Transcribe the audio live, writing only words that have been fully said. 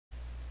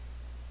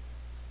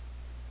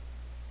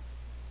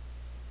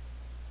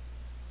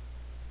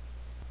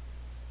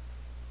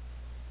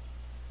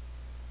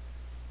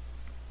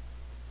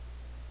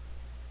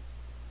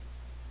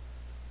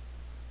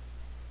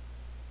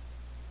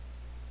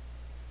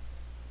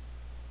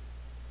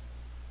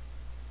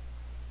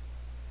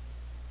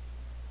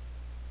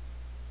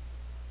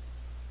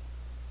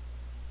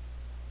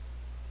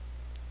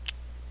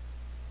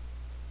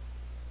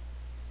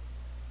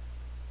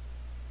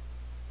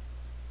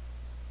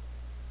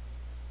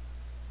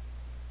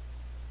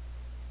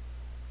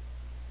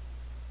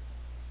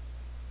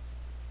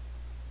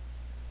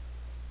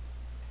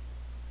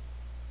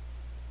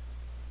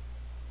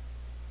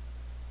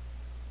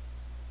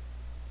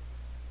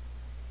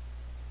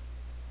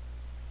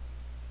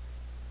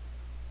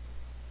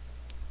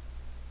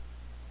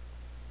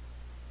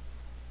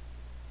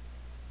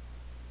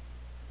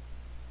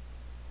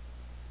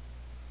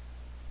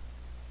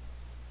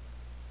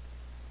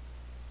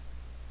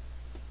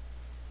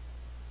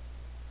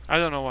I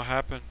don't know what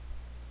happened.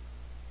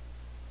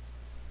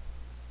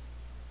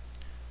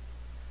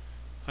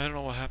 I don't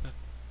know what happened.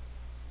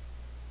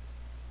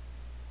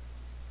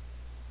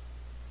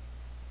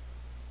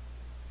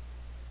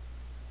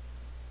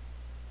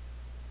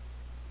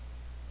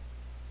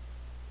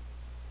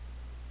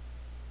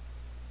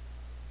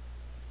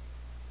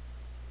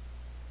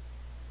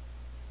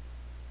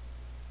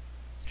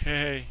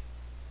 Hey.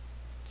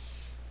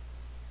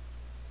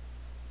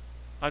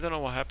 I don't know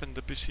what happened.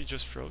 The PC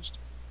just froze.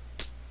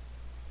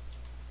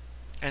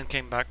 And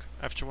came back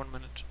after 1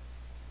 minute.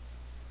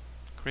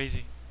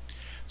 Crazy.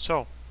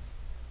 So,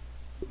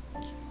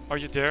 are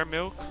you there,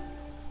 Milk?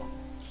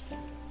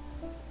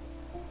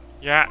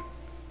 Yeah.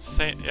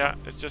 Yeah,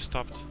 it just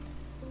stopped.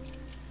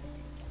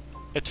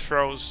 It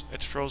froze.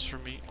 It froze for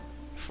me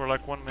for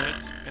like 1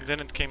 minute, and then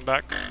it came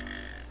back.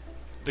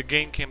 The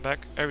game came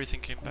back.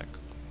 Everything came back.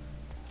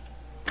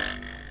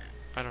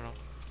 I don't know.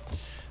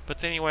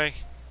 But anyway,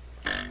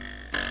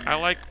 I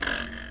like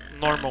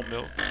normal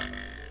milk.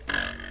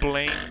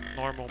 Plain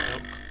normal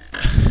milk.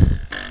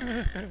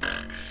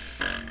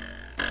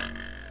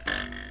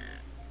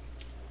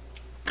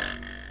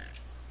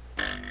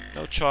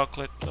 No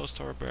chocolate, no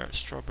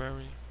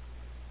strawberry.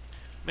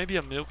 Maybe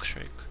a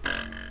milkshake.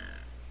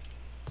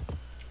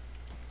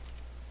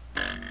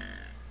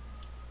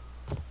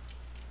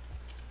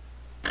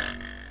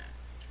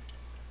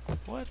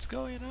 What's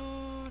going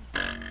on?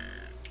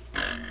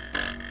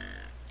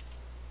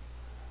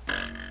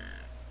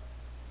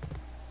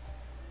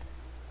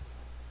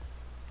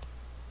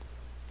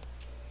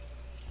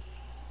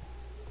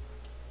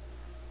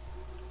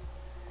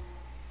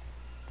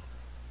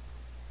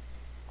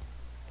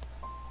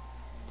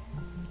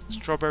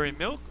 Strawberry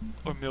milk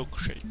or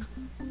milkshake?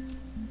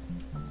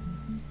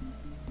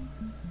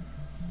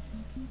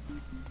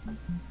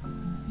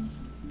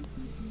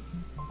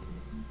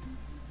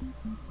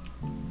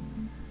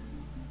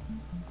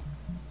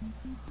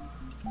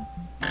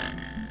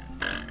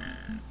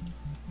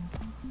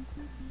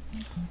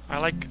 I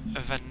like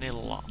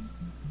vanilla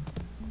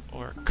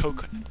or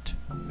coconut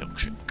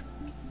milkshake.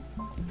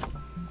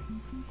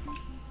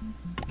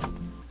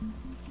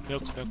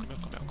 Milk, milk, milk, milk,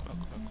 milk, milk, milk,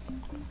 milk.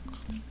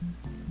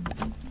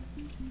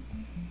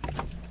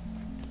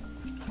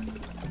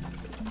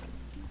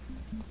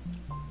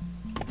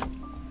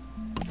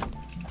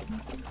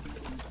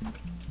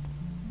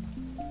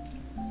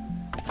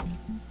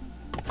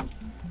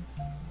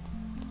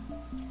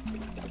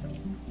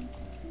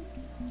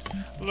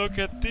 Look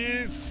at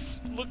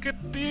this! Look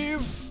at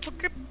this!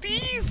 Look at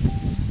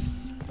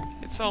this!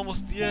 It's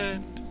almost the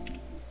end.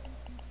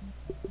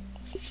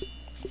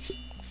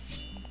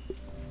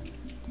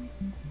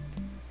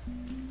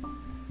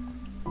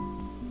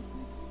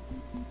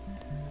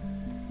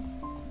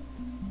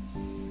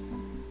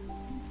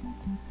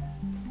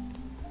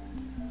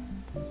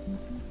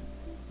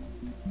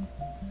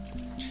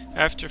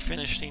 After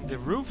finishing the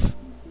roof,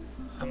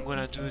 I'm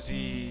gonna do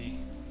the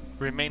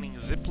remaining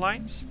zip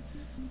lines.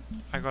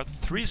 I got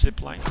 3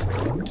 zip lines.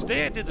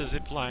 Today I did a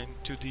zip line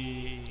to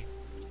the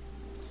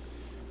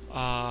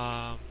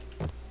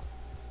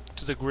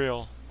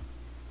grill.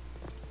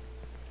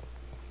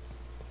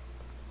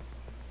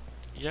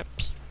 Yep.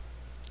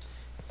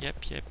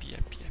 Yep, yep,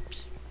 yep, yep.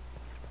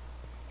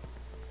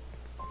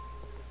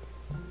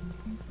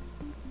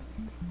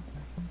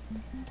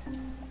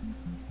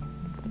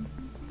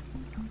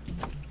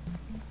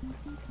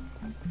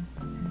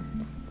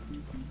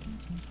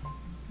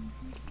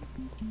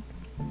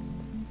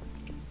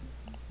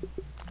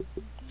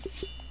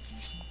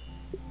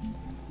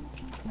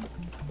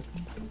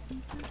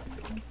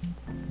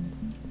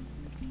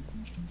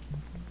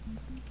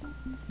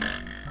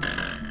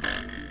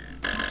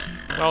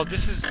 Well,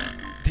 this is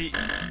the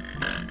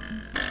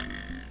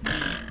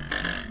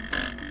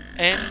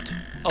end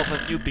of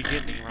a new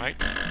beginning,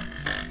 right?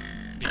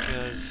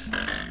 Because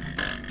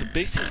the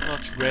base is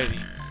not ready.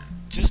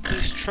 Just the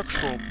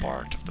structural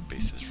part of the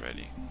base is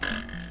ready.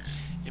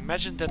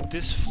 Imagine that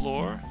this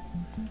floor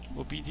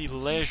will be the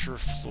leisure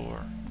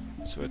floor.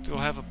 So it will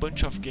have a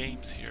bunch of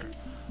games here,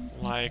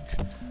 like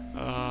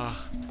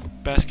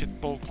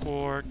basketball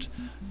court,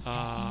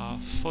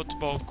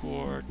 football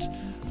court,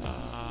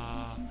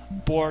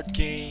 board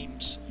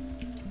games.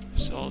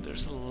 So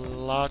there's a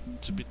lot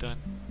to be done.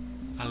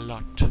 A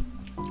lot to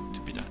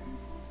be done.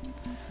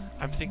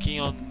 I'm thinking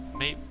on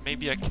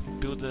maybe I can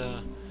build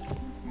a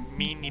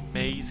mini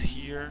maze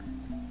here,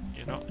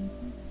 you know.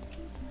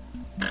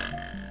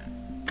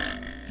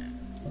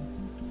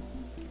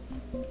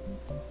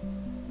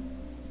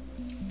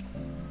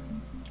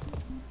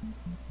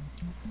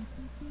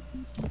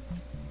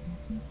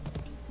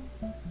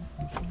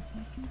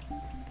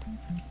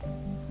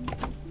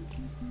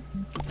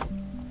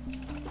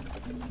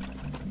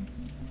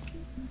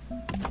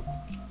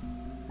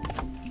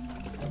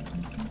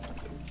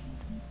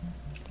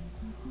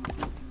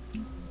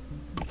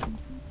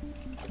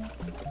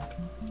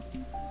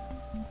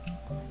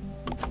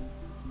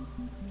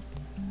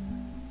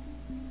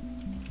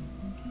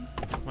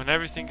 When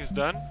everything is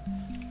done,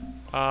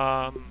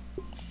 I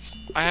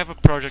have a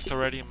project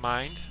already in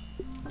mind.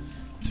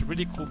 It's It's a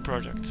really cool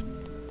project.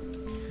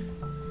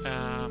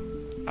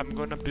 I'm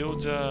gonna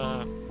build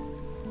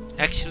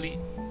actually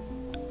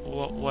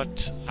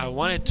what I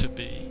want it to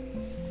be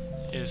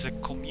is a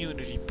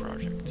community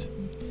project.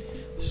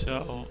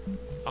 So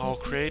I'll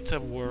create a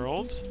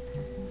world,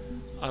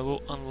 I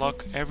will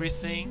unlock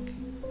everything,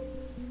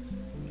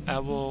 I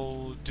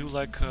will do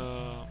like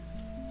a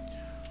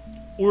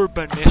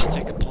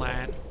urbanistic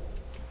plan,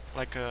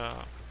 like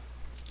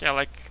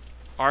like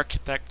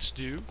architects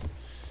do.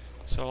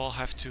 So I'll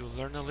have to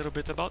learn a little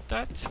bit about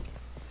that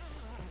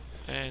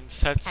and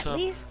set At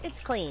least it's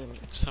clean.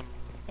 some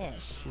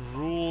Ish.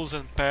 rules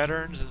and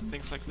patterns and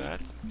things like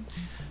that,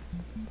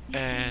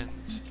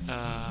 and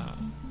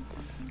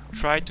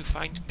try to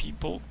find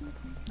people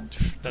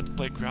that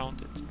play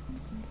grounded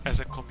as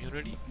a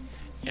community,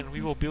 and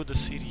we will build a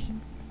city,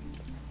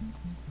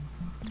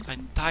 an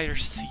entire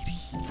city.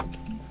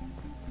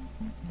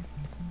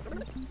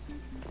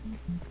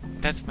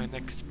 That's my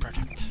next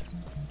project.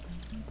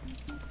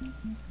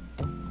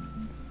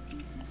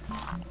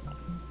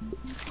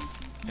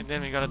 And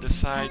then we gotta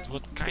decide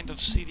what kind of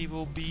city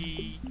will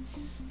be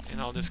and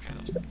all this kind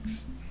of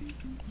things.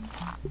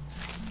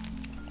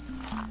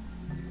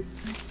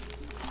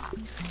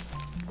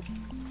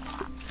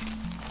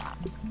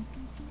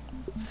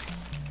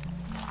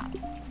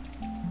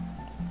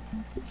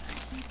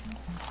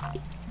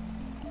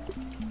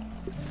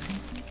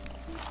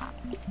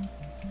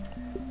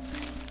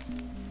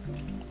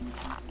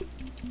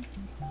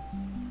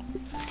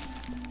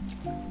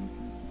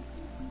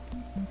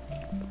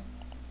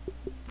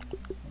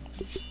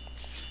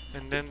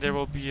 And then there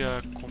will be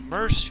a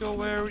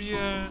commercial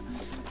area,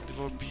 there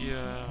will be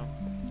a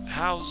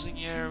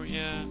housing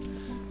area,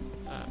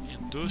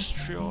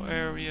 industrial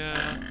area.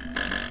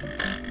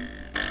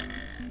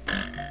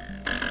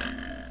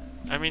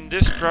 I mean,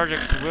 this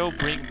project will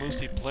bring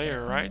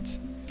multiplayer, right?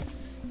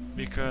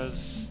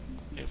 Because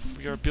if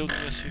we are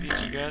building a city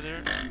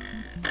together,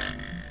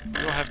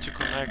 we'll have to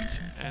connect,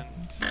 and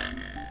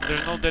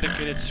there's no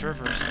dedicated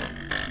server, so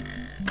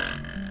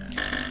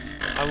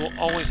I will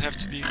always have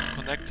to be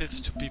connected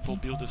to people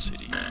build a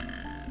city.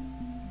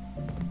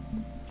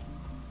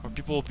 Or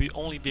people will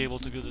only be able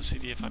to build a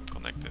city if I'm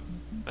connected.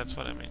 That's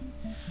what I mean.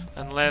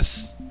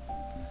 Unless,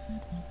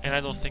 and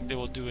I don't think they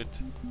will do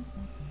it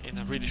in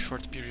a really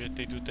short period,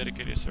 they do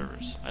dedicated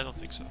servers. I don't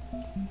think so.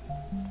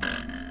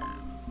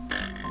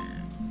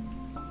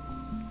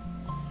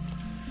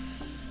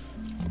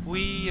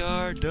 We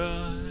are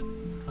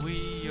done.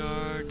 We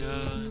are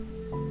done.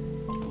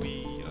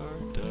 We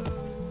are done.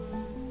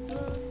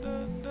 Dun,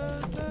 dun,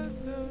 dun, dun,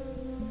 dun.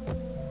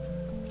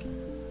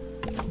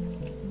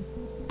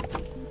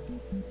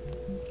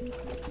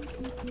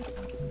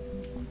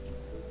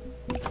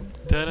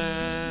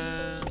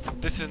 Ta-da!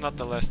 This is not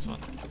the last one.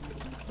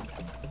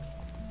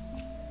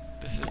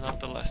 This is not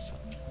the last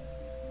one.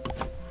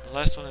 The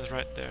last one is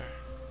right there.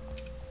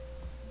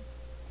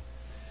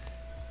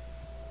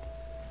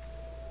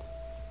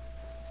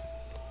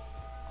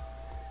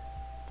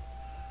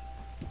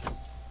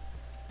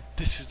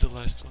 This is the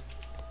last one.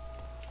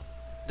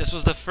 This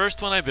was the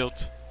first one I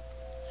built.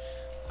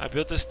 I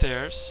built the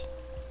stairs,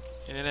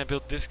 and then I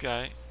built this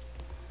guy,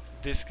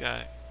 these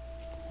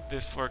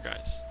 4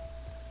 guys.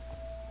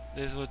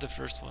 These were the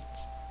first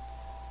ones.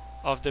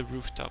 Of the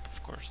rooftop,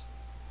 of course.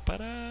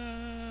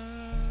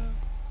 Ta-da!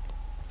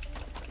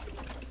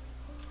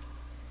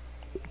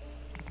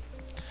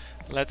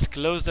 Let's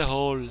close the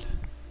hole.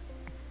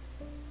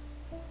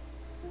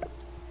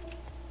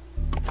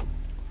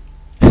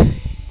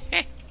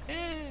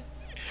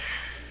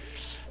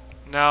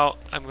 Now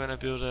I'm gonna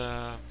build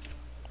a...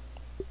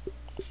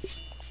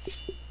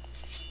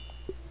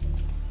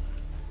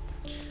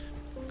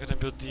 I'm gonna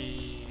build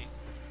the...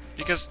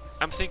 Because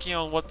I'm thinking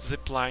on what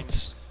zip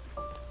lines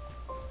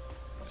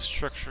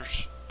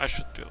structures I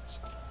should build.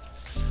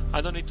 I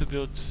don't need to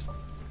build...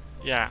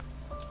 Yeah.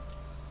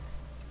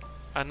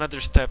 Another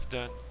step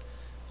done.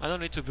 I don't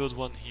need to build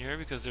one here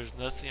because there's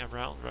nothing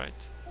around,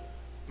 right?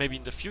 Maybe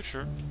in the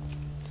future.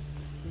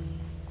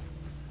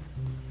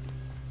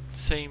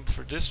 Same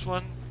for this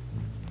one.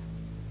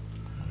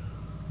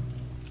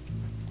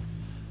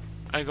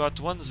 I got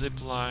one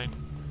zip line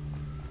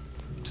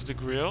to the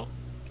grill.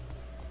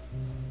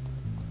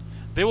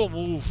 They will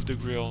move the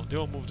grill. They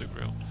will move the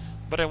grill.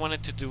 But I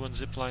wanted to do one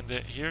zip line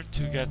here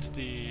to get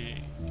the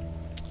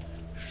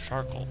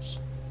charcoals,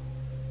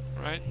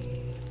 right?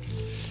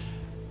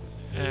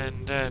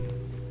 And then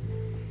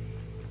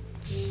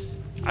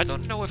I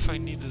don't know if I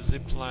need a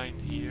zip line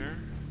here.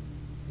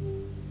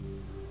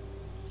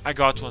 I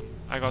got one.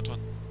 I got one.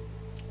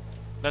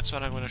 That's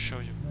what I'm gonna show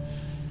you.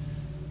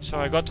 So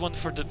I got one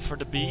for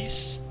the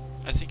bees.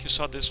 I think you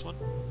saw this one.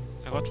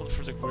 I got one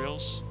for the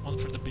grills, one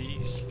for the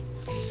bees.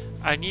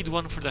 I need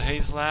one for the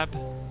haze lab.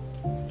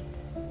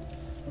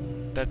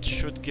 That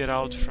should get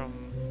out from...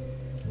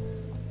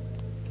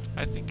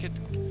 I think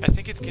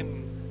it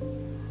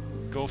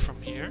can go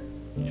from here.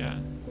 Yeah.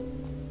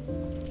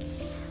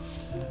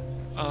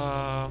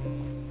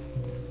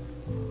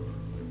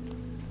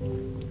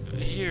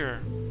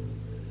 Here.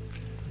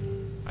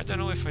 I don't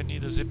know if I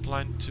need a zip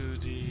line to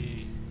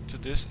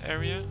this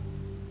area.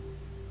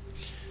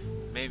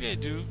 Maybe I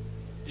do.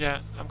 Yeah,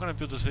 I'm gonna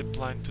build a zip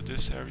line to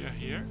this area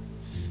here,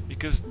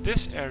 because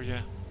this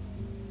area,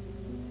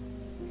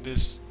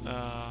 this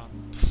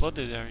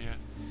flooded area,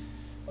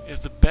 is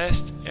the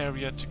best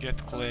area to get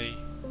clay.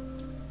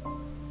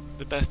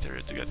 The best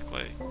area to get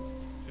clay.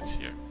 It's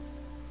here.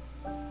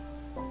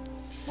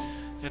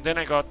 And then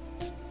I got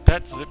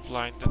that zip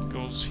line that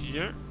goes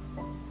here,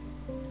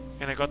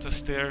 and I got the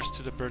stairs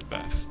to the bird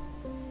bath.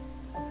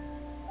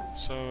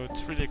 So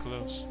it's really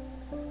close.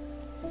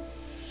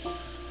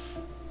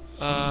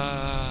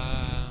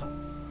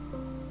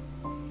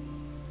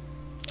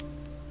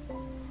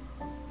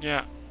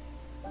 Yeah.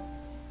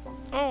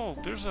 Oh,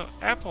 there's an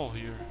apple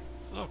here.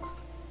 Look.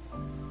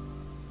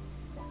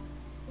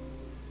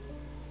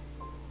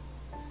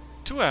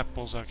 2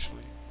 apples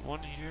actually.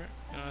 One here,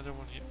 another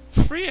one here.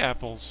 3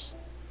 apples.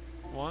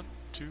 1,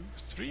 2,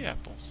 3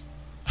 apples.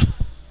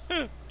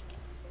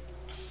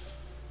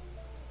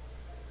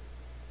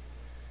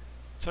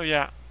 So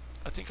yeah,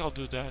 I think I'll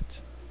do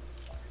that.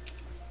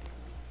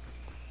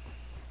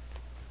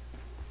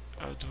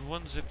 I'll do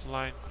one zip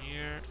line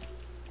here.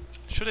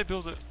 Should I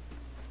build a...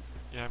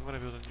 Yeah, I'm gonna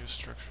build a new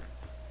structure.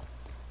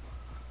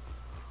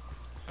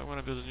 I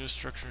wanna build a new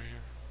structure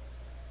here.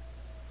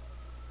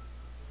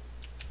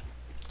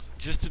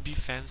 Just to be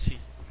fancy.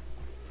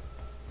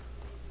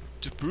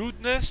 To brood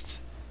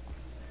nest?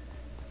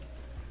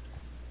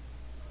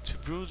 To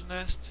brood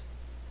nest?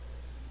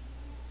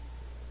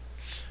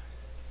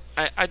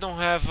 I don't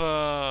have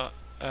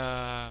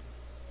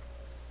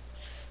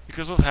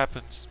because what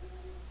happens?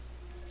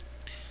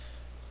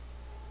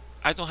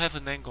 I don't have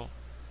an angle.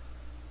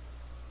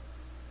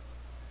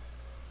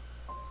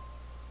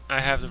 I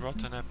have the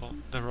rotten apple,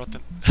 the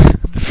rotten,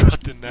 the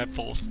rotten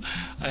apples.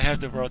 I have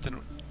the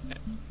rotten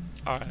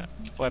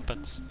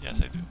weapons.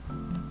 Yes, I do.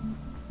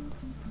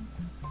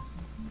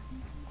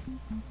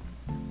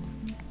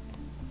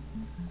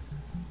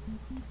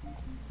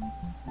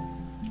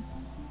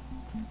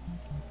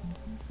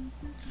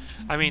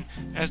 I mean,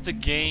 as the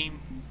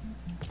game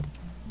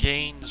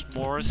gains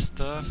more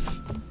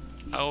stuff,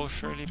 I will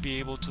surely be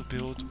able to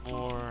build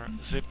more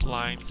zip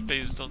lines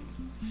based on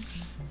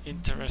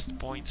interest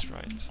points,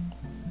 right?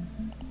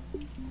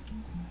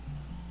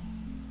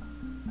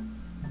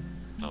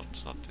 No,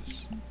 it's not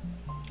this.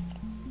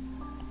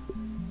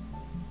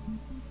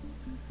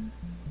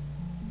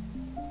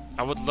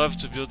 I would love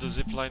to build a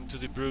zip line to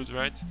the brood,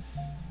 right?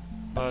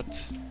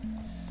 But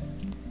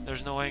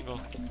there's no angle.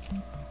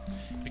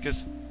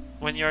 Because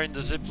when you're in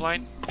the zip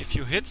line, if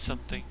you hit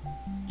something,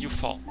 you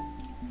fall.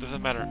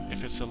 Doesn't matter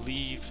if it's a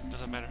leaf,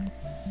 doesn't matter.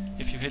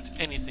 If you hit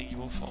anything, you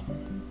will fall.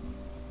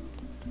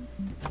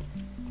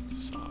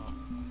 So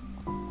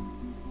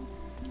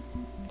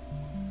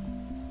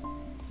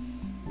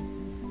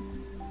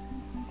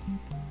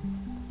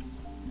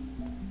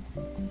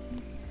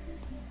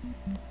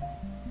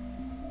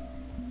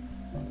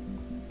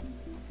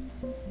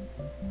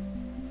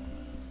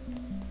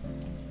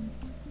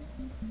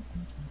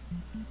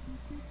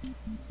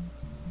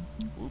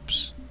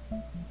oops.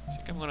 I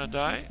think I'm gonna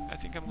die. I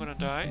think I'm gonna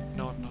die.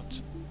 No, I'm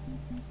not.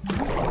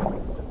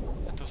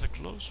 That was a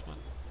close one.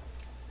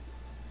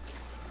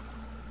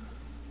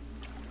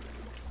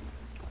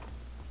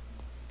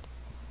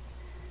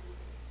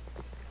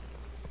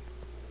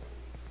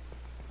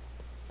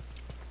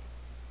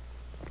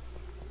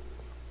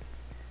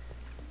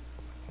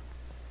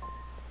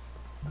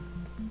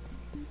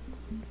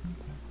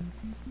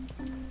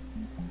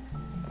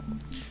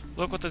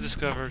 Look what I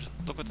discovered.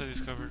 Look what I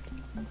discovered.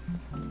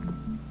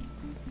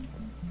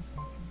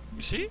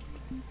 You see?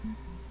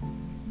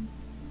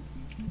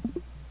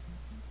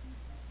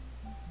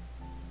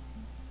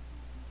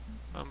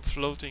 I'm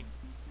floating.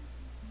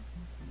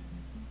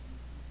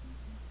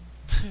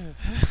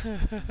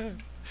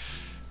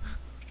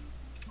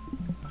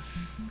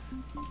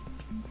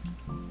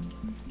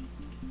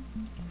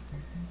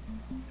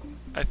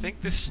 I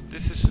think this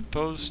is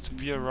supposed to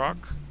be a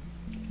rock,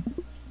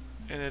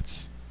 and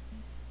it's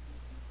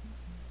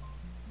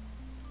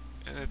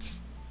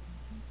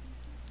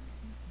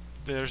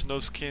there's no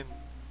skin.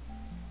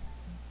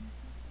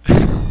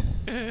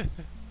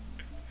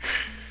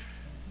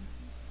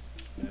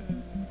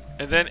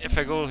 And then if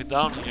I go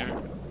down here,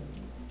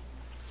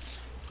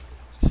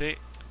 see,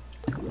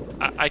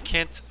 I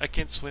can't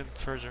swim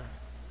further.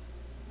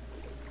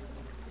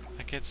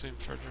 I can't swim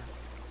further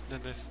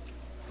than this.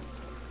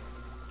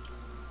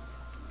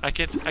 I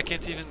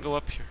can't even go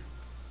up here.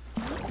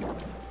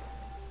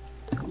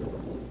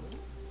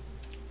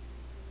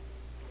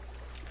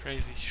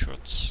 Crazy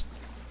shots.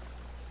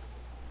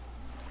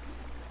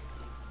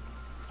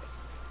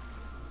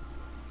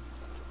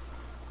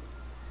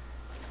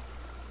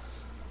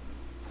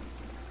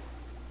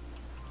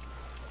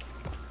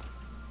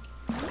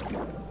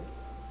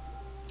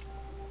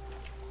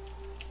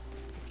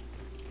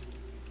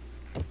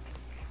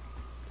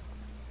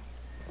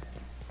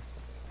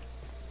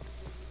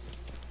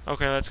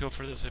 Okay, let's go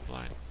for the zip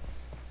line.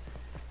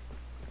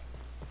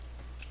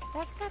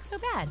 That's not so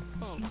bad.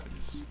 Oh, look at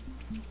this.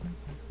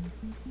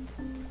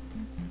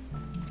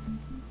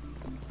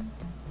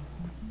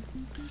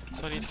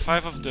 So I need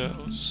 5 of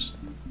those.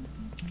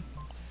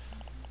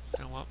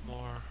 I want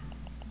more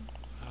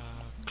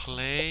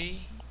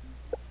clay.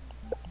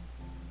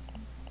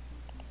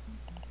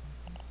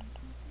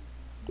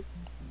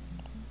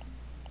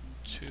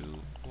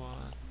 Two,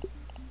 one,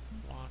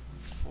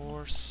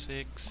 4,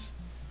 6,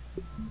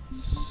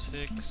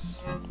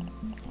 6,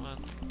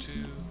 1,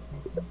 2,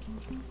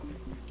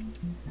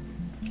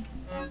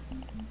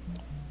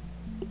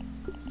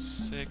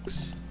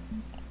 6,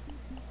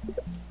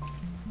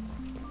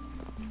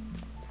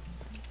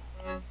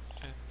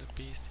 and the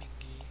bee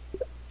thingy.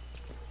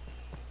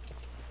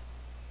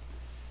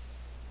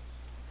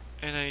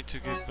 And I need to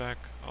give back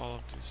all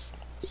of these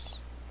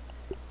things.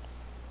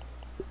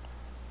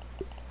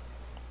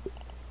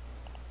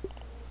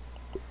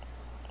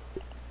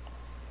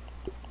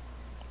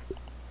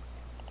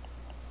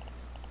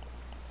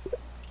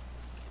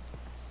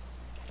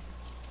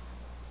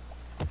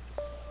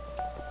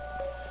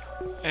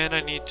 And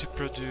I need to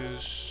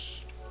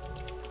produce...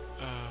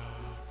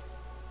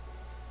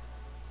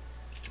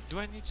 do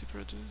I need to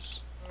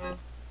produce?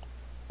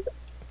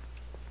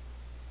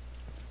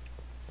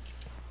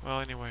 Well,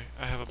 anyway,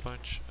 I have a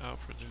bunch. I'll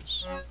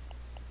produce.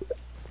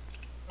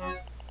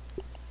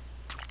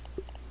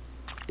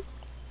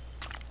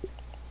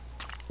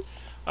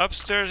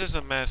 Upstairs is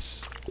a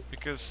mess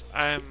because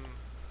I'm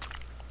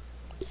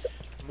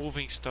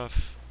moving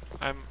stuff.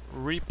 I'm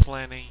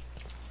replanning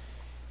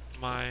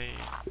my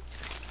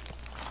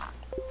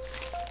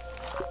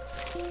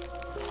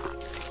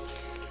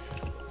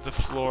the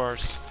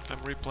floors. I'm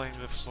replaying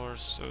the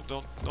floors, so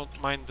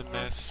don't mind the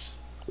mess.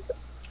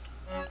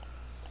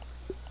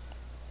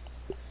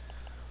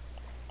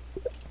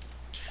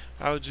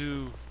 I'll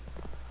do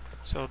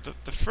so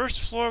the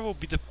first floor will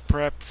be the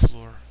prep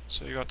floor.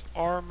 So you got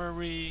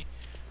armory,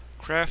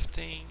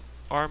 crafting,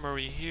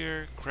 armory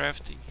here,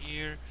 crafting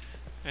here,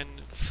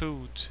 and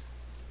food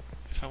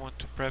if I want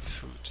to prep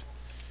food.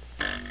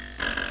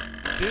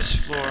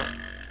 This floor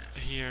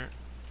here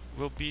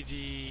will be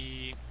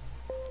the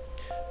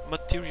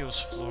materials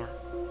floor.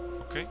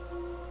 Okay,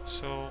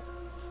 so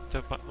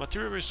the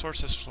material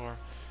resources floor.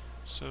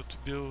 So to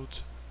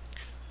build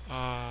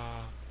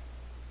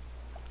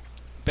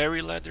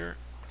berry leather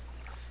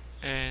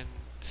and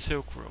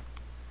silk rope.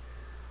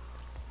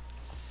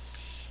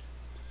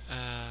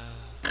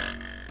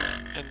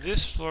 And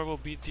this floor will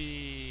be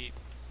the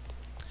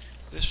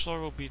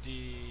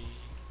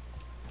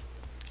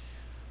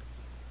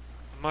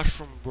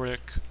mushroom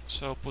brick.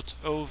 So I'll put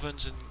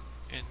ovens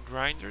and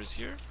grinders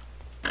here.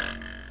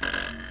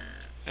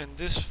 And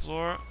this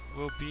floor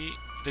will be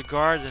the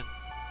garden.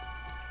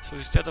 So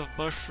instead of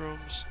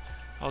mushrooms,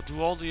 I'll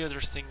do all the other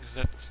things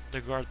that the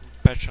garden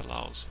patch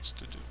allows us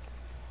to do.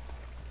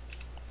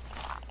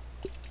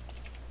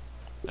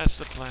 That's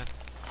the plan.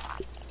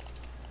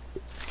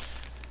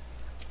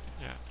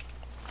 Yeah.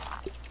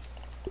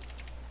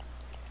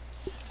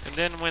 And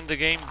then when the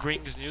game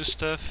brings new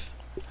stuff,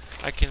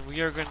 I can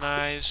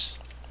reorganize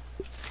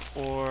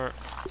or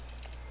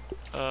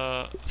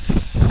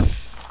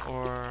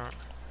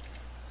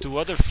do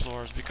other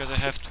floors because I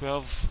have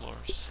 12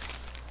 floors.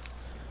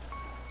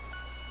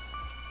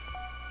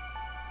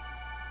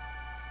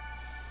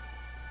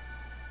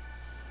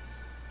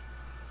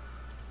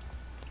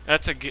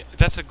 That's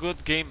a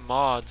good game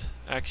mod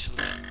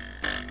actually.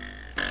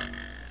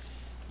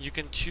 You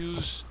can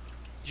choose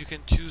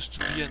to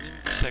be an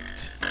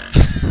insect.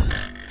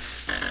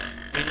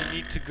 And you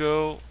need to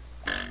go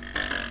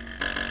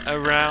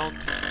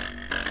around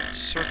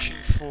searching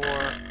for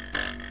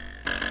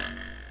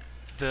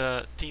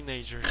the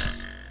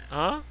teenagers.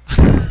 Huh?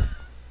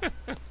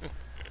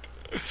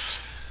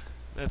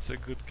 That's a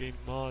good game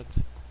mod.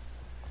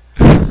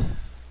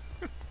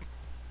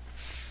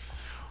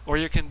 Or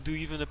you can do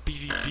even a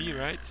PvP,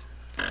 right?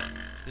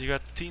 You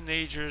got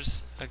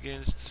teenagers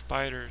against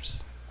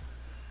spiders.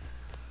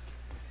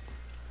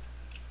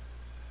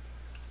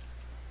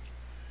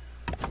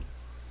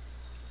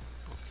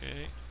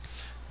 Okay.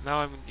 Now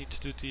I need to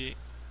do the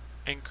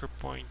anchor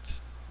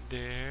point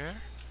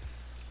there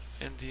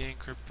and the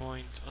anchor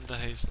point on the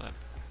haze lamp.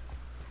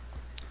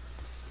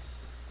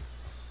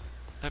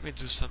 Let me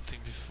do something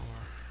before.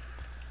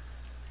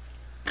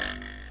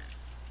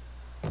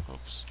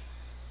 Oops.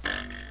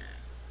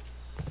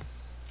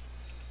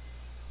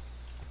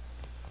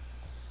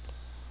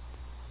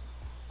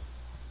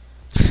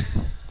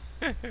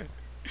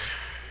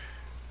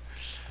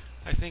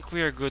 I think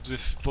we are good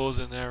with bows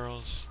and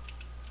arrows.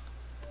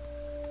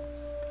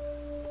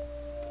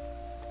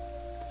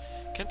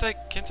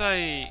 Can't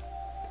I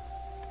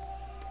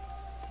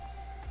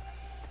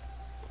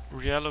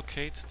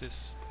reallocate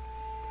this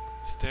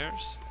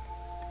stairs?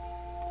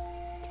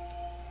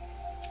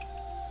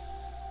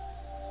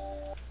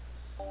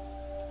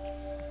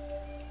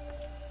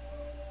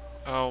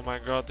 Oh my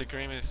god, the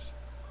game is...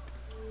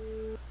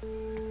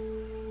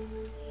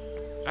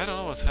 I don't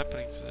know what's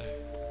happening today.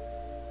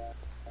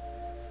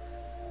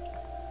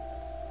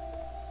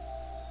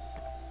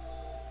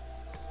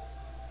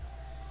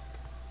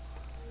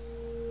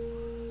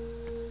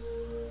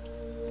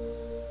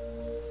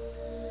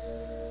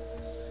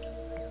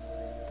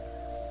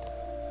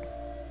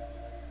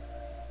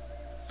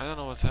 I don't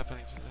know what's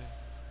happening today.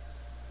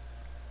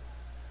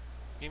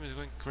 Game is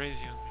going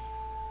crazy on me.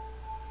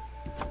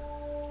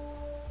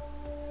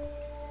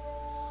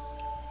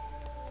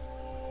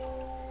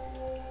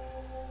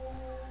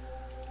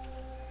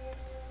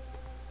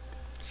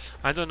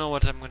 I don't know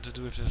what I'm going to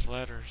do with these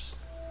letters.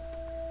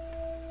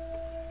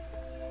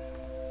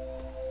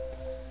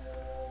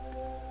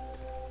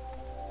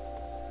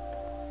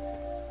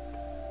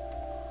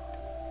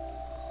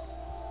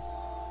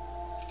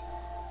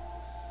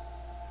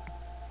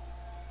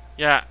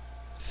 Yeah,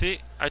 see,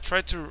 I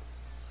tried to...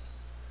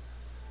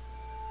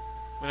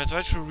 When I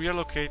try to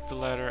reallocate the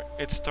letter,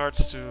 it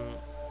starts to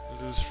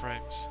lose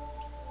frames.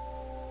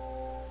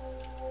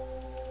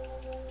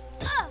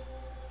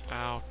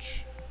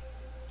 Ouch.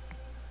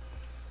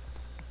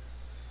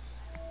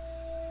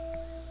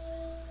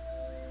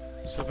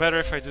 So better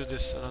if I do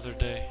this another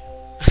day.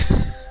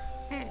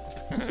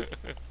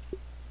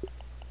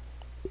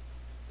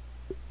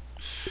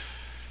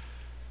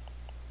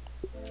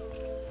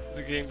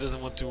 The game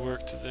doesn't want to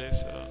work today,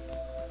 so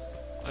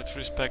let's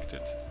respect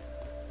it.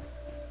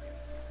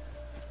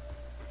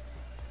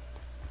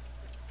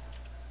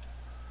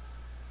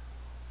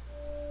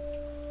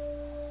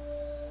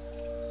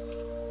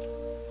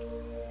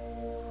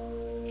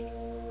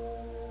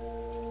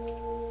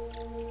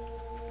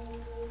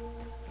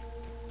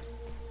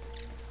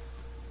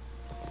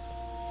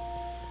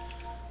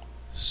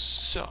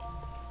 So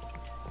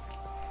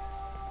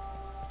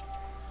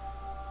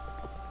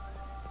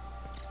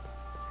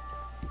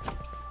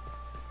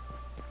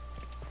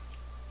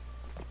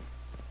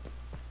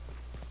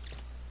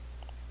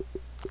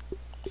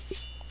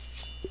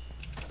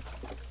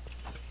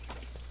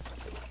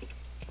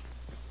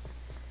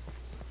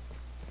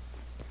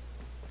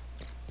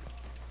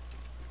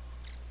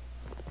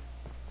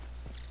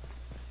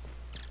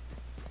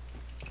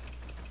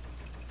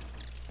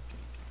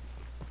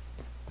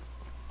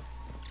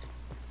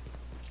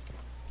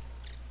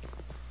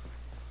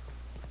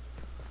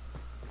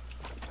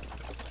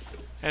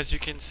as you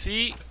can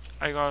see,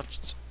 I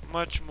got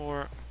much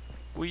more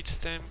wheat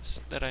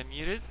stems that I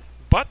needed,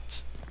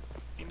 but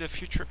in the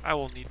future I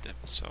will need them,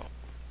 so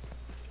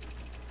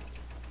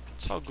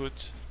it's all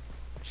good.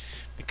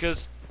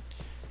 Because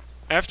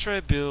after I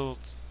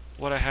build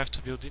what I have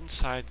to build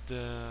inside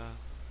the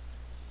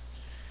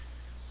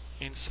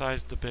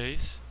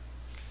base,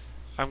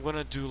 I'm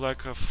gonna do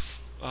like a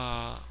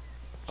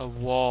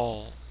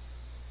wall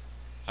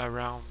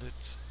around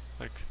it,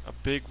 like a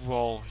big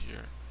wall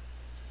here,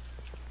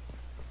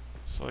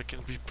 so I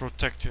can be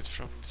protected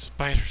from the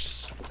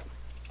spiders.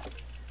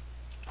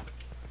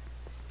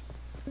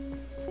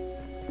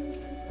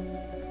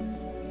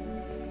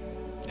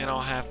 And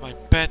I'll have my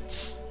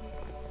pets.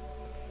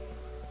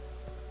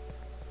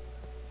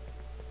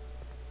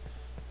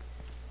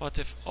 What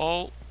if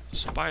all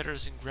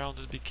spiders in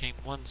grounded became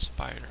one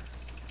spider?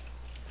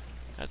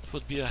 That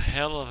would be a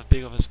hell of a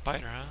big of a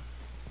spider, huh?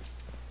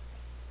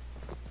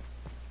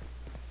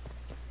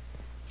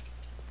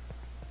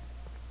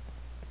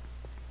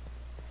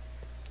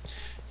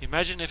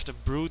 Imagine if the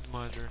brood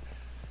mother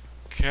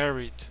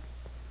carried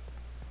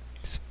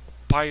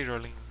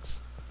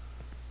spiderlings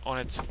on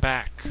its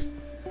back.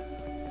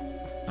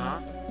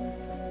 Huh?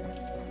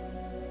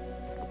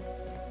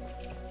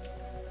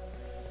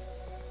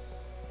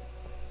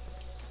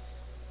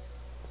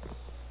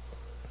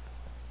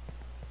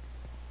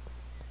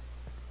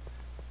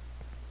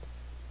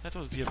 That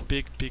would be a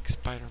big, big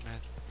spider,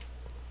 man.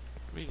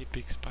 Really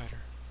big spider.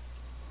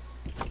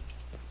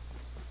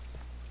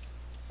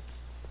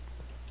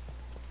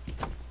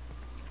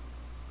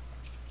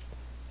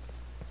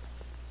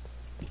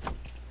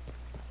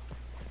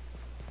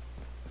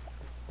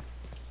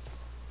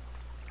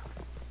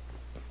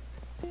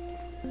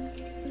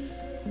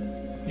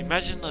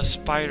 Imagine a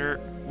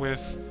spider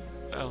with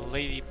a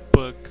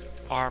ladybug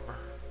armor.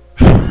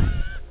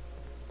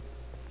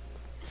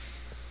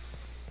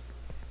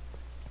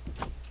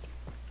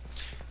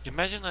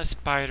 Imagine a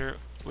spider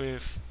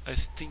with a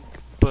stink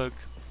bug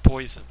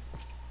poison.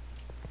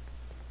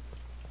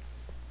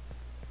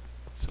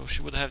 So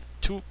she would have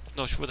she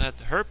would have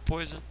her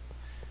poison,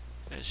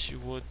 and she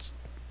would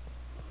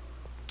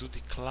do the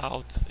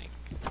cloud thing.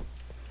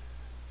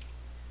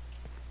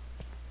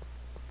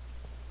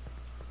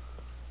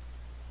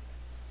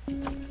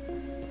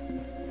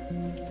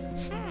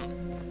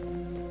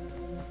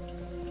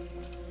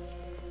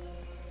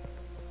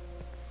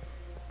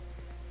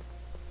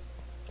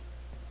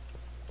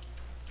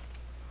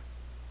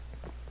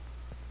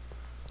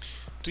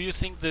 Do you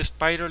think the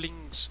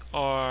spiderlings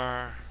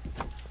are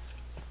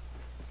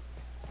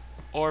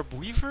orb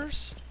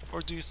weavers?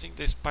 Or do you think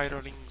the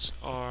spiderlings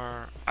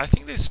are... I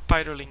think the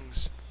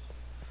spiderlings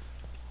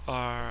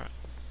are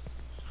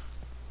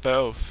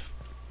both,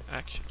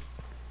 actually.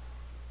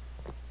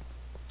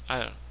 I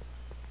don't know.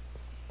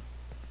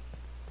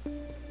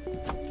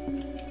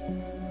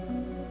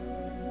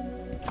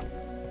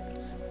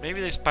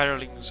 Maybe the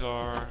spiderlings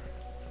are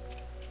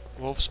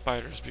wolf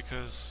spiders,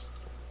 because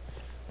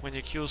when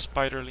you kill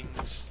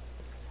spiderlings,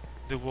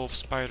 the wolf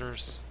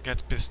spiders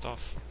get pissed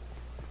off.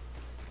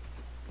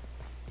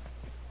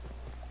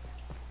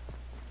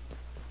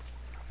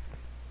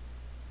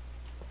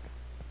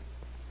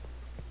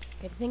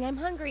 Good thing I'm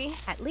hungry.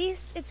 At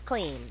least it's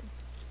clean.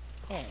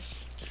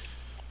 Ish.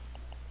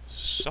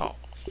 So,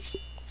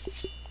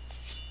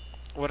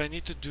 what I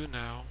need to do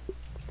now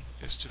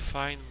is to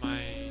find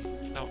my...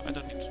 No, I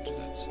don't need to do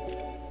that.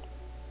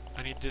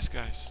 I need this,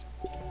 guys.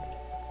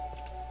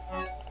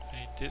 I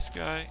need this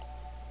guy.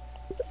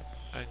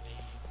 I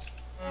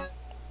need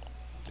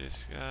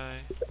this guy.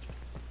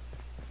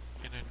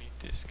 And I need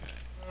this guy.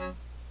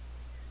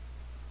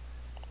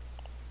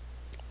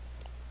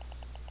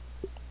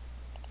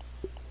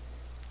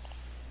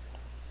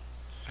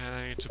 And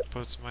I need to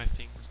put my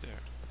things there.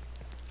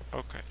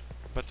 Okay,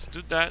 but to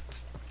do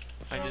that,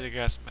 I need a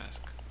gas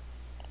mask.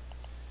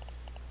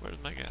 Where's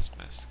my gas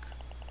mask?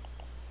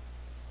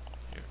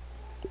 Here.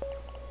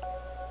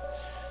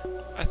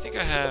 I think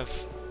I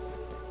have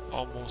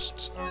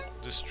almost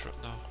destroyed.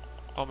 No,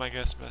 all my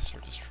gas masks are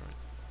destroyed.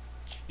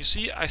 You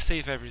see, I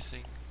save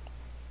everything.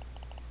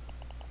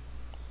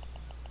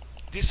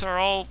 These are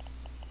all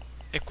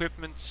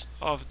equipments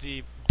of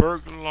the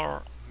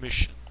burglar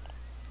mission.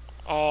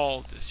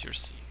 All this you're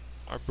seeing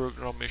are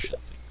burglar mission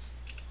things.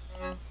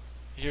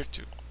 Here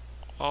too.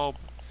 Oh,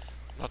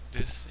 not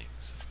these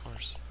things, of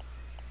course.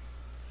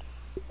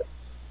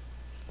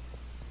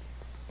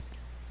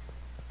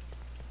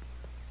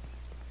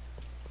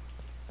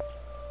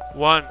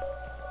 One.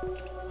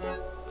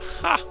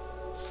 Ha!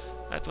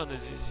 That one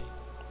is easy.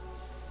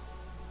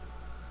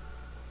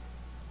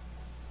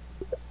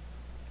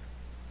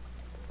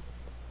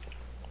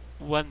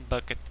 One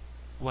bucket.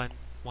 One.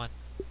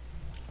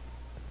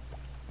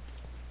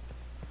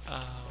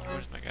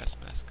 Where's my gas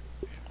mask?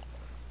 Here.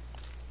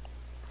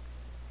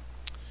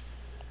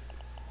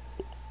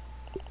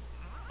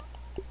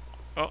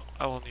 Oh,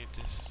 I will need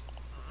this.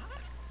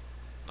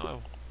 No, I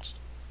won't.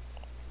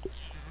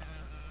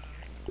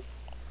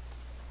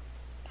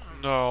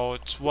 No,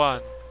 it's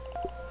one.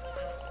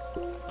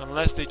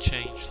 Unless they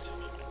changed.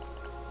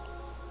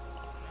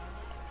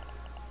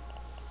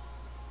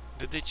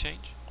 Did they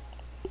change?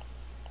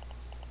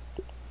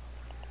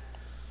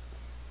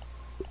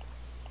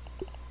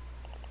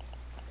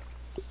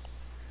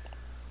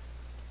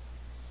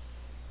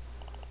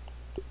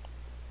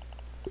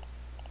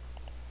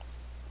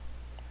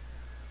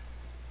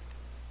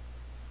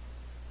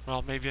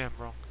 Well, maybe I'm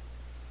wrong.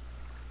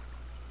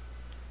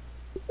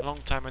 A long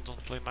time I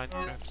don't play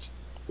Minecraft.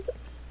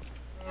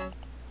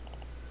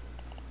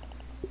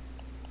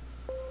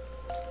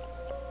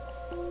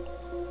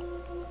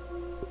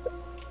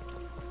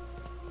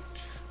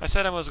 I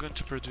said I was going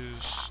to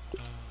produce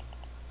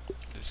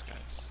this,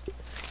 guys.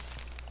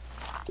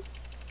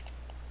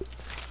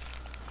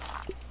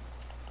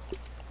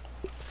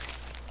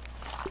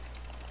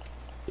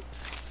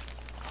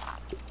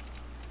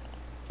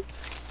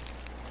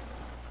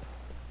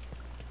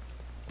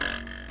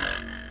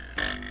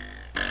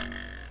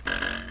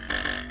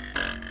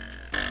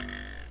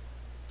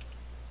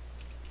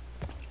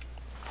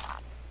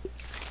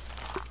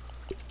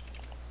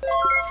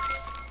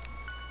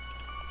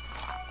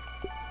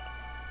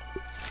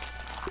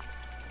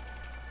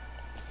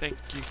 Thank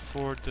you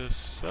for the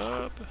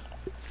sub.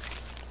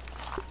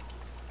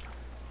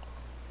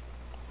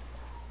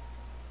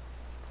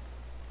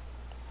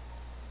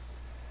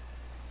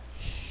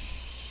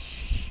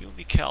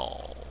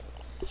 Humical.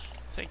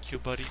 Thank you,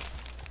 buddy.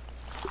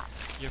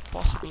 You're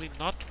possibly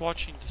not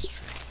watching the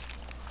stream.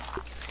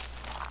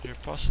 You're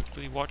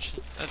possibly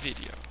watching a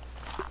video.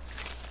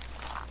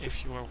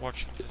 If you are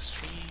watching the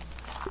stream,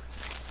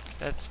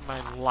 that's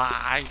my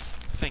live.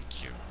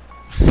 Thank you.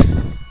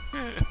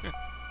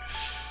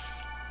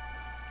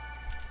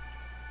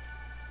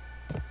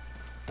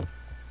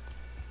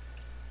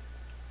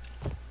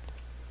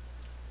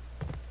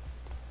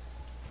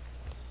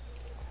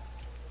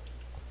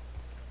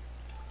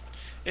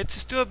 It's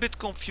still a bit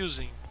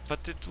confusing,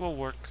 but it will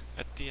work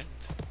at the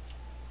end.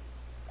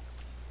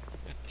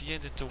 At the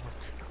end it will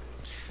work.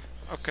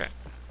 Okay.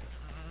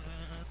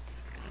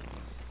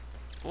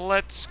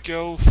 Let's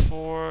go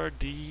for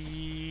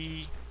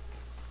the...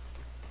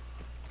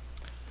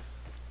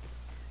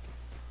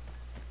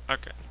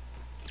 Okay.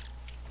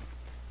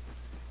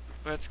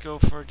 Let's go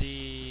for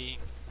the...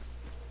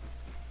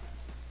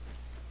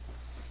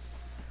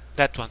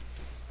 that one.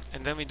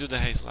 And then we do the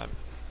haze lab.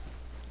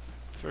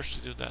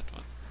 First we do that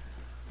one.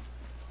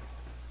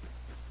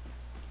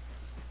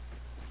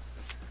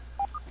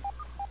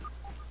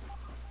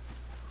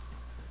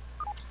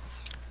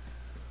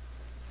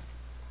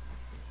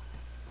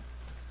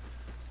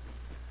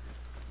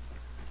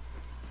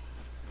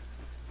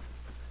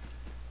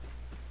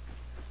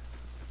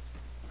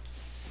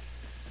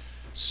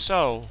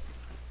 So,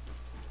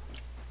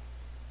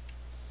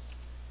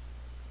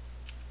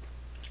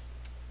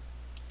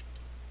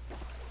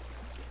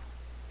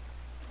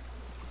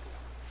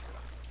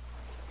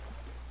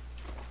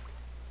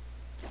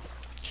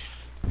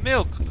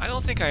 Milk, I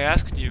don't think I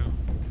asked you.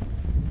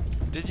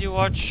 Did you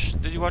watch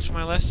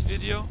my last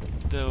video?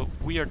 The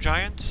We Are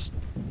Giants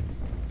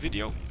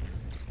video?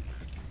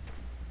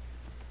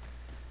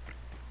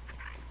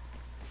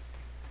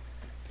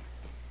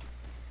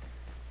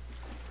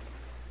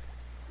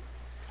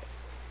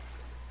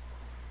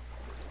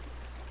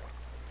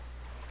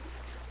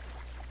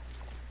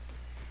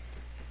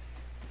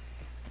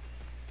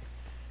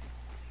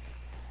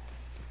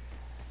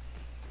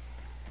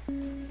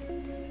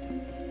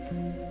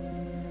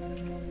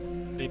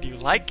 Did you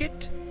like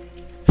it?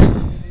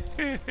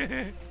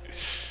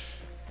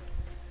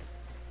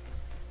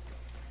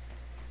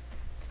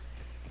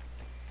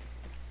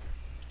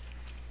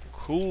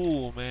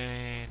 Cool,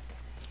 man.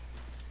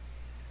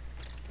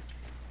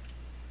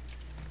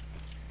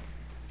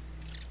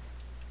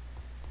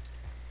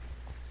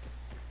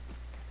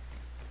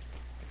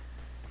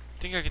 I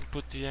think I can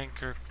put the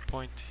anchor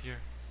point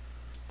here.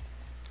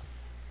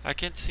 I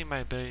can't see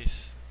my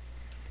base,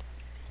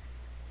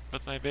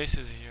 but my base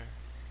is here.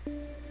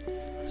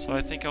 So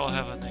I think I'll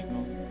have an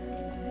angle.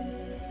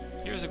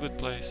 Here's a good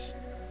place.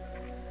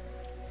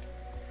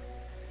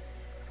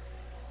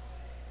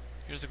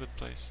 Here's a good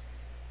place.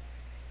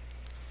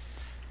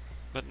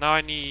 But now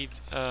I need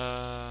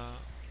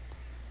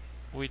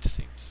wheat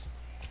themes.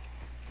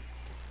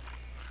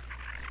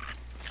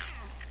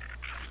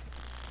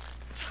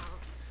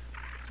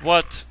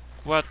 What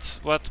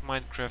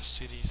Minecraft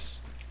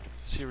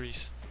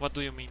series? What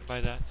do you mean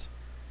by that?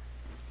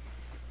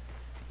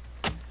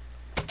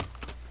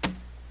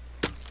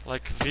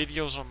 Like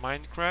videos on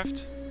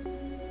Minecraft?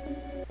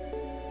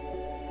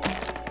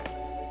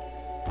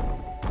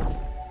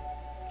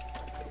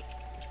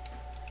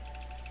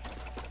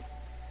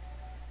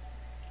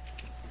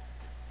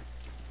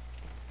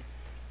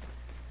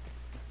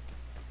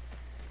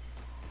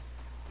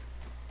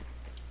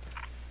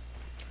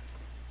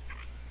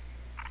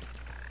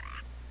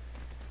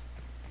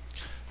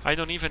 I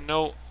don't even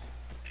know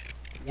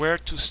where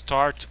to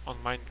start on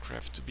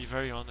Minecraft, to be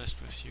very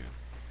honest with you.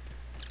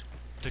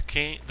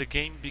 The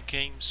game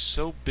became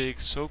so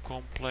big, so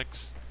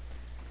complex,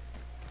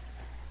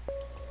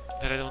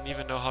 that I don't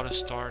even know how to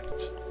start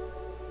it.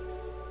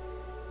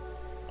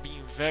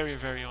 Being very,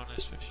 very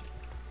honest with you.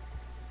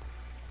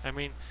 I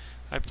mean,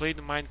 I played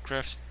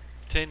Minecraft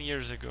 10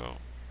 years ago.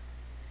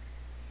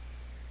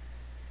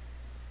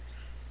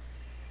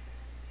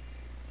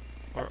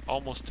 Or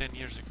almost 10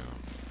 years ago.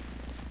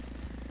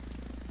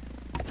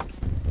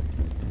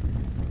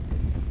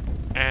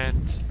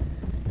 And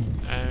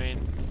I mean,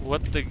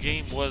 what the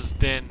game was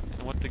then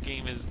and what the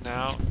game is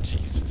now,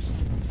 Jesus,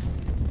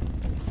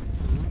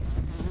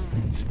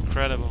 it's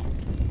incredible.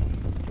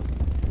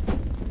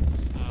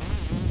 So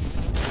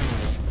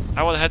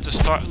I will have to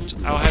start.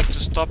 I will have to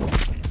stop.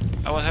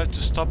 I will have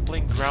to stop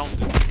playing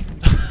Grounded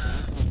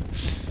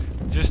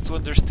just to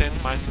understand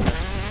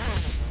Minecraft.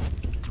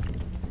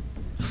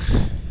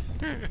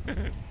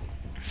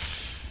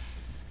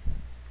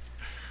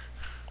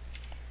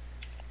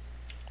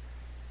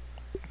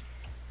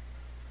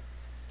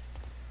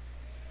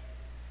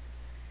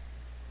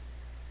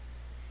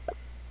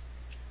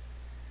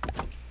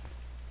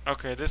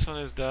 Okay, this one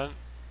is done.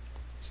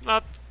 It's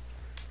not,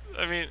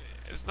 I mean,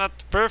 it's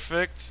not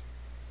perfect,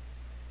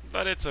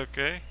 but it's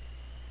okay.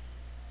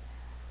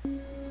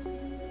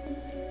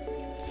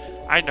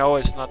 I know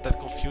it's not that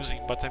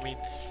confusing, but I mean,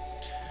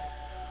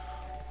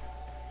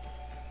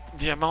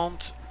 the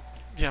amount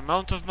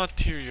of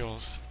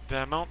materials,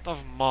 the amount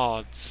of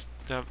mods,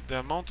 the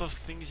amount of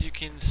things you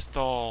can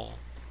install,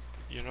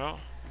 you know?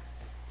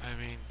 I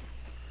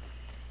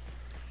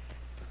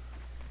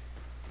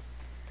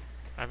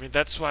mean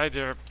that's why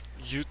there are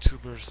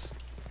YouTubers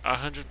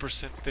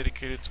 100%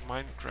 dedicated to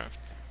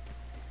Minecraft,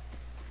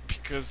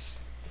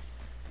 because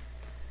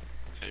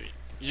I mean,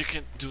 you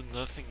can do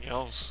nothing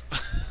else.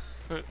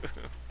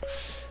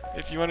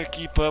 If you want to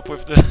keep up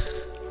with the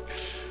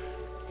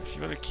if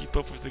you want to keep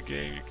up with the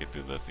game, you can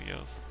do nothing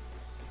else.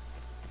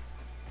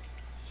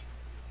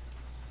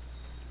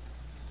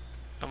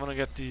 I'm gonna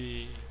get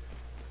the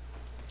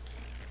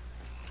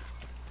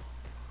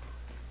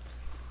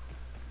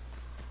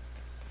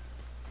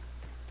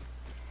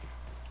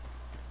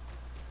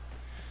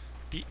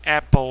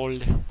apple.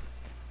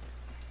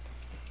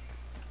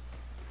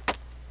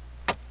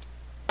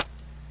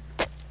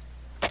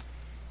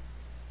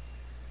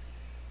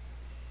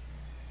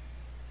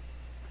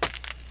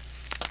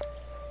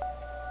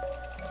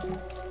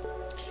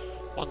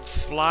 On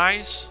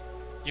flies,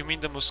 you mean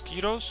the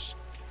mosquitoes?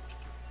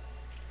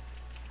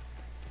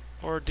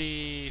 Or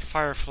the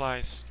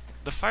fireflies?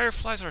 The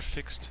fireflies are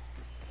fixed.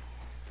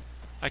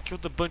 I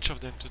killed a bunch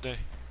of them today.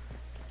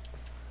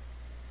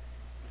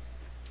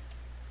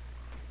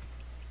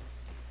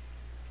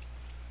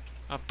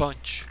 A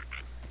bunch.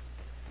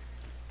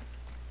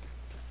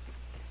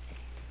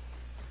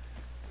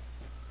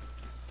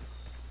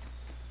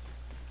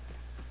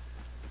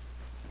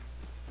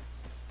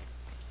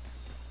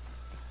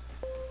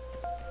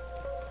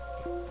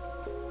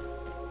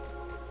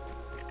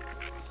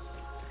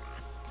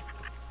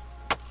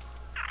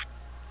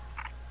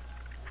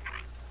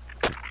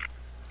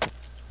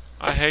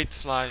 I hate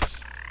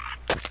flies.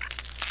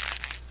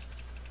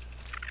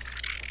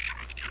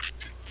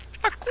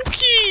 A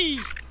cookie!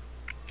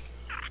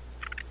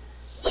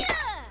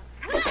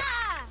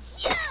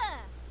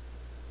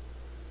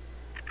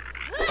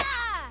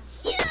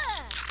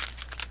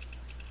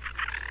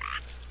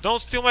 Don't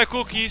steal my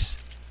cookies!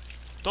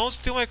 Don't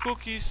steal my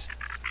cookies!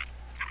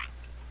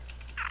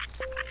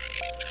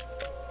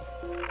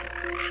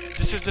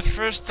 This is the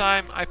first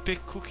time I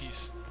pick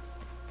cookies.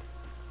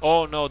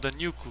 Oh no, the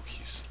new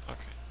cookies.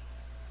 Okay.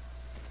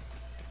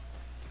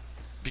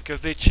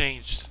 because they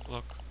changed.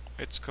 Look,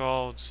 it's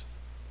called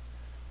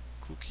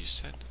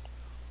cookies and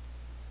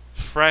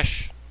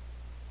fresh,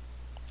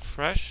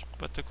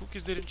 but the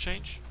cookies didn't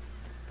change.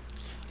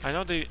 I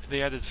know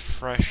they added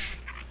fresh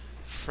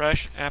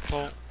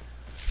apple,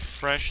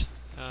 fresh.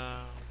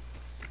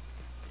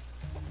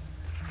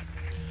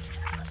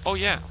 Oh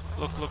yeah,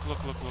 look.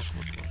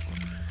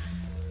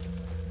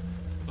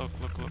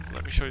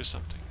 Let me show you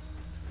something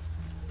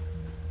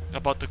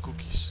about the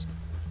cookies.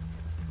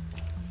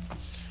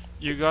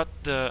 You got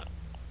the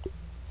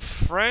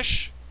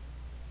fresh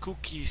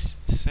cookies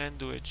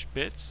sandwich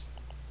bits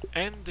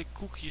and the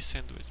cookie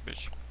sandwich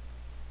bits.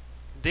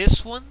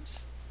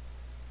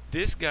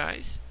 These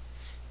guys,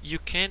 you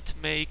can't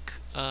make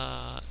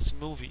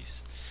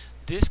smoothies.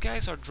 These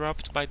guys are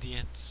dropped by the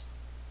ends.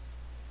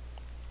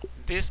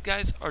 These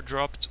guys are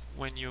dropped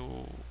when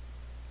you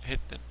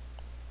hit them.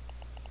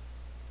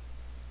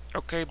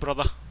 Okay,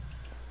 brother.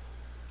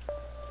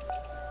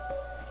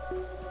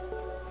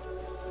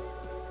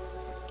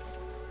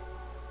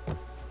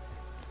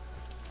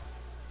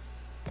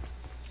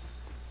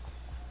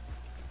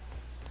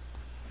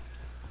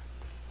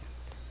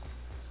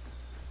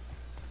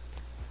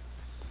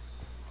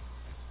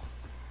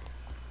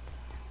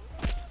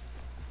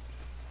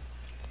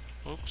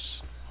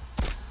 Oops.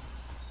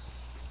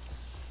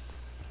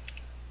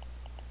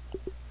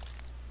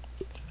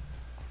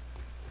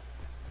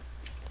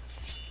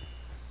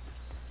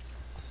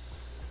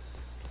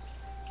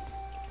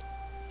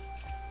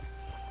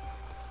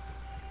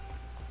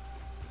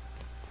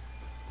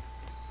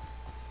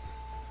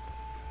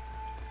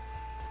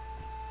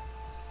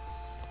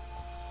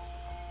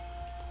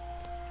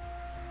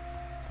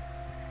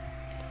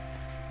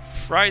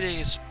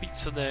 Friday is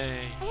pizza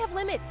day. I have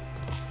limits.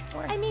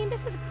 Or, I mean,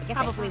 this is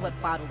probably what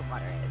bottled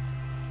water is.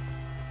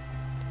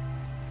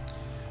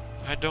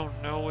 I don't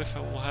know if I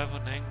will have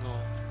an angle.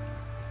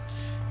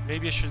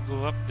 Maybe I should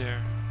go up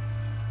there.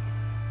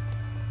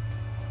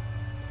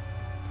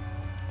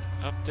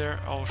 Up there,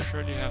 I'll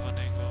surely have an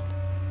angle.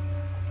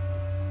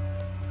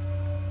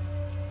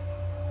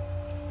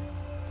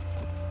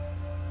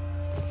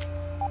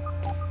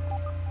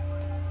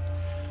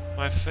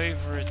 My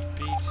favorite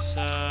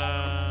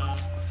pizza.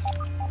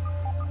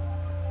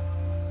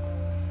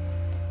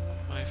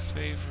 My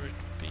favorite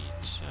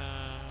pizza.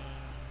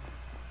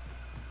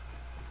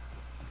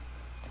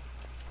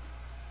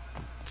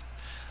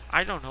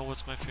 I don't know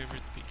what's my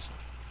favorite pizza.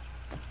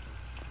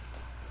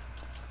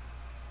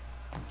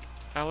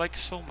 I like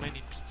so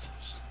many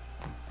pizzas.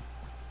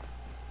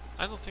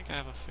 I don't think I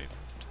have a favorite.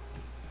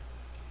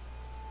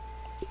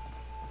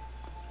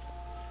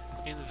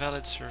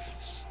 Invalid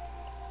surface.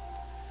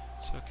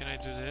 So can I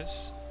do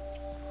this?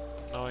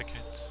 No, I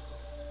can't.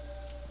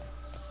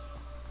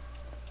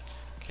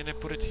 Can I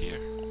put it here?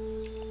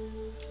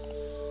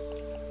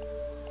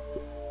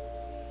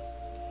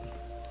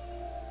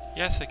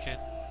 Yes, I can.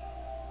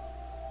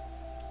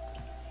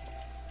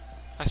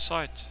 I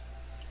saw it.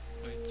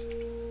 Wait.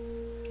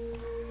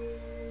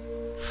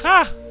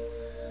 Ha!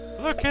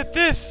 Look at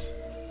this!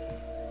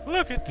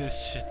 Look at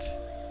this shit.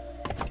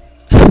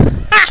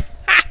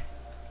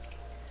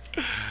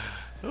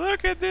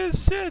 Look at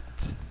this shit!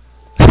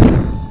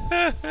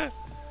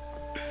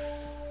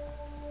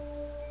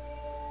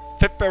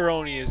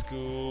 Pepperoni is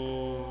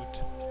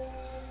good.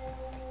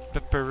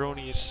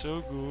 Pepperoni is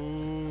so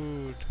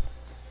good.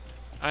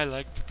 I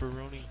like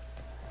pepperoni.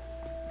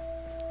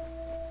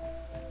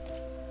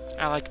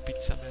 I like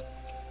pizza, man.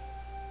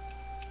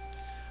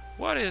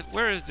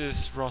 Where is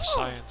this raw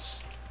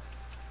science?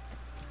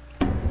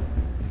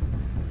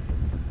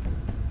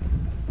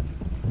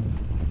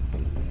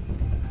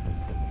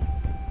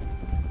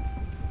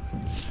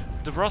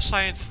 The raw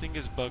science thing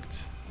is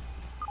bugged.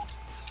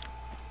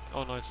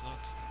 Oh no, it's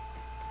not.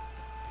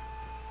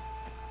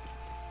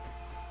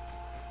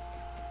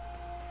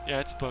 Yeah,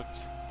 it's bugged.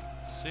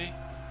 See?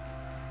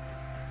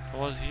 I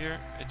was here,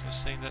 it was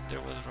saying that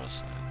there was raw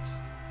science.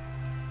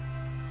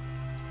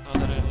 Now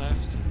that I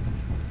left,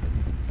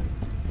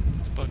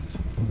 it's bugged.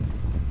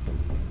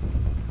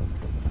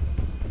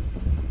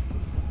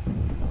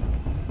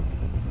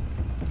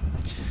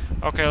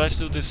 Okay, let's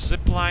do the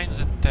zip lines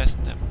and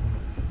test them.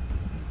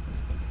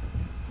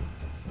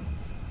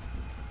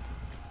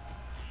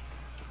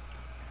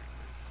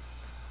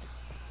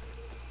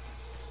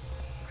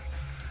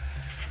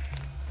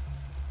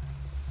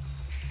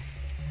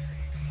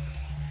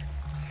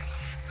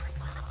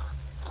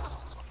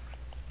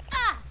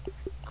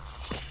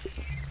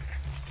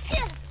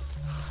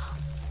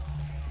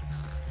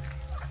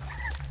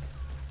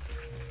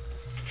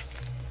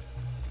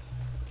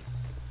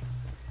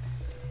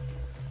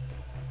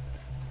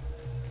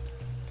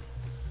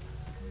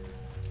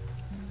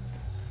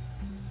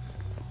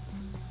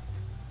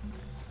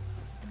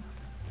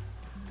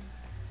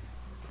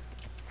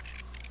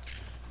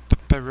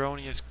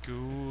 Pepperoni is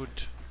good.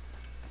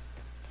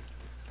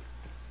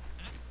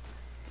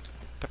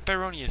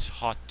 Pepperoni is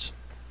hot.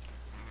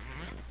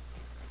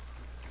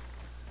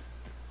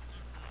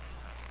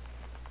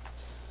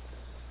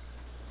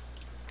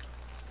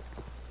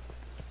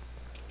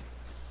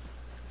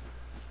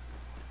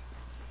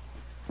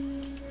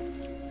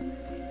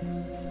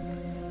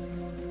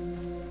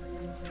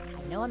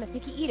 I'm a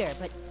picky eater,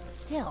 but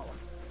still.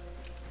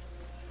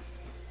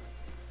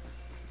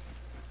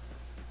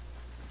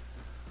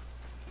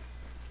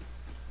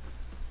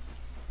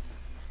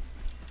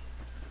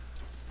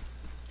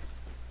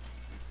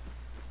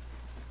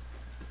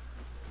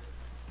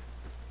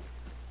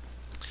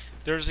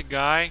 There's a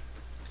guy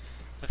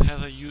that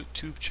has a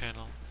YouTube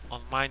channel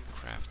on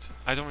Minecraft.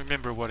 I don't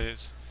remember what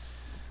is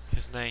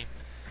his name,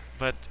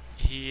 but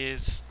he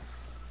is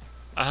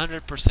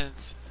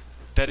 100%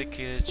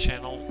 dedicated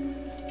channel.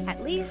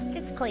 At least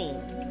it's clean.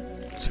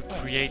 To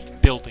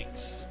create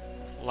buildings,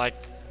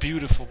 like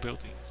beautiful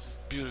buildings,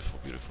 beautiful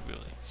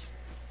buildings.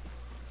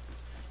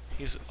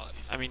 He's,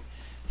 I mean,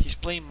 he's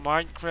playing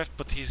Minecraft,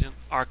 but he's an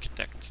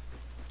architect.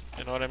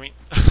 You know what I mean?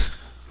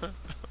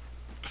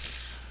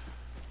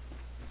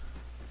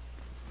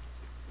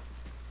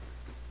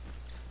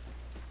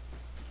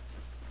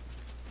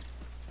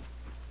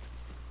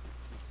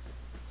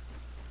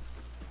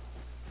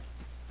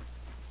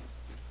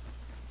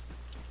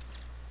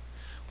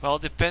 Well,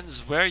 it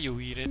depends where you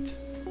eat it,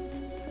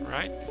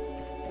 right?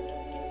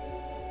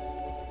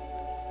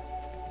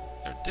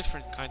 There are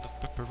different kind of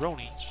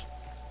pepperonis.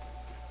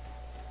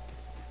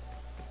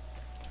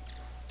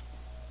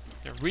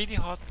 They're really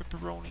hot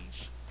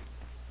pepperonis.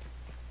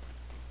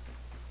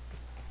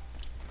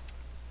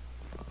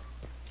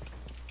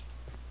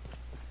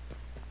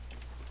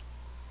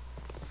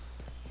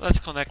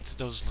 Let's connect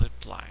those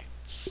zip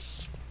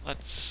lines.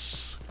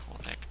 Let's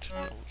connect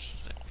those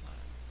zip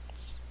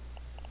lines.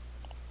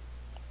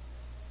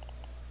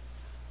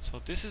 So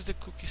this is the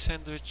cookie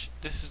sandwich,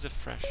 this is the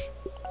fresh.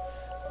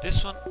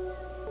 This one,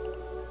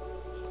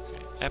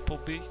 okay, apple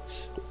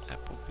beets,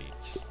 apple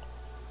beets.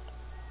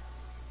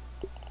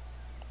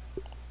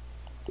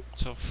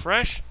 So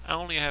fresh, I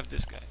only have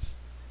this, guys.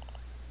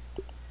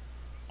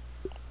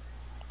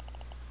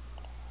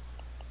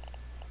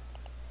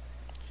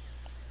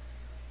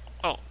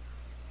 Oh,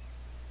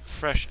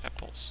 fresh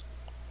apples.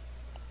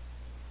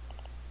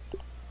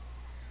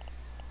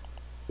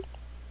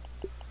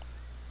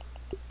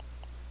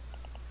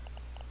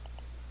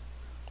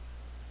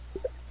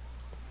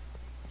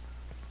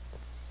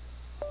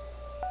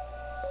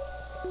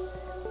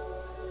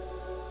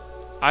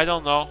 I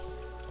don't know.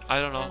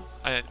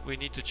 We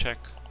need to check.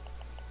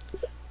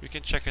 We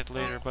can check it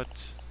later,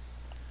 but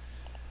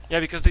yeah,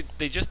 because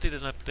they just did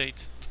an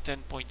update to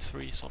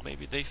 10.3, so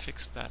maybe they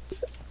fixed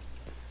that.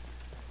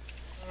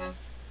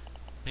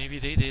 Maybe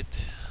they did.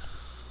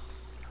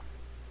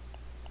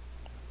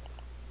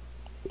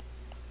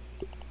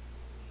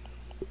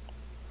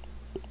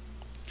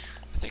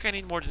 I think I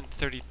need more than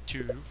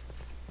 32.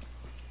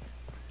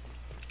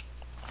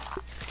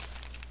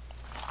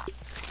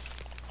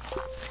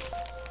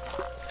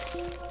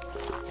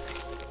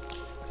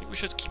 I think we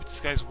should keep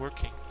these guys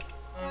working.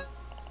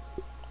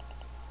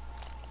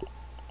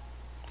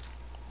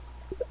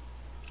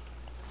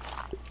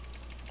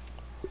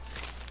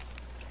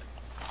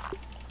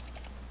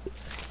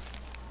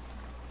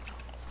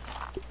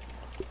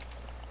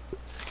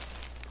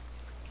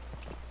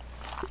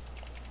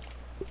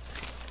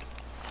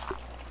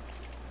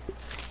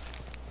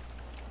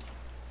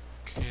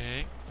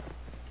 Okay.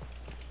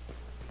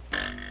 I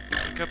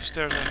think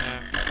upstairs I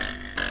have.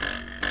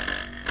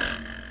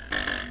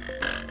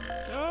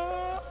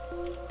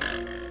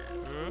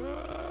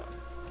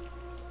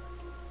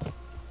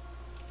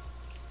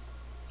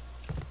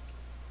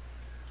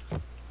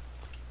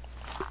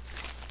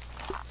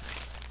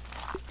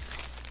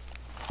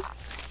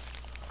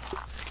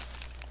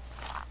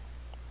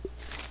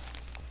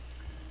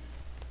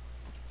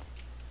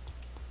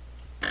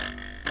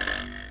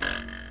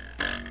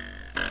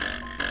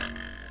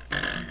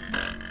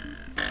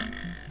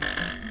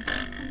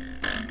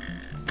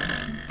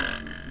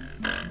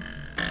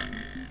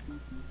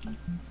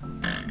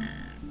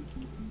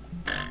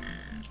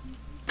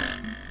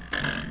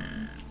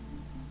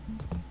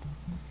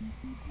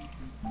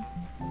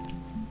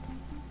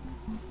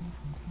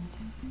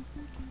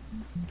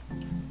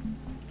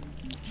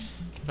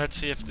 Let's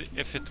see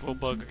if it will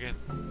bug again.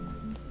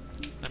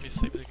 Let me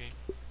save the game.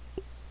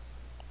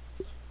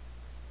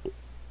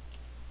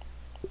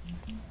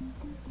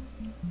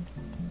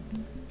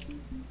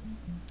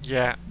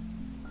 Yeah.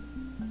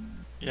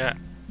 Yeah.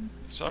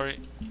 Sorry.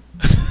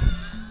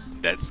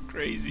 That's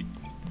crazy.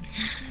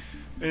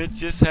 It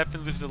just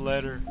happened with the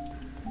letter.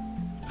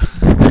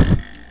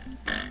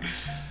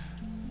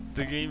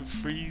 The game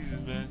freezes,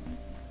 man.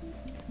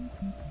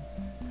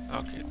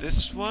 Okay,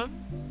 this one.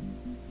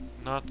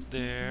 Not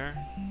there.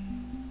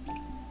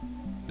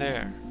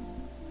 There.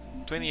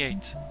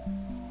 28.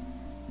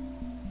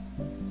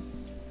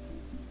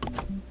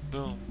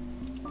 Boom.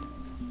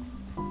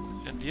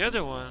 And the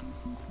other one,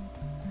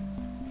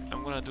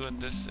 I'm gonna do in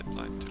this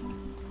zipline too.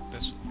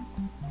 This one.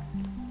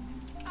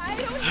 I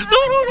don't have No!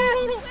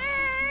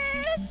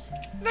 wish!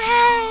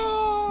 No!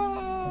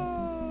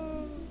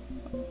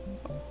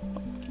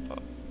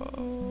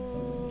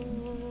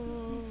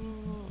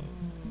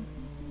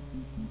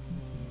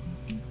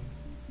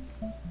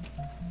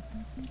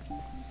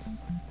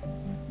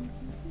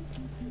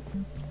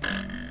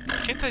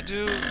 Can't I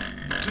do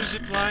 2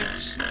 zip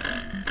lines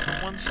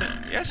from 1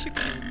 second. Yes, you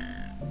can.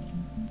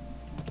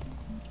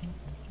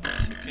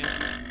 Yes, you can.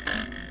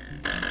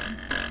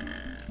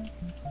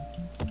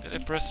 Did I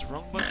press the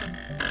wrong button?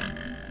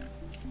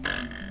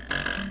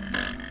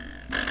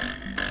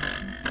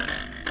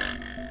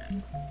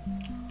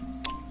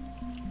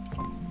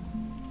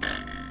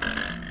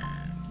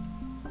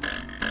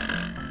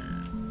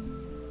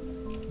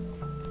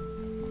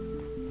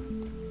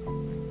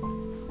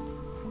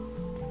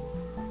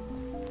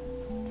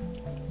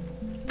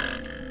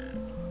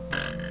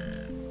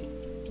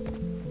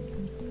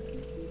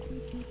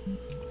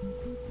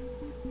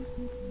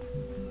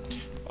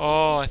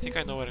 Oh, I think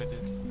I know what I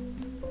did.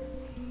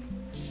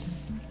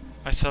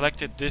 I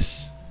selected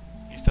this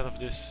instead of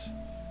this.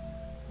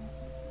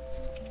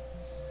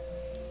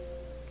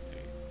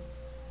 Okay.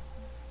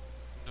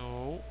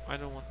 No, I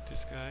don't want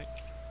this guy.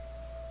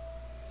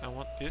 I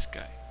want this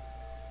guy.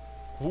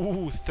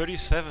 Ooh,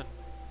 37.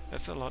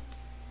 That's a lot.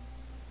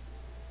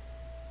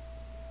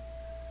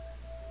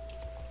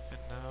 And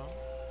now...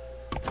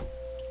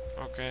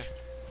 Okay.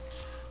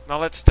 Now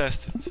let's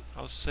test it.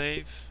 I'll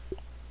save.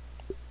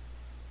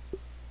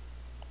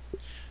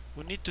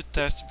 We need to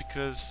test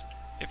because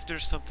if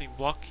there's something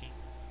blocking,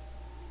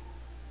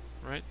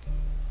 right,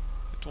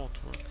 it won't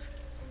work.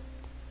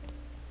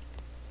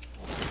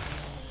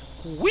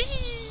 Whee!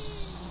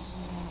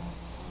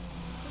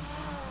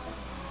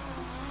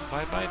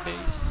 Bye bye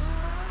base.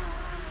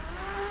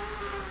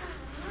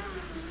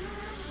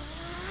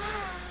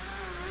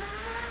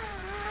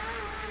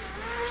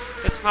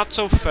 It's not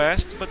so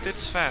fast, but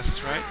it's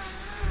fast, right?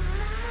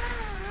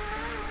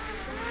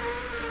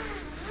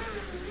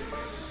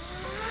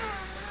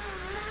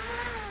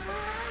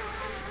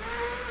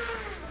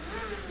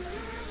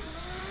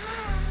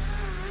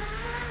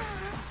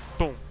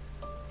 Boom.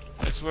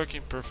 It's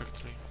working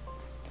perfectly.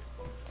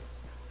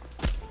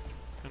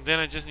 And then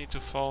I just need to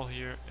fall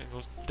here and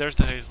go. There's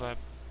the haze lab.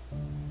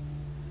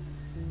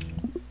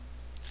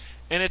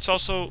 And it's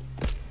also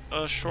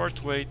a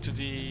short way to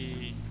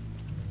the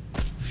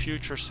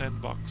future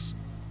sandbox.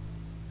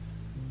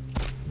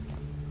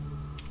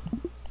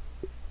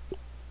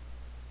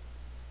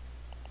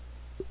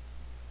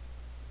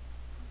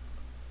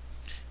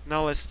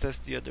 Now let's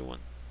test the other one.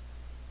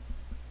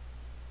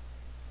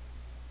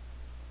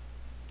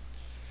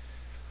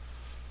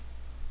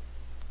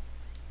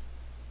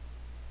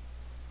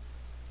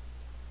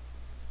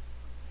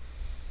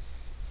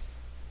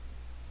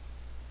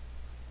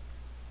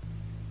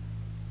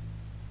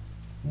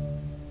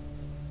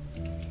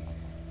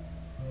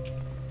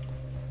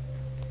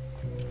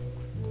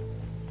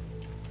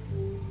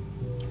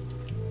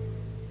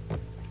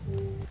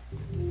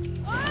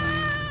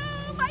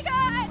 Oh my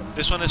god!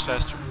 This one is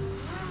faster.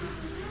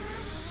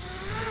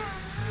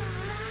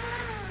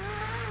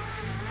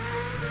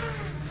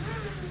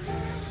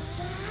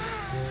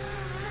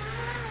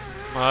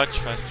 Much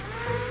faster.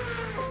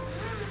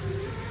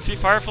 See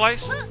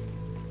fireflies?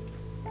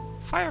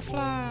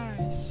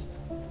 Fireflies!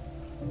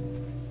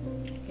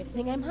 Good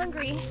thing I'm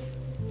hungry.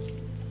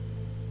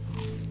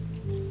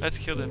 Let's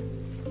kill them.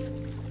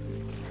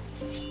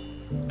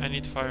 I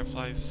need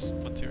fireflies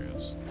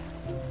materials.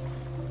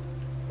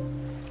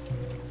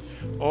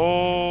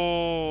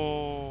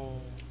 Oh!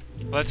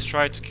 Let's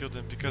try to kill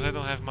them because I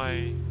don't have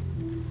my...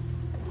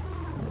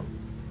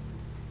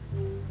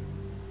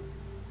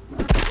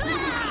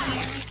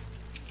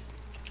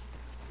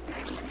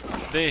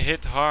 They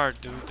hit hard,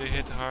 dude. They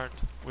hit hard.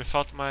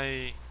 Without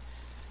my...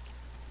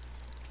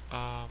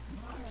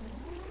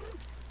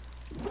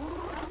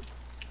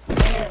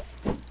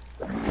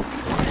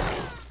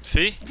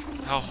 See?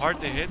 How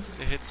hard they hit?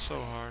 They hit so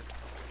hard.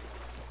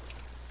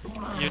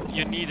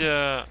 You need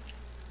a...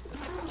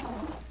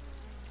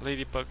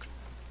 ladybug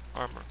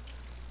armor.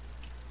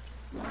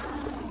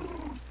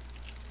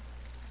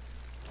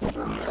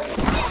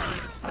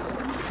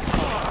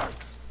 Fuck.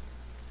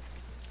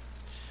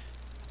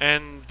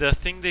 And the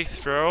thing they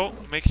throw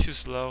makes you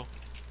slow.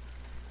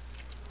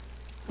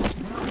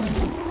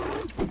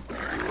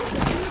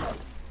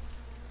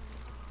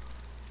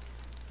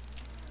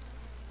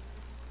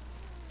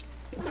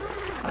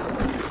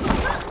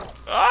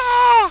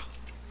 Ah!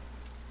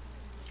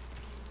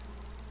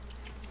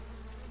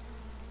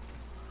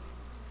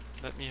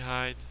 Let me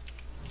hide.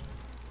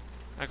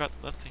 I got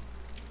nothing.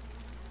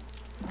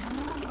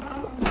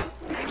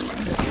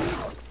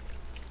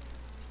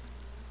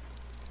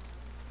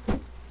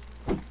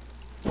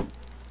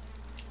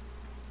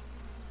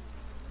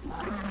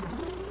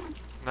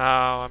 No,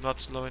 I'm not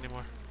slow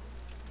anymore.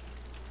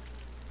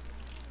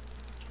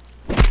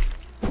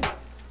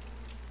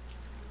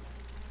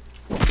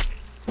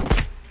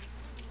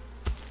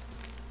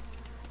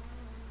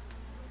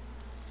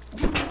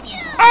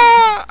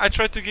 Ah! I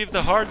tried to give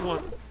the hard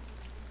one.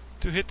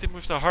 To hit him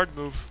with the hard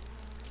move.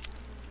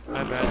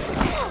 My bad.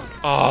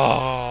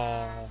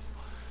 Oh,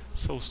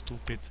 so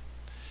stupid.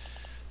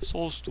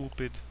 So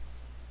stupid.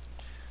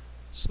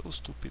 So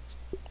stupid.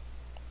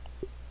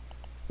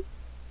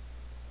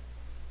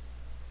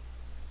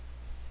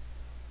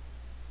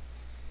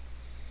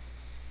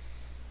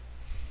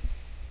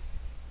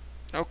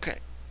 Okay.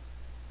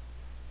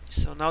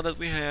 So now that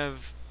we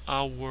have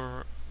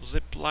our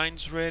zip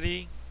lines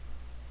ready,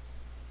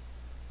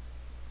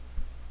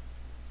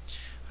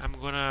 I'm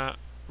gonna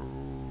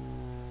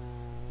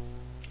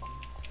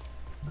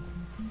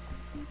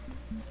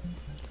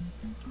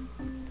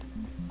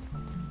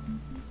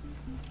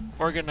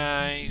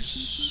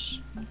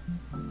organize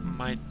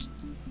my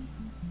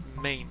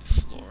main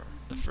floor,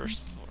 the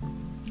first floor.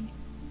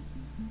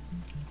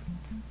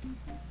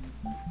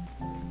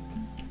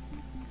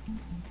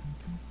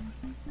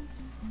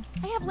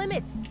 I have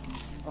limits.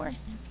 Or,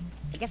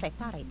 I guess I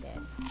thought I did.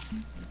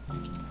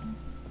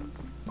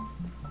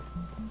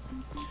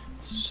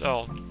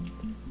 So,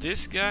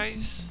 these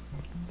guys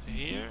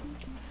here,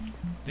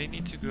 they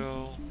need to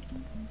go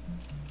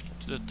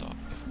to the top.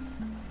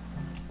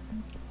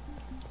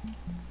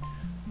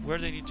 Where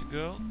they need to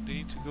go? They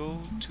need to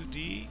go to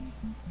the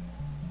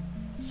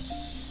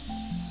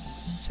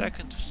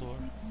second floor.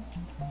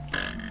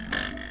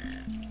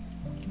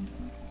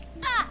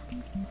 Ah!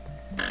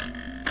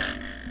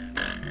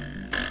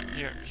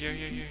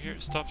 Here.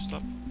 Stop. Here.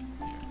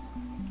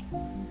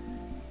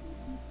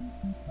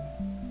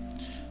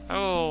 I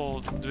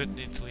will do it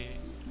neatly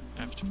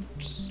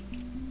afterwards.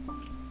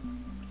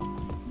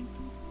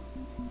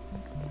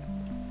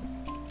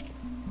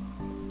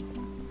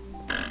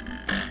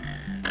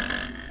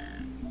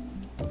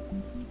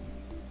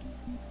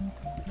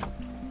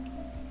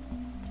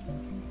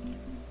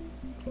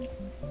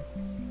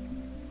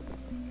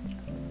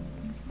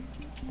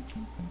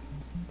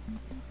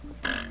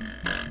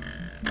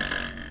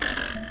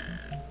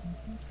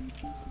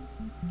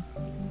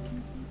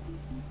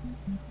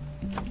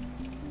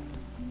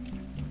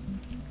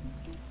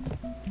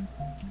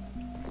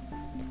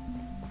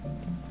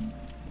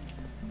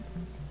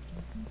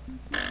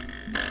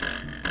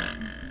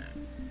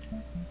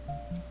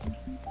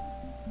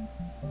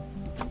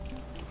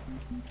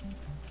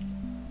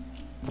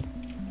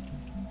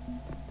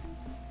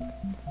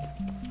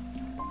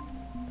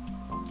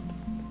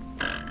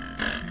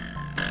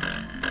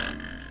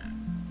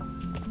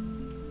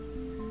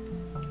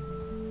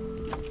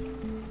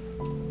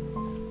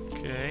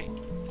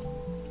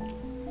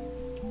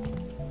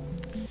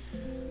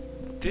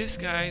 These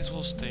guys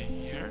will stay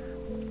here.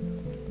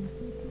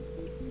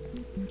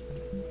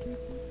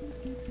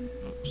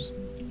 Oops.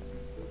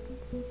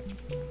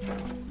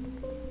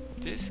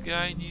 This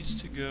guy needs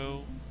to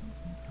go.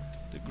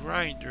 The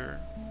grinder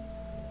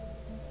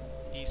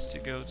needs to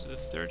go to the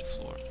third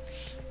floor.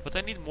 But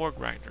I need more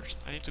grinders.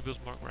 I need to build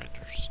more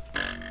grinders.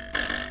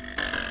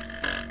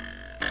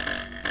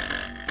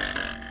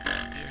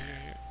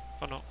 Here.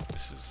 Oh no,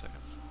 this is the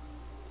second floor.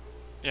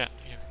 Yeah,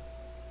 here.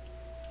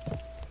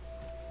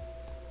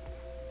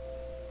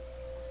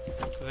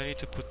 Because I need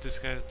to put these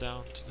guys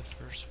down to the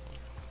first floor.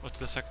 Or to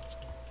the second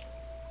floor.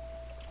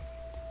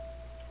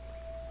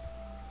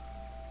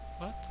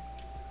 What?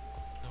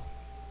 No.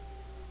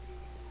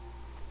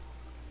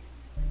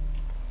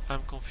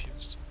 I'm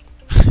confused.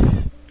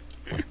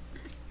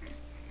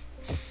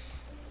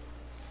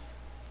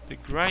 The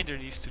grinder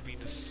needs to be in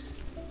this.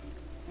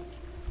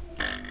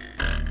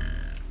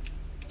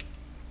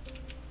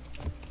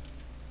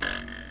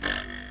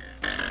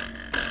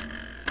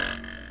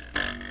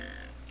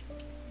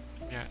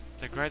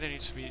 The grinder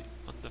needs to be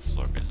on the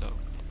floor below.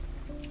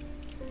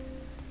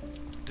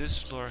 This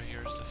floor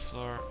here is the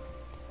floor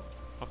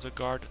of the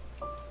garden.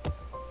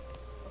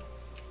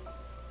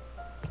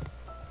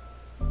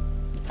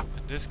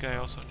 And this guy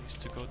also needs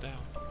to go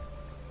down.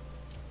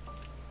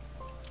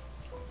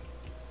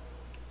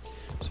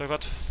 So I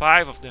got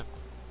 5 of them.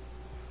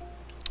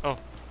 Oh.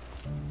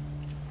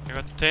 I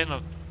got 10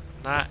 of...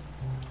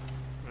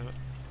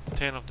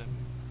 10 of them.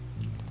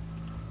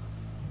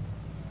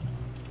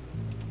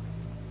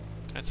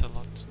 That's a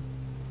lot.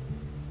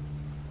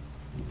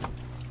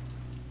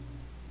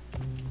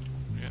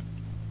 Yeah.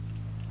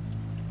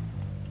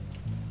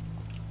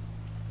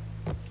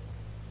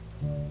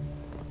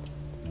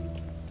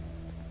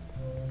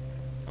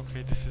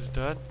 Okay, this is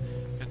done.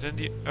 And then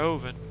the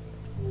oven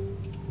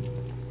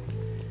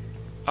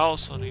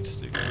also needs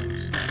to go to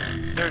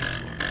the third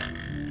floor.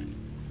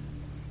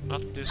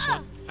 Not this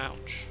one.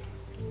 Ouch.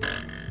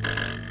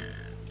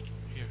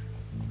 Here.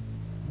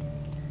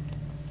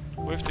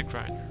 With the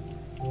grinder.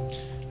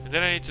 And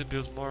then I need to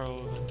build more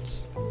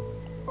ovens.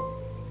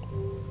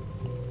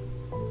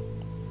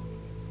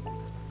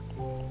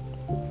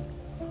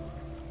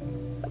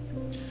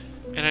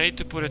 And I need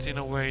to put it in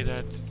a way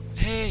that,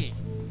 hey,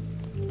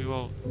 we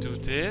will do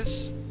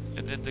this,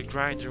 and then the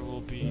grinder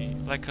will be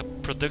like a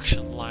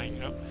production line,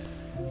 you know?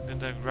 And then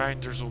the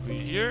grinders will be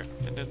here,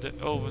 and then the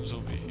ovens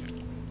will be here.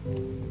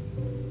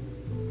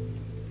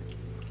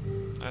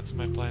 That's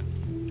my plan.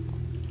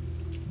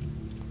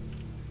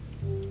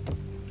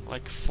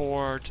 Like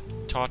Ford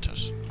taught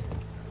us.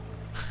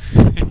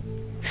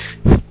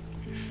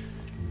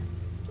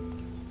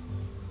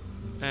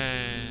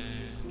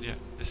 And yeah,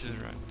 this is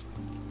right.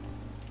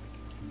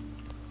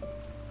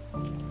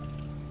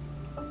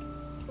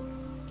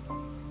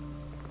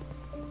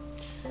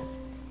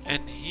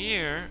 And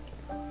here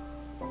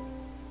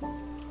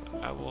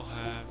I will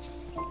have...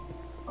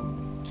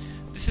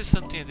 This is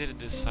something I didn't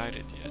decide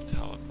it yet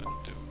how I'm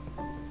gonna do.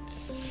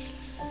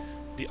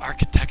 The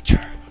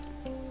architecture.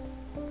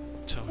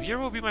 So here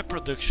will be my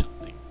production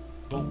thing.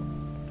 Boom.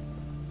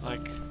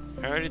 Like,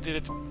 I already did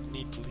it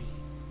neatly.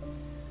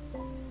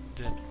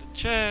 The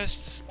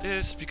chests,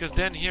 this, because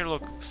then here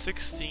look,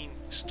 16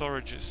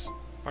 storages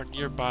are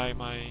nearby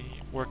my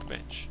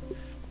workbench.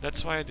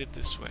 That's why I did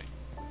this way.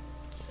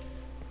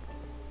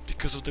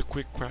 Because of the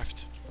quick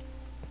craft.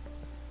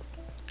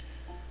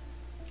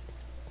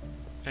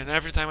 And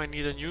every time I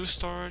need a new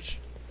storage,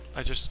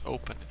 I just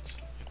open it,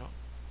 you know.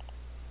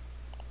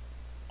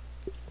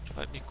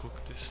 Let me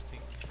cook this thing.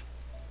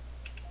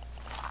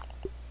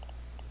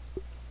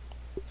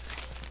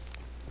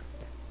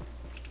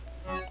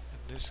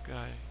 And this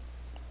guy,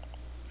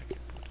 I can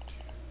put it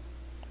here.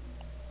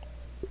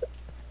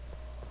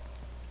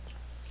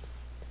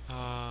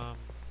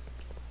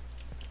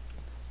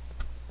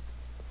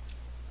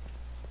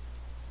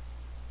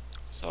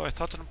 So I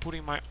thought on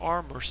putting my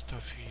armor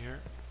stuff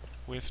here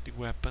with the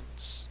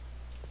weapons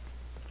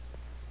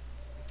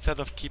instead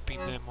of keeping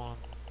them on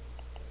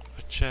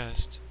a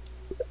chest.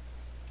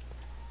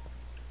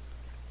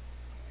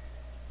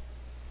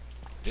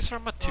 These are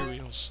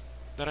materials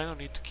that I don't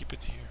need to keep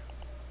it here.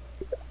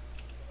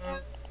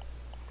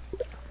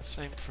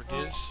 Same for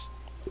this,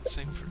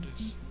 same for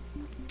this.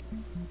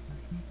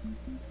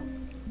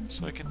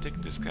 So I can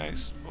take these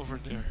guys over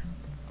there.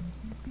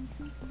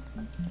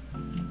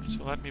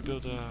 So let me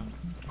build a...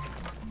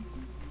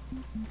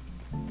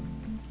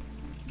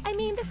 I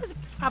mean, this is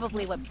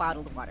probably what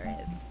bottled water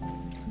is.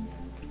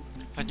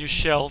 a new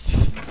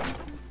shelf.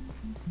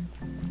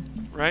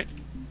 Right?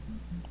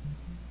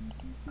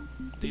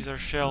 These are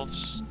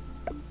shelves.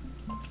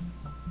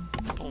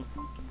 Boom.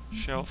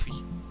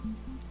 Shelfie.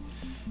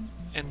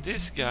 And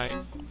this guy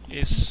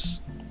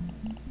is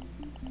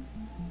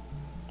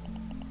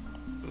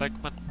like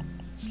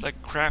it's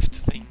like craft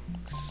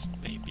things,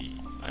 maybe.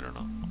 I don't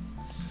know.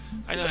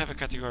 I don't have a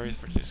category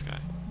for this guy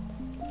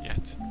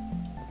yet.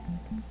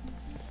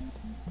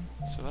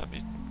 So let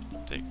me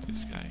take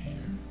this guy here.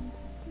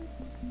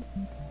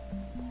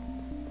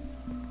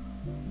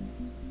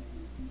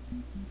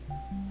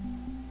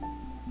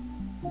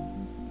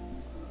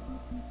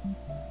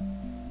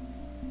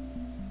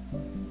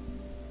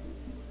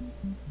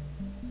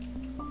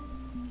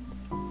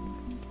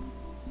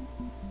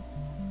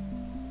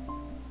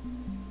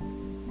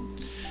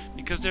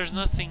 Because there's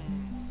nothing...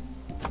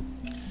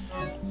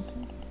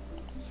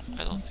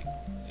 I don't think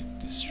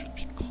if this should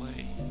be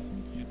clay,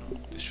 you know,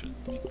 this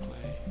should be clay.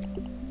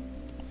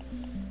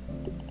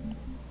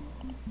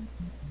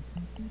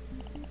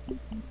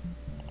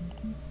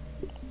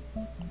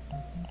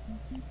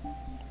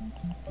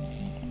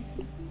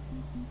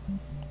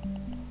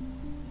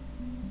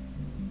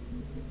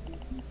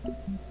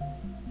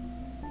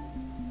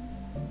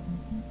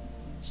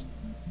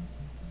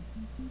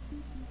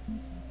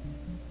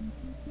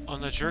 On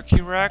the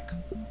jerky rack,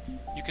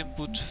 you can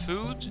put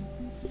food,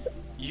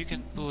 you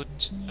can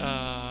put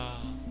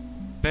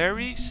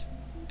berries,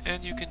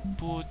 and you can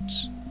put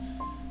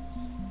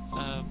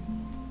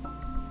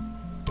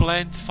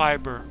plant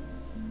fiber.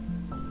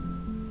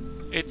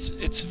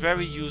 It's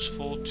very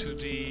useful to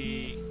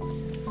the.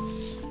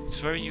 It's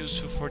very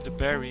useful for the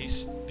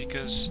berries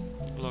because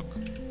look,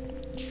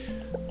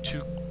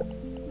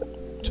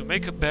 to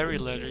make a berry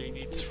leather you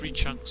need 3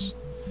 chunks,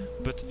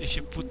 but if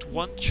you put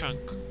 1 chunk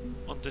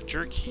on the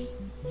jerky,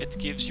 it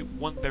gives you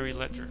 1 berry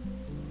leather.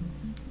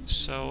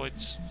 So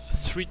it's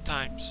 3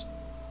 times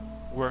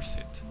worth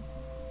it.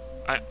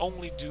 I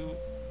only do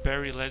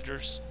berry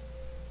leathers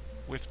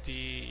with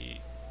the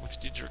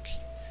jerky.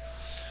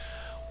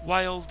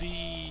 While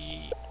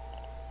the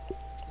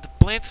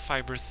plant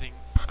fiber thing,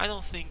 I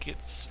don't think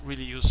it's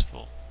really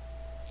useful.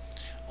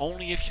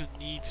 Only if you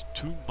need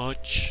too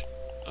much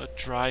a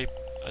dry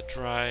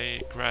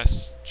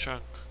grass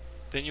chunk,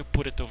 then you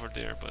put it over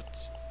there,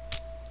 but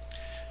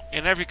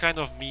and every kind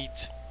of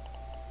meat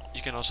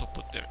you can also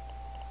put there.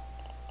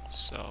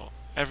 So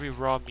every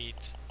raw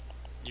meat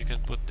you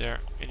can put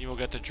there and you will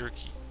get the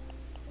jerky.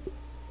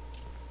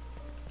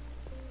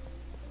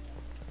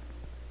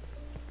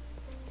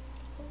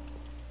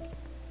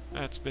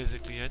 That's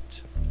basically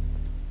it.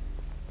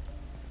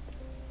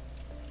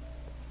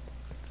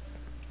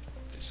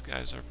 These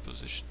guys are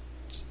positioned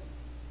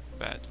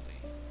badly.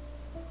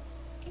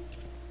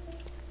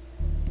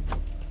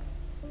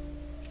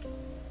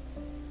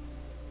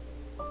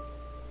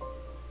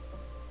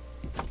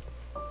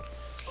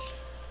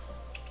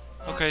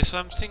 Okay, so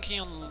I'm thinking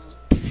on...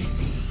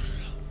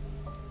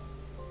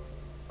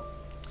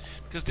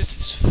 because this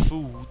is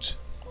food,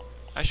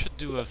 I should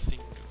do a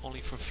thing only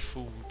for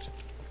food.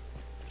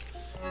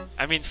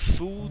 I mean,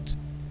 food,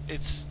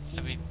 it's...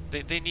 I mean,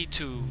 they need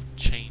to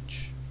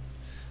change.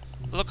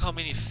 Look how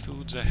many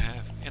foods I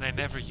have, and I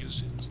never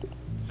use it.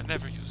 I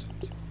never use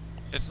it.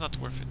 It's not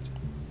worth it.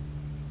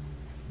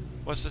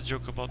 What's the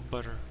joke about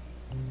butter?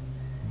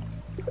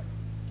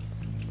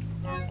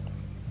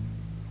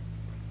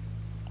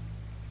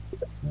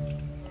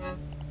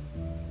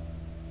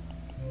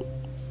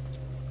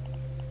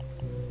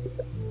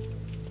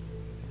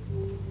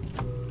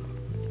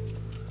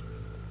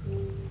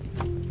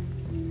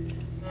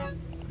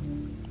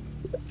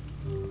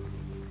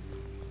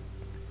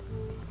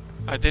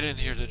 I didn't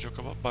hear the joke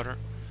about butter.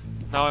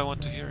 Now I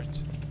want to hear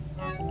it.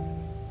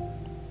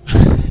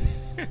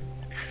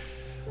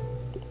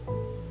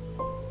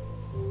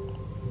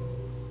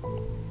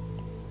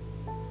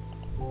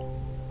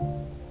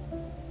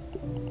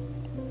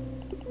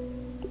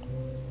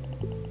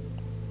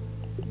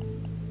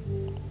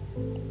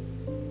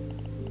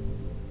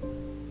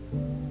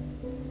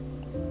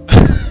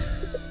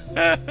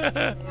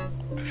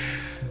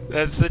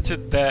 That's such a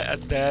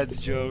dad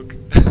joke.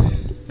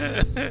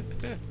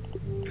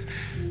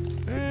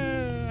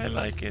 I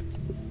like it.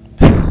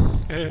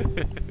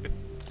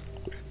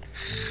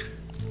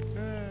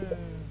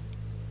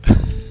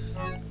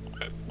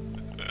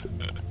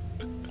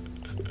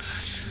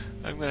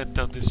 I'm gonna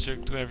tell this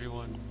joke to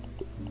everyone.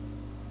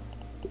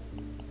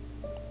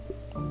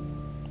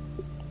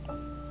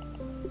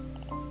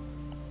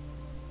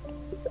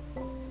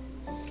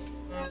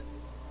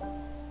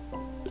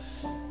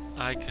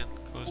 Icon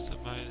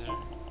customizer.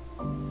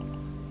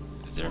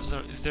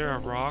 Is there a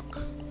rock?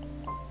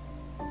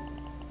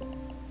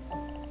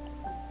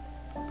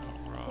 A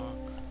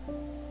rock.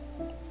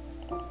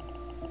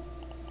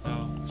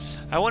 No.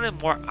 I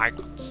wanted more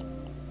icons.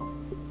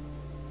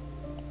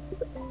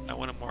 I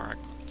wanted more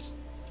icons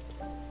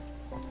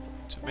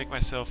to make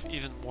myself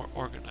even more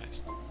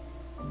organized.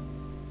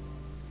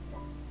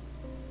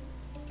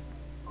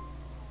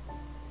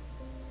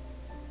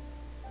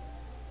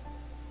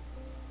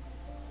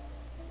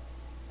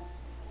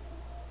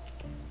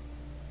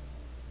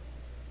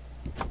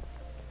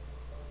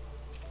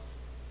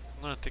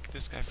 I'm gonna take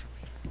this guy from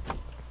here.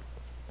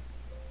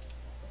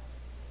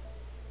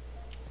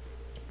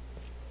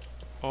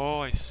 Oh,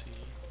 I see.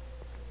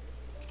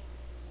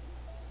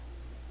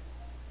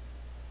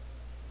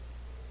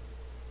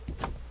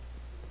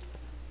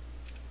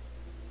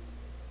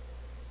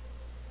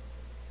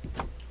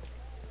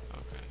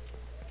 Okay.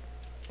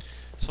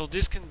 So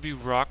this can be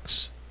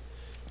rocks,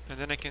 and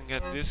then I can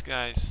get these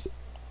guys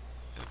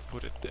and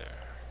put it there.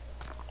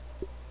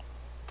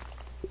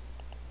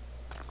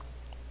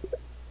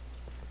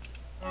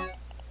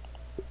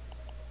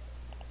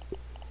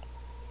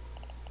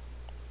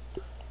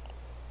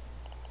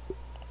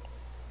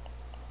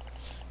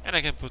 And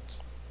I can put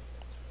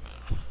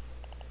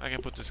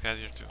this guy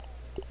here too.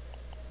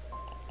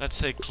 Let's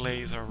say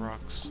clays or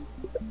rocks.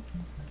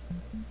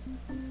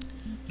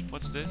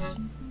 What's this?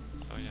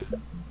 Oh yeah.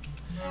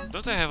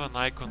 Don't I have an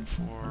icon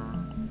for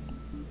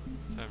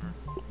whatever?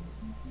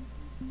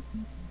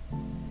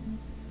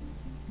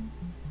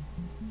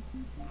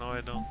 No,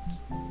 I don't.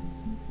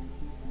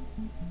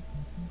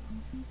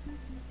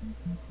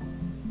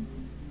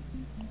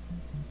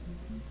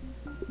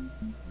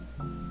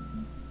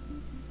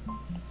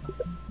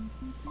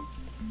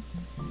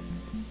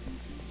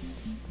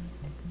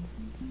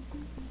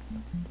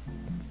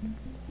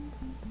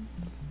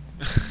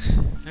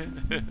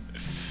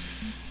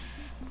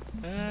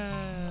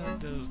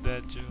 Those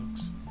dad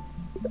jokes.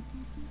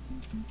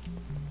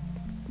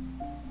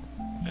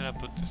 And I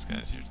put these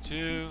guys here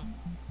too.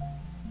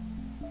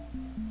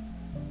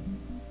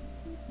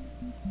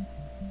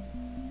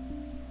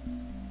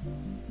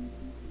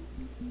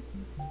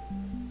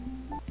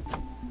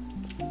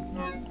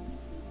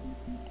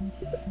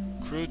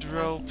 Crude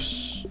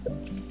ropes.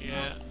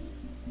 Yeah.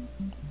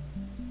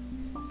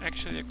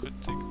 Actually, I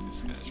could take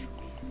these guys from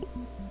here.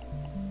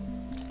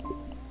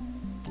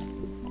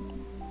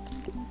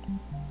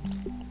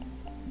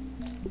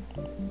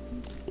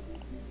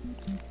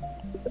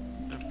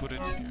 And put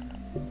it here.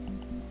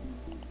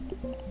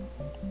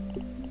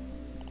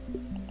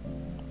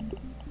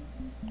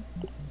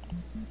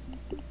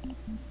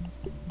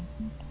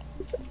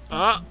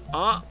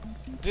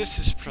 This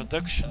is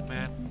production,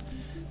 man.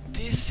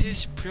 This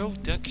is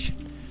production.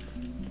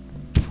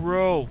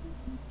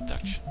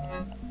 Production.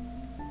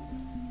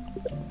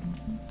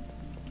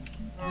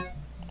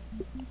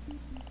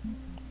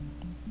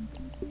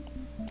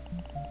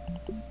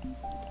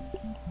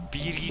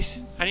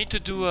 Beaties. I need to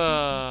do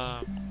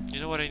a...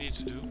 You know what I need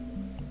to do?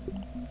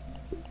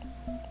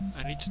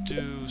 I need to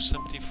do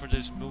something for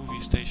this movie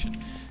station.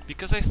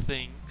 Because I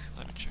think...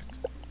 Let me check.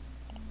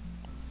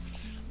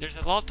 There's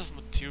a lot of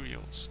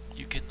materials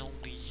you can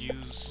only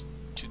use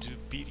to do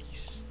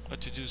beaties. Or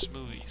to do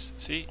smoothies.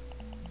 See?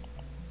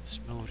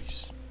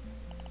 Smoothies.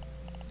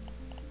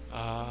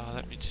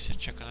 Let me just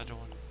check another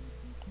one.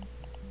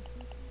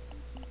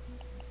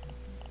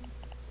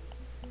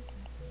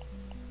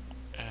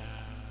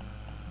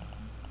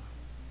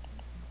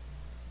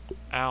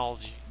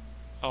 Algae.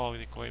 Oh,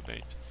 the koi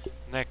bait.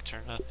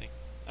 Nectar, nothing.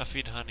 I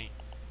feed honey.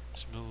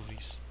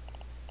 Smoothies.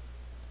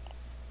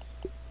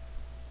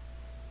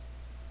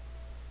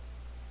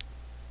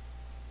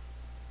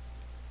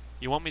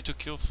 You want me to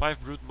kill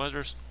 5 brood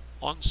mothers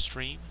on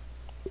stream?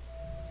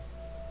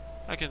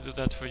 I can do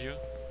that for you.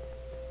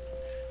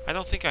 I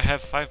don't think I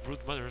have 5 brood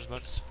mothers,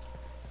 but...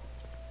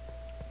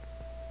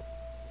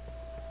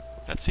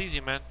 That's easy,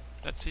 man.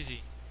 That's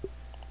easy.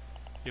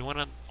 You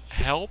wanna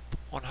help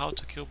on how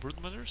to kill brood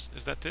mothers?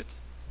 Is that it?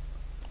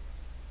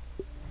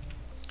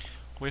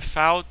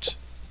 Without...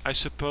 I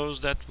suppose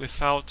that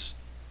without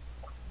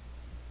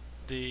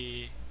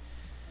the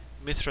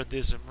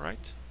Mithradism,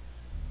 right?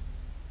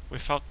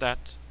 Without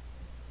that.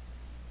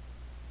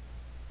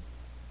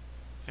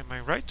 Am I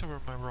right or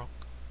am I wrong?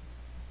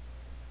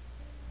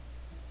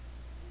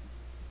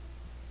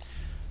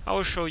 I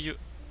will show you.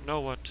 Know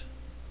what?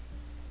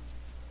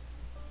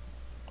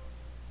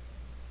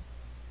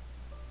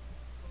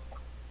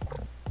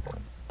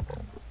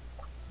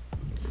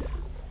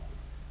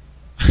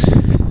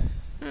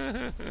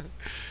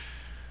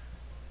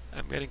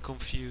 I'm getting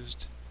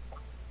confused.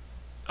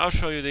 I'll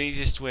show you the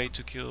easiest way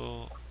to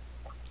kill.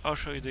 I'll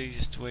show you the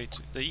easiest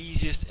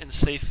and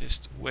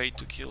safest way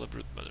to kill a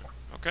brood mother.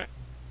 Okay?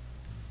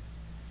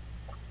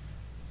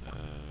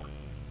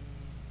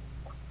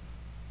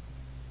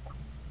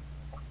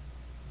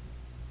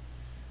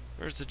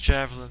 Where's the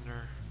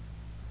javeliner?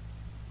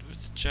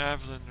 Where's the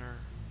javeliner?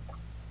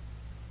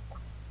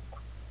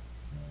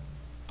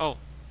 Oh,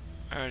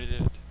 I already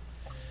did it.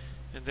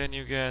 And then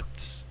you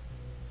get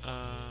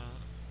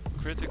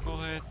critical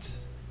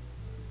hit,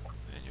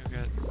 and you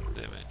get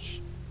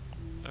damage.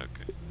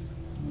 Okay.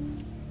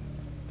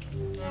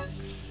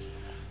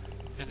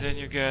 And then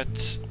you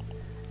get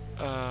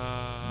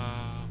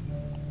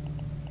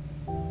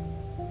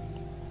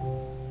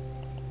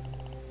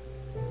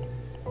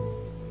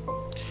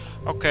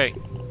okay.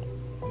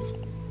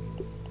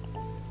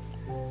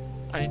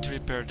 I need to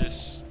repair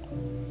this.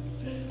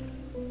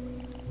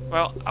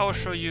 Well, I will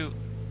show you.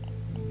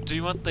 Do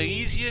you want the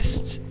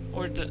easiest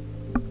or the...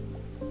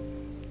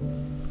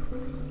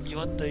 You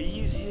want the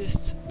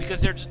easiest?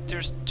 Because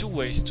there's two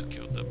ways to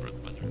kill the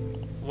brood mother.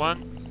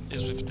 One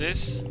is with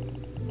this,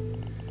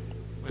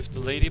 with the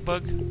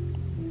ladybug,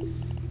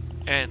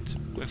 and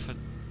with a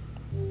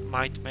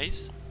might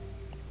mace.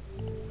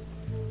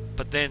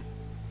 But then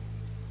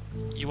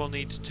you will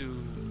need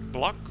to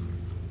block.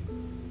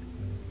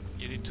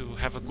 You need to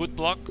have a good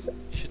block.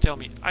 If you tell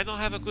me I don't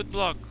have a good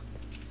block,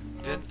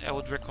 then I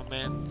would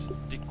recommend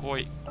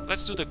decoy.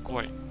 Let's do the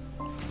koi,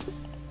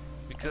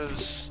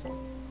 because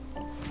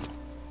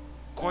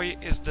koi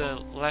is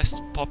the less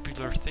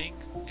popular thing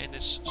and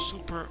it's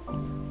super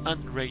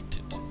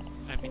unrated.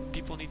 I mean,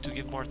 people need to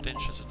give more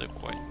attention to the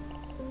koi.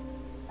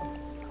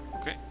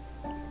 Okay?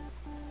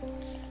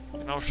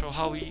 And I'll show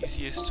how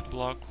easy it is to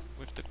block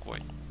with the koi.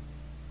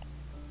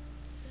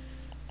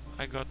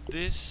 I got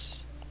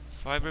this,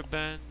 fiber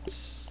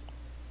bands,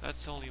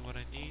 that's only what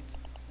I need.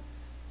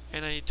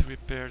 And I need to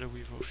repair the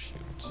Weevil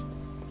shield.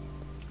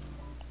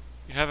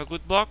 You have a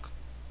good block?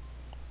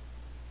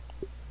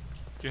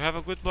 You have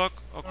a good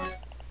block? Okay.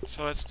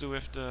 So let's do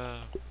with the...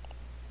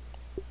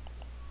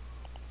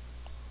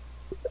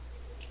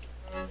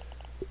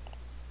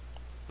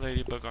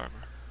 ladybug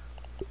armor.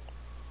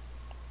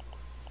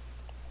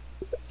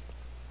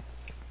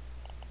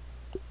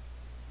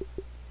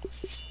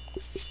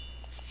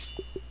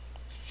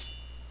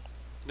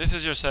 This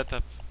is your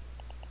setup.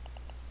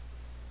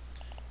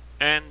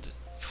 And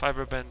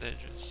fiber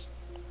bandages.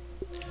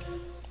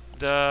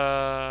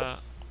 The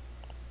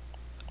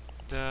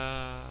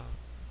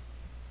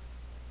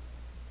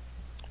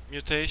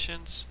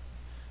mutations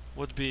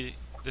would be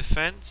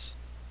defense,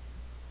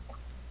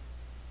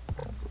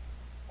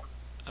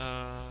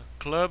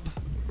 club,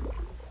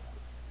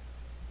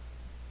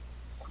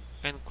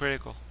 and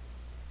critical.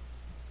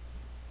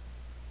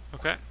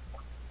 Okay?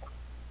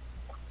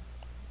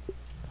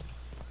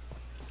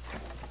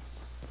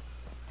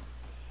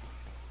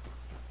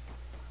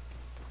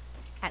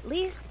 At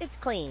least it's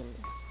clean.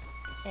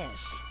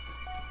 Ish.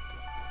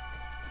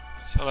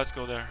 So let's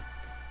go there.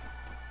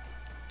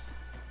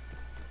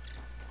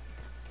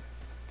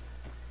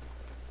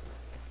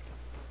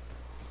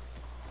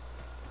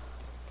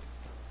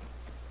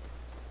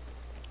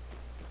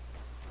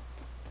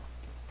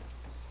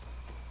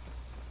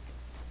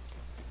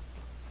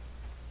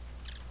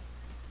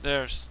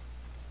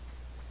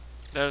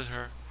 There's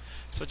her.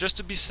 So just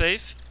to be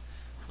safe,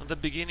 on the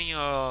beginning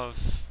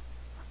of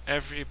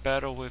every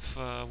battle with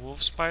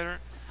wolf spider,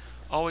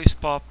 always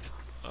pop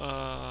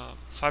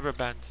fiber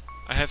band.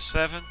 I have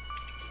 7,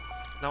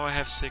 now I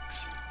have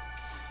 6.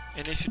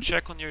 And if you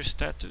check on your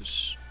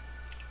status,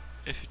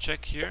 if you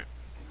check here,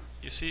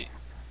 you see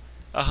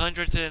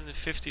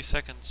 150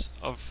 seconds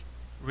of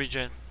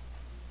regen.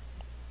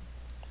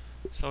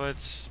 So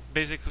it's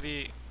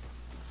basically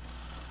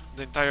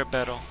the entire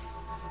battle.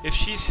 If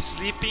she's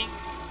sleeping,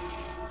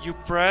 you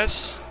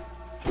press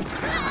and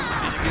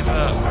you get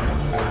up.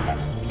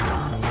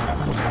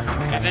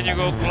 And then you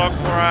go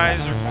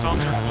clockwise or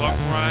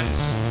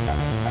counterclockwise.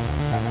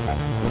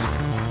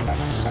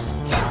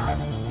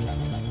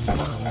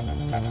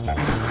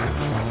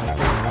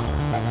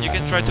 You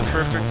can try to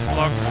perfect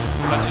block,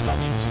 but you don't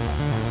need to.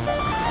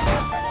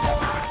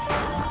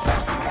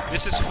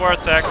 This is 4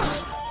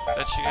 attacks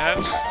that she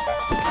has.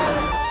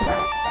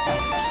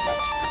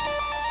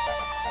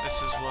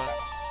 This is 1.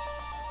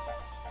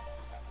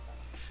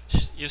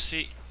 You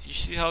see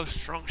how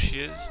strong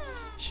she is?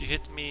 She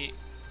hit me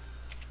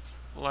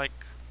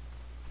like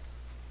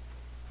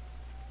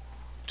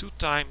 2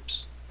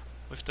 times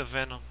with the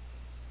venom.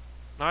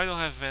 Now I don't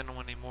have venom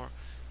anymore,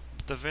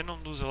 but the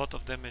venom does a lot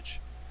of damage.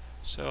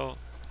 So,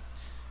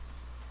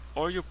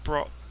 or you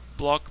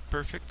block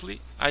perfectly.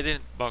 I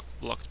didn't block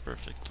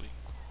perfectly.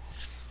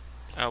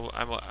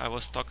 I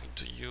was talking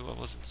to you. I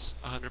wasn't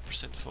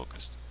 100%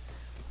 focused.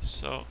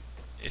 So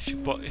if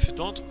you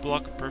don't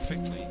block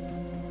perfectly,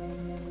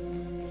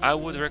 I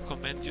would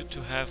recommend you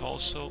to have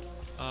also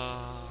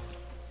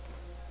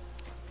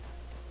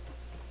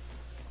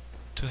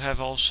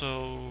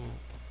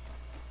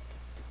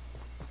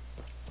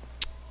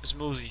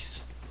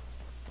smoothies,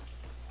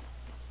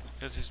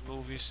 because these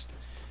movies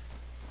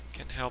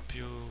can help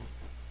you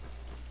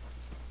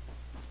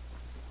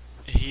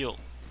heal,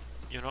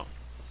 you know.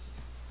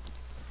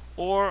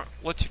 Or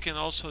what you can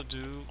also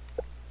do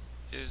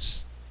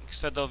is,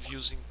 instead of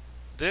using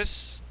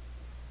this,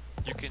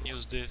 you can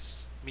use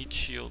this meat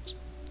shield.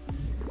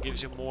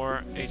 Gives you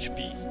more HP.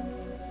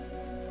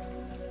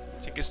 I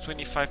think it's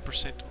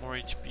 25% more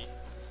HP.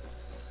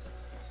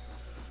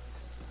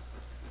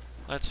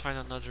 Let's find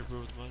another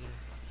brood mother.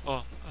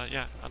 Oh,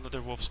 yeah,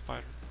 another wolf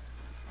spider.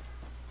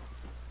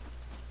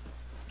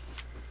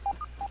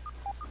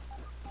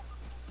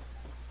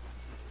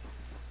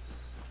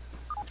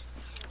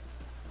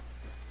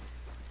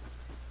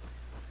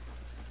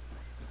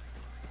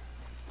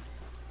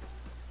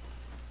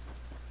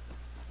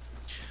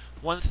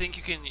 One thing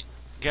you can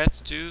get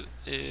to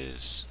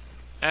is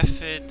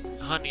aphid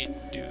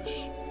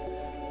honeydews.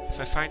 If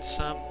I find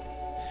some,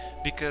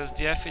 because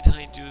the aphid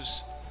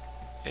honeydews,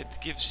 it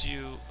gives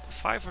you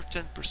 5 or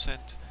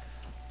 10%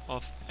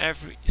 of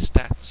every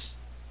stats.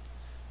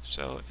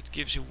 So it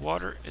gives you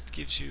water, it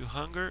gives you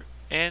hunger,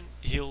 and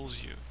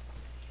heals you.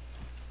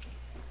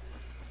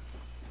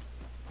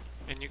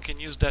 And you can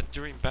use that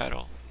during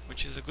battle,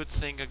 which is a good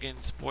thing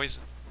against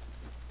poison,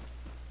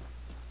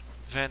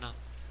 venom.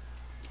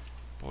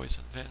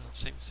 Poison, venom,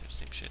 same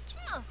shit.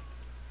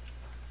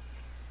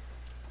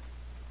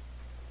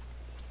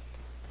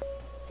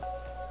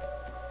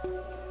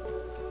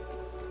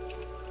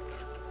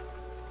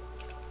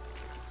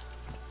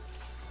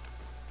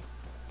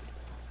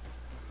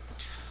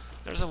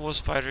 There's a wolf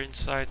spider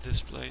inside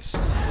this place.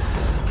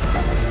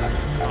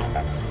 Oh.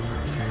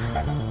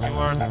 You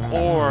are an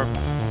orb.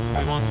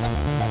 We want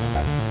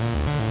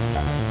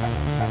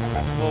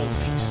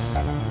wolfies.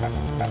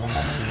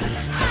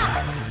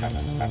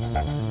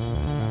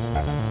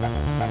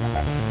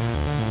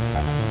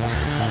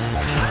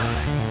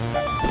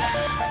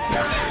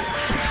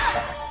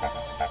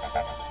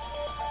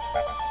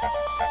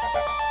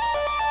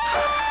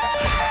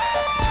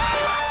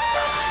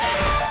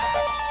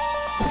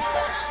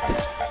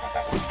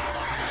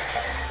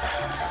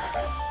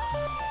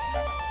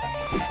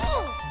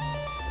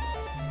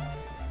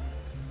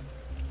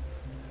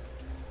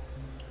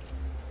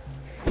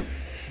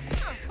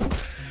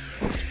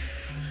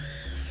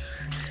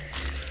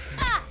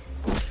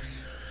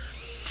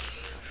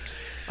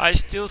 I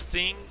still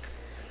think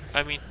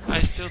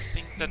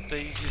that the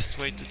easiest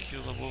way to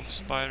kill a wolf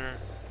spider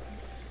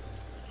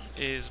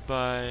is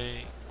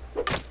by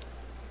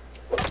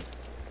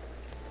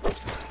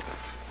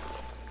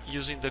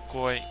using the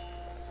koi,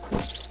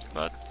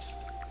 but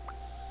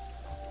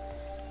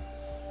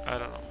I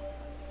don't know,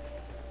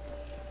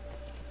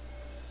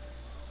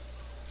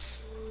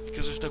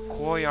 because with the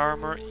koi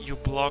armor you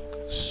block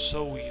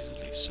so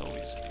easily.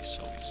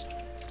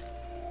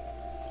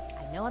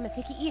 I know I'm a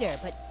picky eater,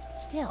 but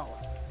still.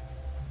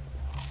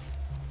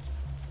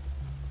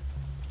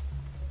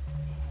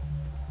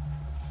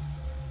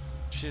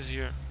 She's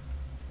here.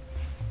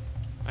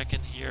 I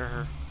can hear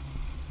her.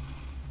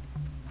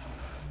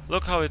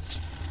 Look how it's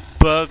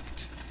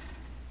bugged.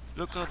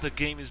 Look how the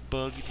game is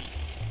buggedy.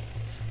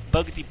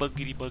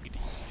 Buggedy.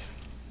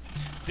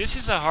 This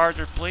is a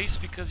harder place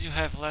because you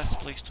have less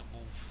place to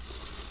move.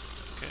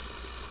 Okay.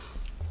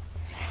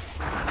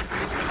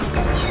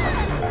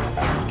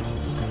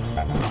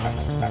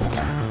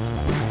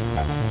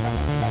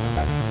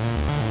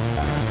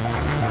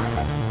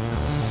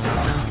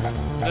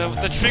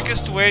 The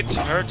trickiest way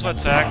to her to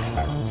attack,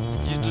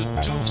 you do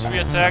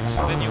 2-3 attacks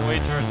and then you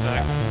wait her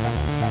attack.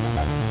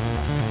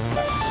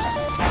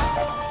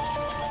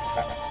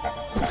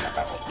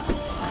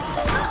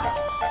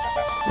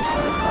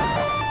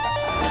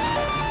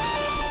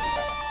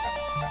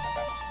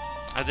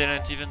 I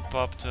didn't even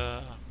pop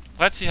the...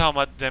 Let's see how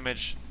much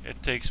damage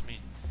it takes me.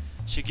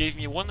 She gave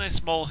me one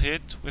small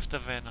hit with the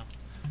venom.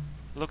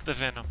 Look, the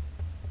venom.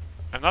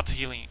 I'm not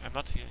healing.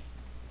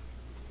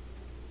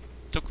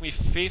 Took me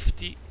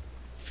 50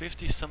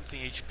 something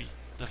HP,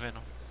 the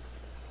venom.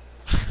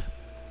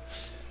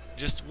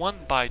 Just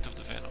one bite of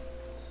the venom.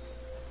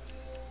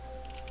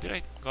 Did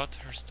I got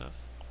her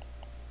stuff?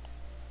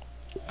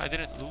 I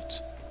didn't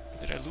loot.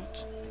 Did I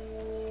loot?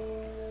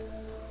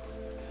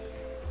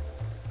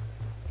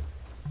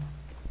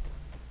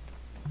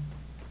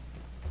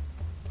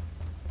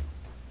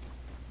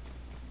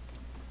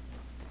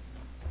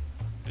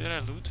 Did I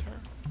loot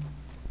her?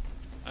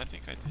 I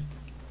think I did.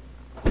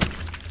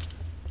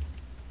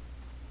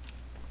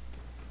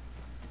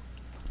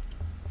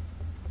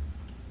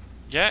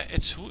 Yeah,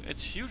 it's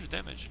huge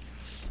damage.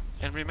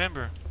 And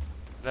remember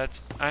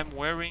that I'm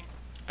wearing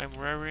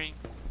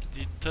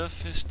the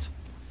toughest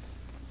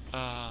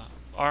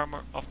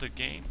armor of the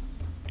game,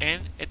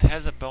 and it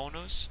has a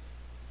bonus.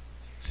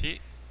 See,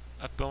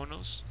 a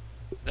bonus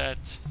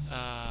that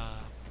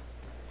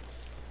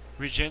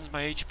regens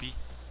my HP.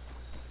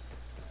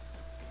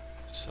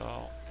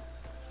 So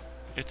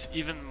it's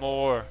even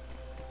more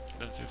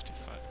than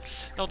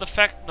 55. No, the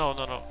fact, no,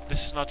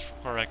 this is not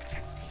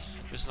correct.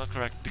 This is not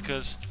correct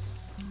because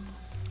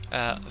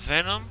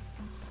Venom,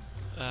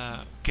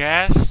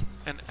 gas,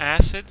 and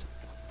acid,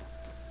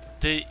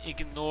 they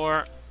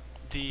ignore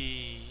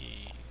the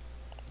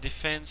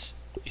defense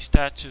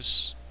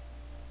status.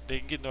 They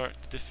ignore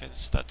the defense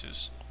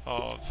status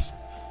of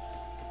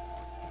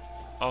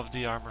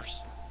the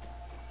armors.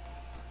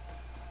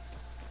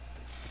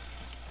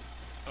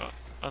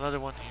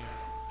 Another one here.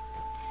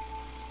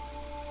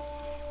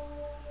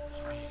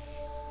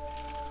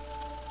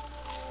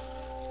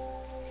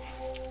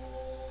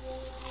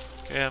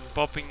 Okay, I'm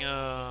popping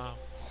I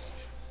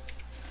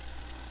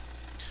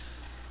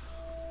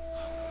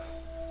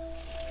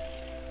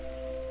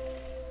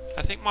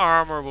think my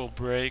armor will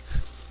break.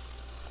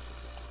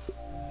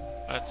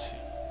 Let's see.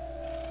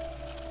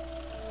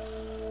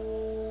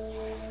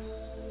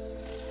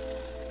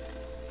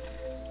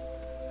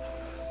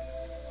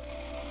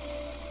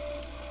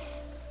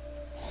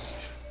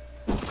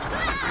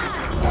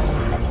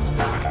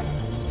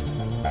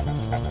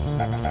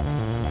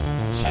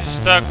 She's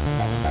stuck.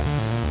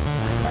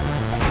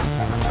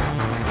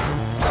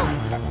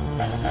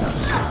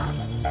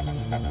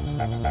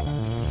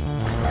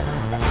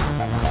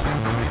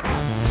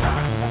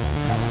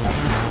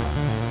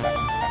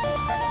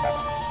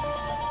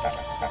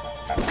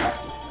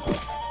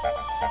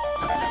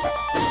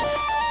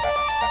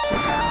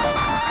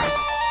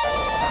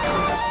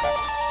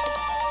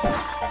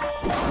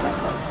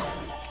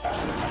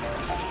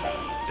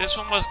 This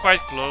one was quite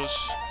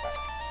close.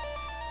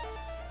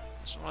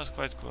 This one was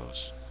quite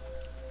close.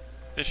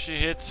 If she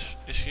hit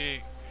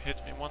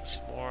me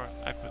once more,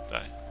 I could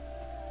die.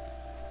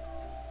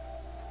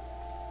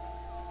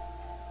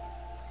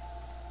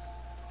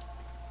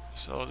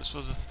 So this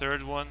was the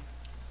third one.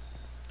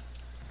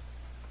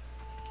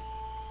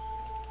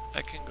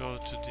 I can go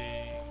to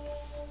the...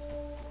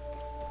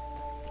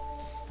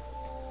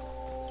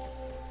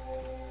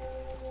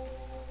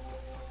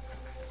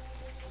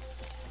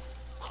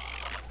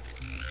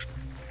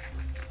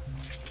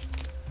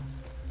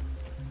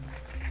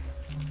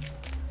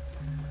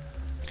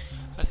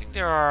 I think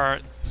there are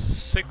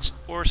 6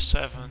 or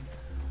 7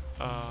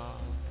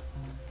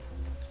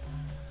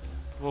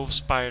 wolf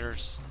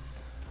spiders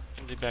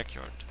in the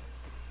backyard.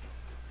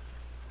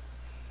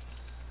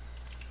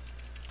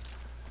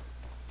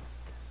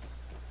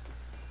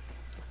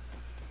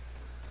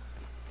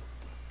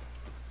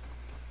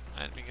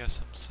 Let me get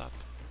some sap.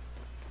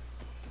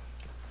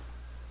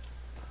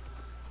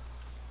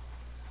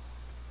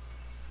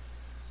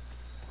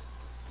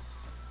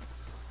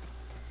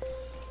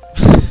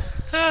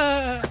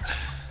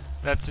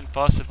 That's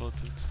impossible,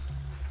 dude.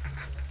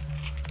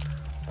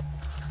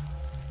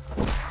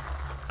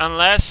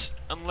 Unless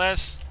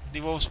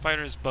the wolf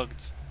spider is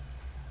bugged.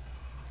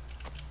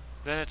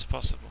 Then it's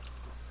possible.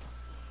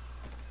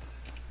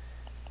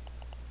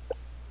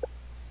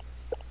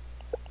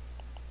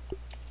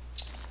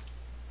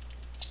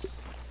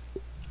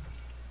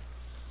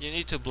 You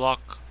need to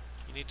block.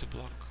 You need to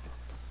block.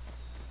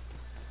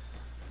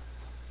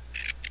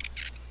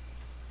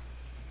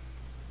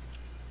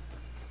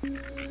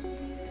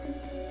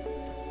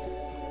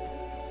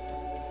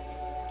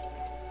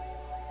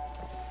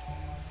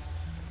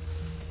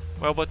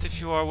 Well, but if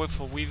you are with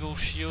a weevil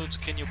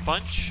shield, can you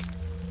punch?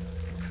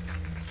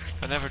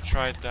 I never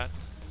tried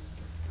that.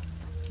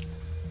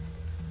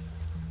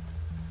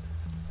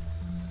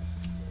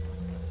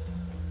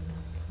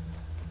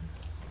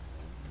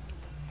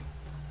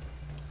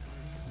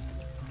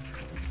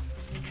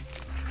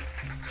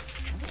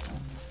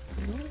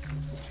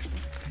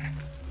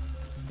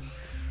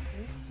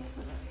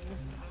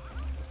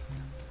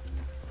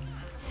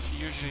 She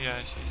usually, yeah,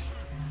 she's...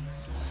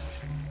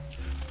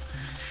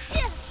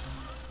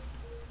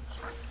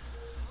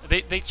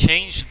 They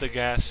changed the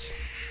gas.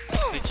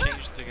 They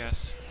changed the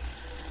gas.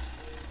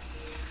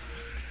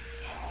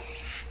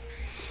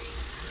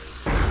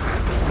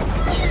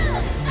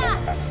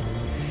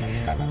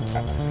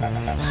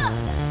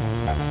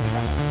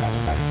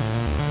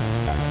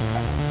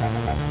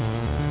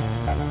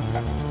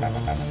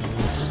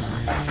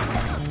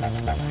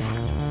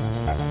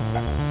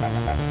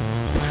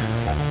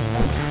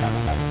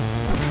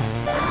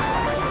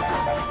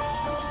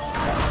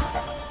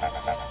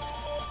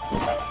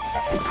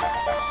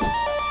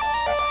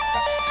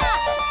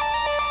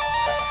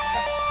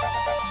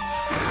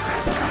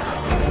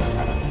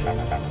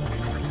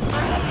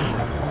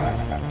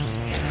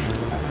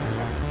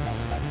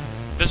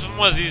 This one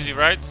was easy,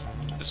 right?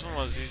 This one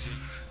was easy.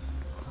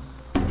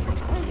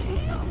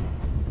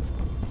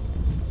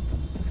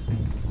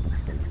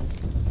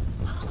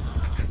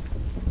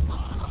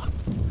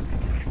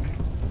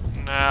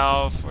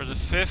 Now for the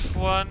fifth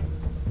one.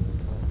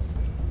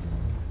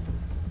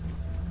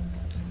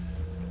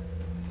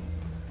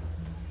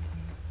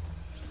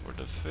 For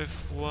the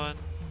fifth one,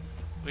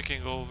 we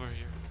can go over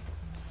here.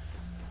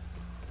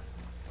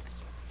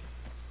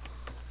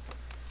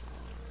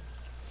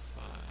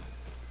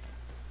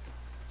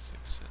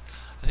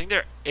 I think there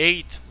are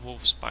 8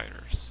 wolf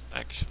spiders,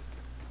 actually.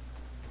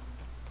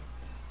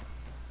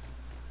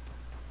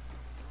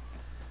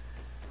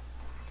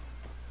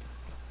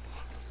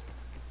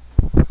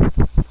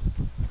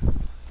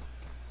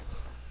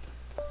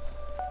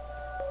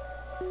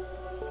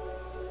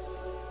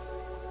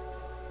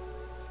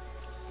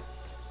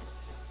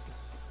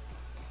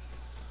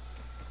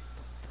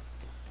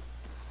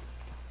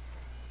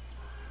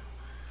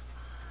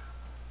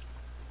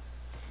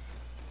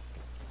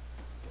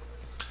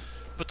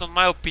 But in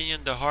my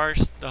opinion, the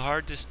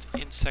hardest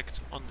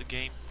insect on the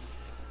game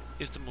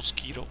is the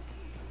mosquito.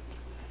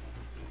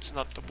 It's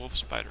not the wolf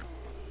spider.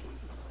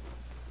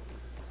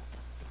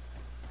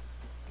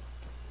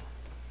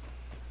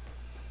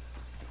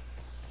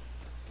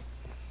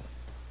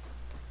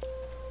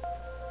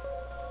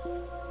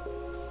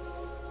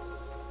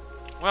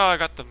 Well, I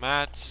got the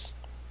mats.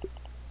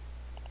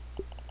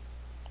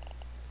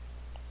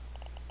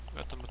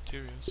 Got the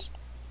materials.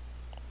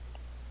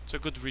 It's a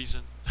good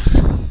reason.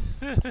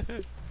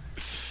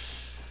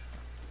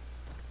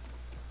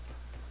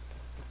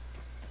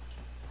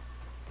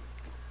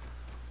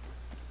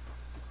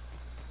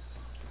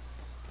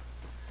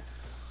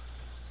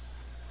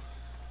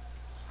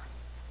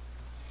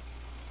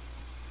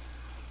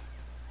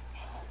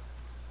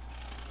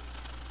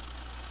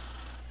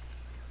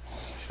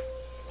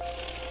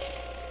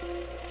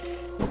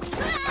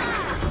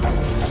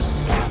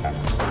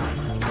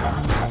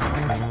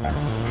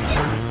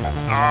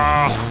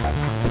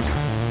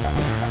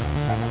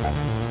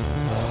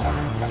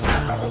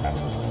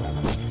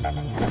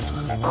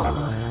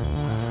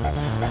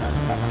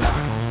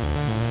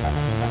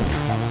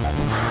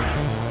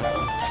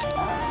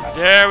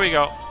 There we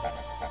go.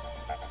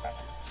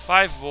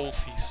 5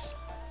 wolfies.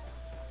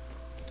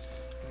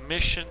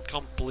 Mission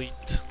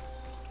complete.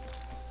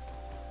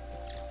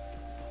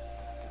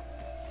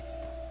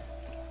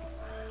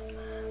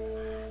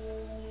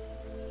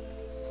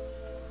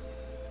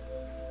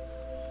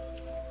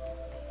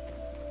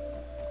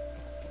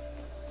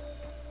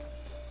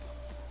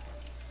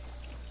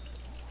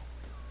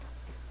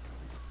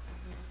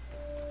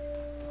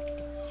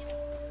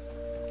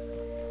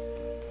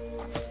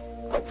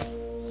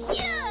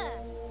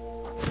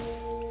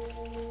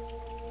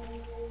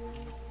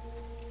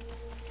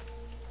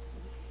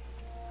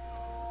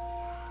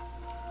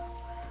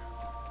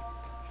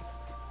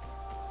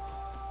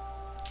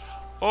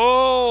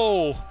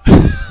 Oh!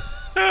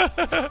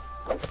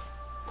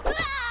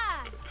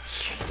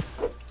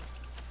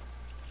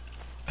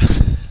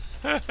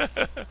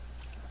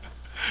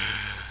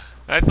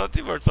 I thought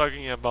you were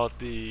talking about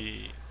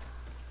the...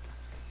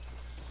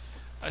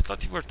 I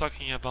thought you were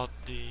talking about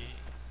the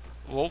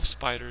wolf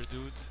spiders,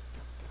 dude.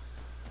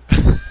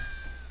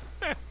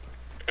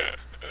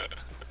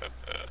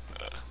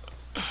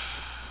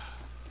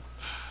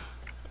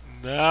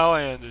 Now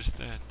I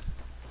understand.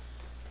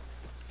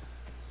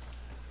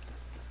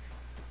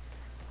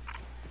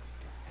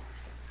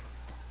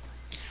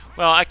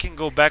 Well, I can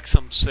go back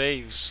some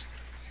saves.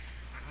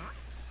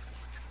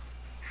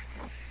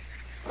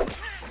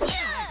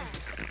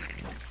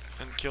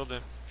 And kill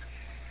them.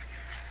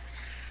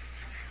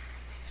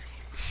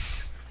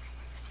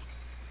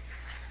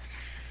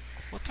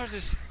 What are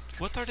this?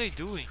 What are they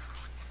doing?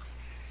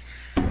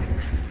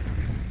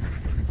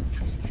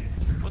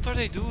 What are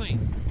they doing?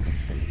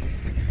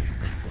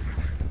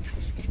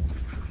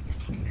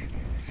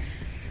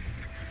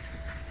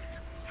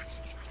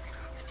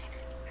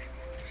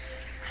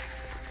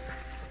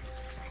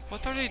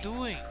 What are they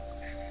doing?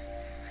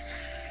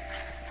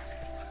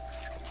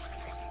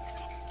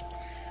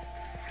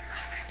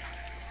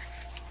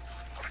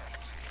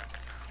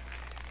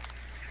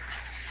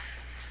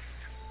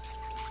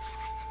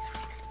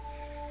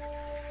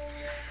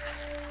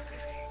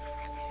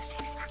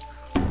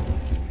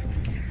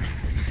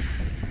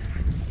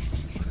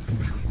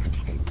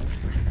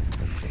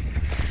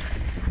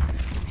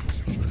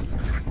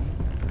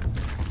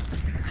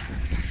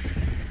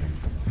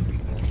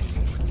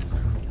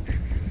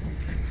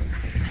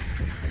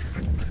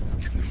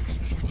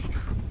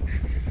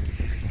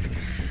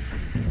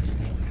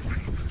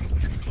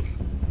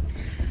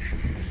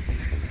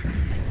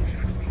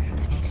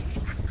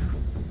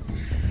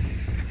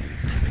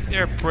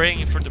 They're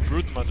praying for the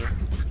brood mother.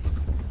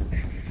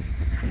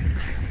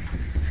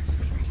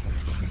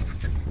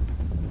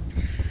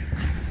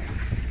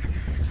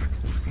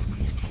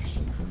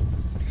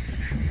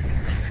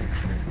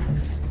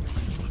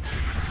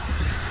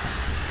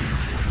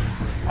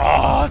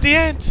 Oh, the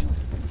ant!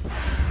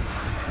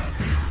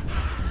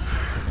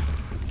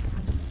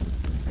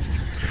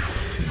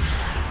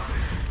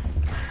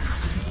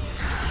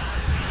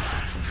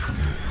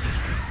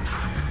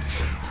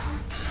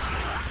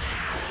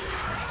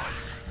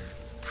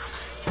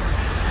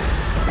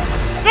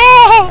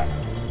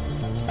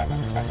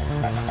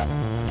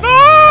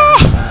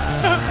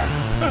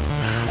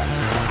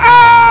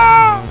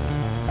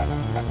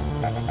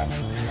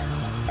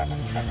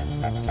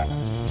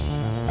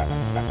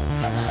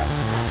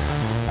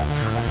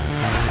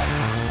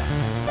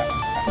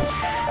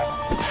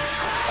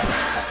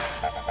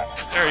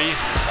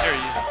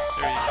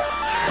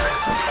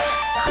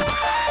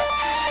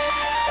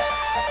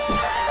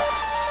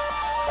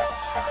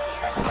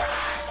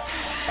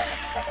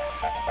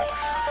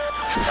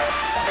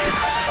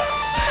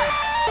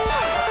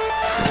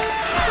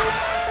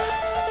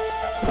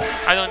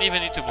 don't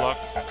even need to block.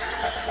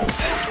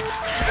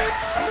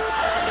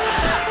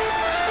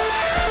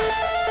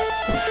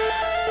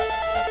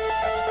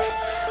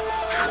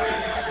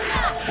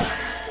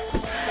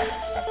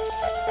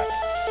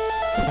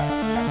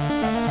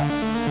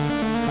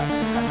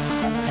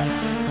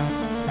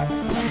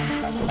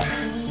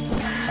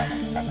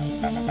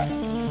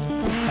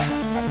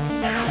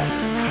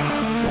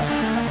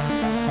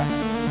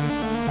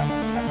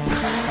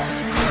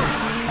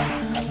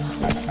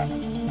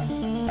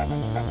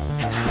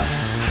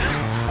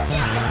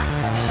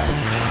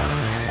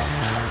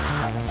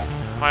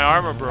 My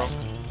armor broke.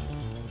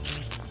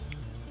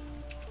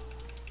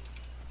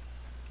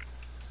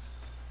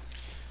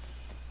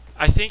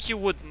 I think you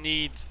would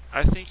need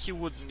at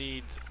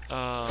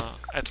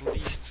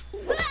least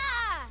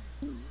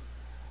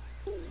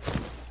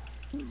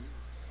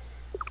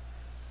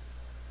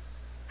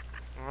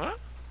huh?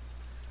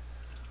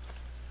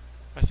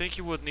 I think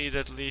you would need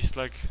at least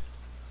like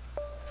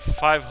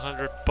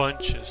 500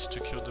 punches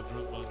to kill the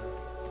broodmother.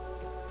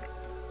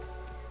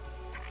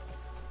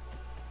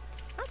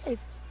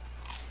 Is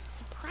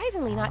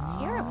surprisingly not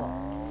terrible.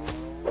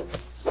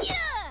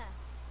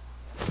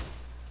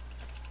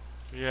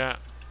 Yeah.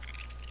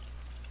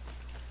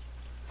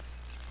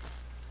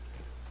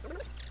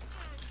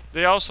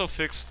 They also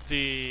fixed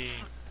the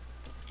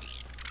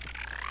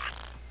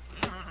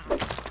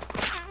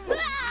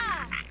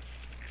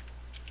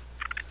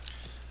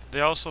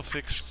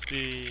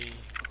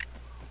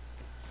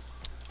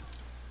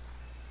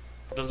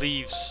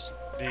leaves,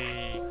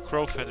 the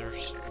crow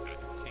feathers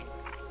thing.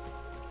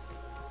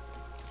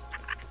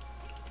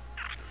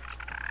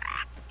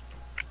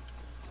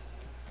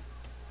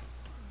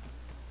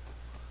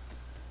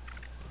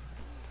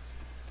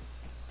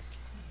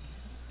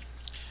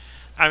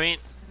 I mean,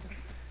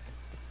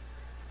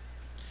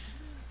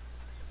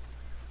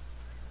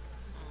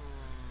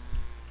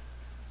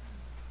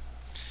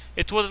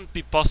 it wouldn't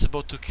be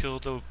possible to kill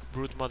the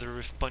broodmother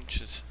with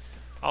punches.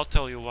 I'll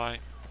tell you why.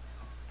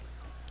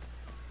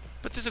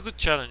 But it's a good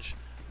challenge.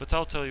 But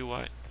I'll tell you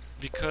why.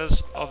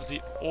 Because of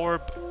the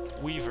orb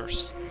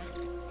weavers.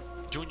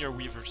 Junior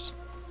weavers.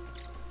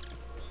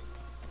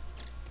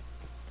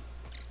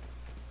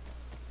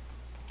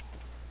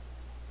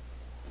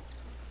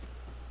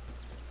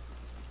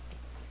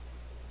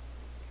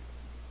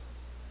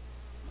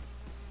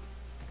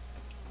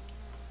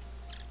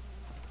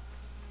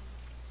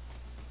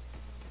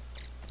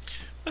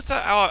 But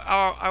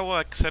I will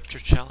accept your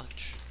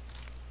challenge.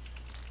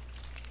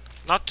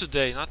 Not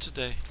today, not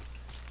today.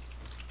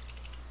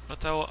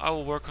 But I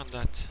will work on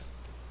that.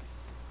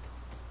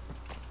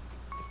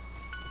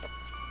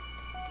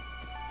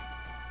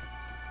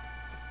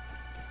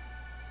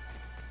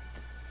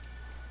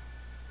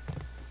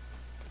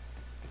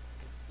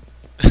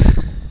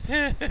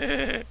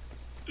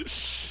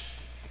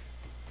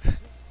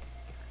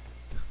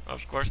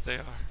 Of course they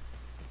are.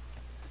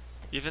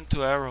 Even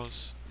to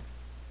arrows.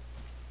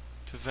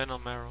 To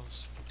venom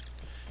arrows.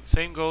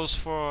 Same goes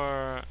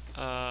for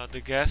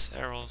the gas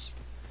arrows.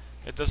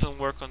 It doesn't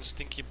work on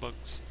stinky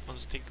bugs. On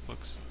stink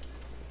bugs.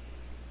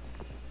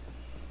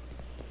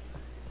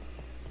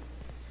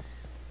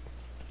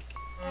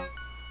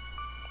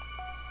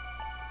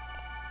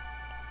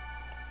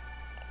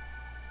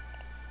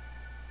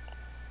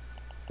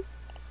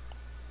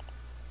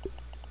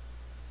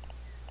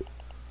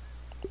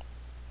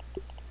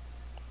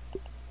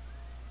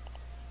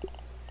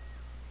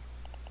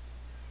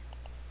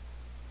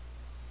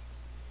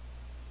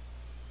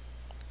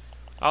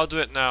 I'll do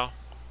it now.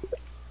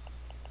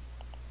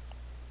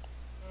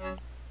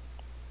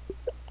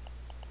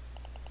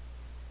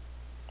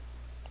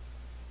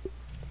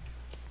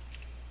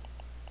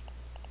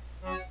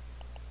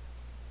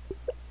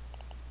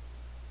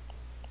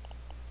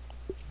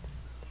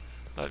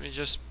 Let me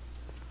just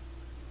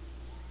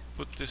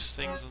put these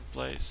things in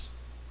place.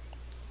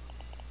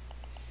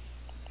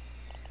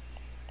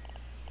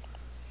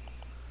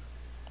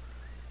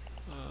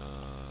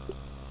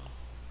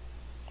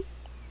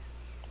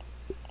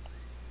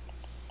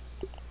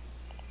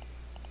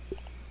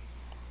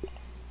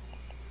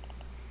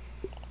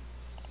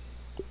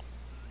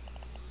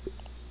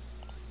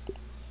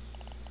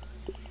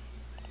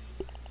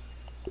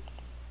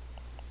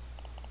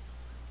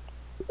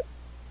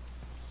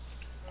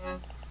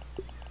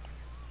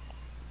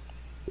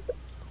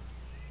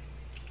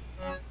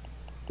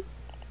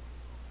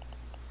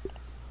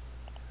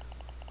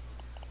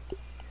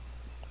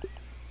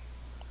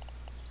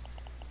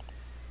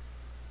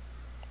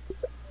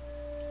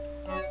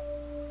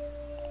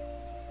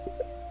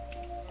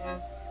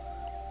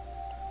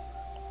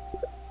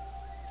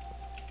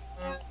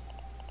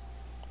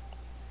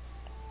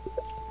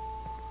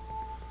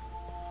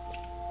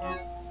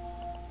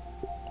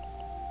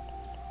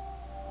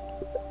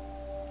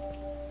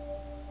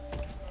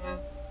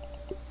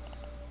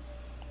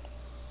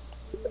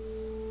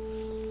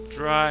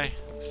 Dry,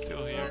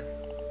 still here.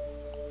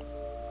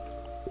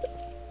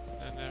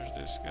 And there's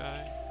this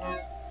guy.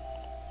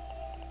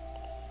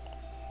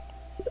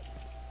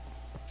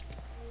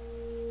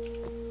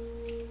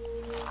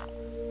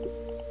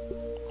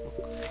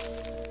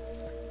 Cook.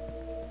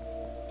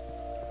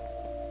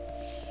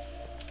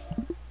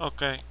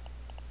 Okay.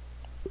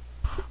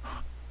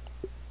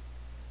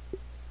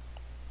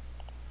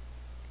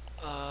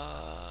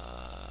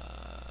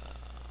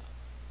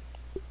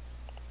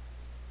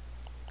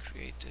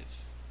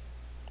 Creative.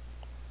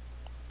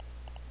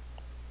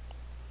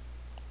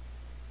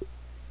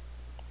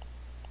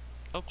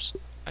 Oops,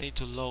 I need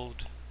to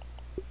load.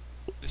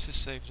 This is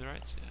saved,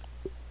 right?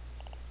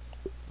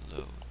 Yeah.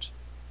 Load.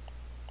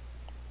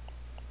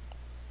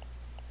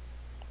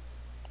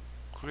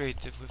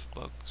 Creative with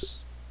bugs.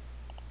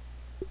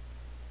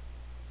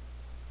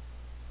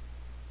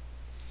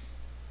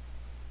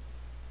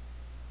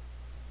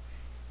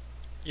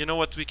 You know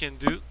what we can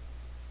do?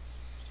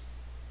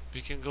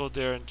 We can go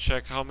there and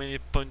check how many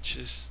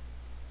punches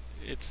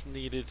it's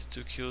needed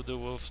to kill the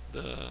wolf,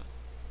 the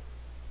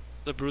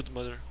brood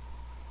mother.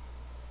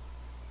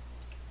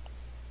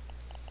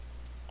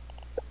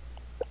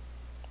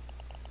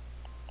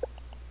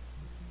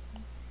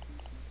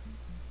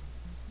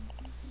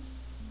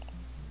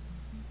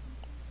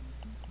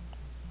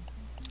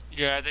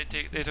 Yeah, they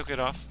took it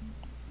off.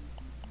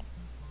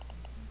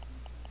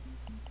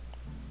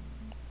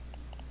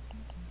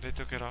 They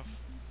took it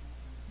off.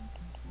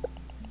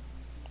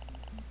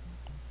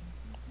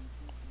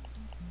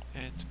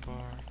 End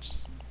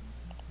parts.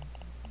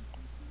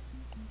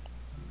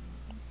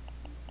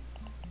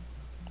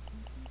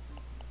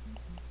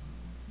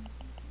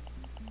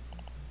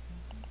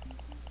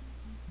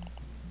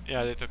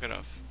 Yeah, they took it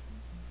off.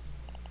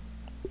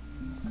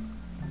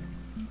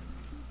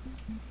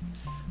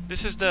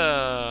 This is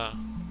the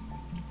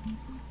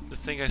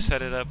thing I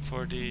set it up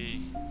for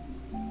the.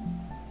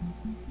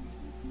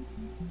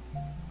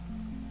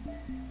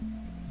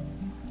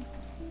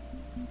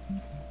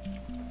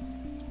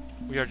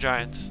 We are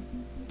giants.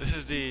 This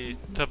is the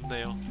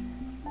thumbnail.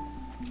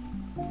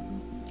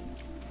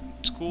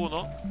 It's cool,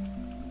 no?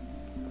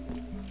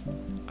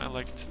 I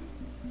liked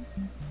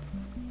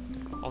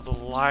all the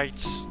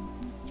lights.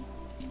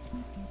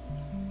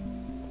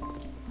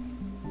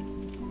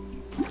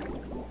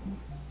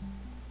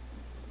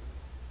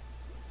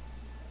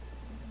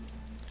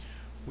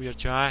 We are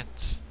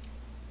giants.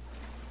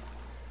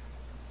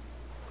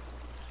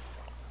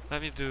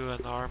 Let me do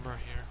an armor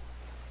here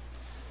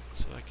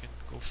so I can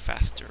go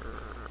faster.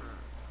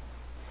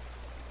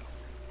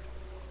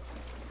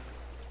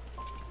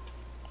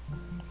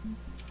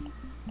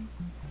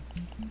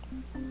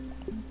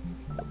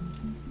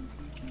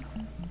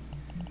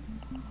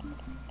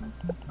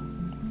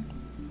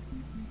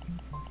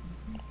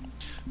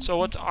 So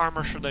what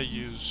armor should I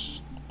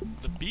use?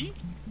 The bee?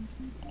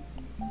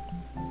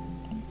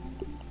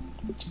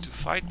 To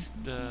fight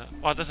the...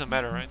 Oh, it doesn't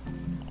matter, right?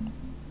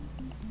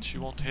 She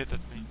won't hit at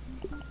me.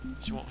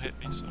 She won't hit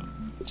me, so...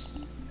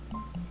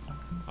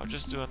 I'll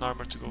just do an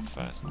armor to go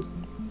fast.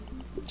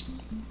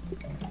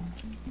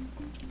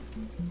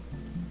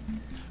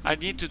 I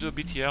need to do a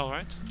BTL,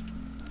 right?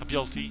 A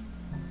BLT.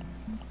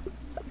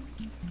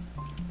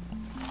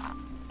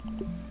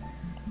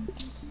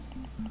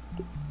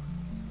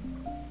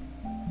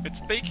 It's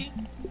baking?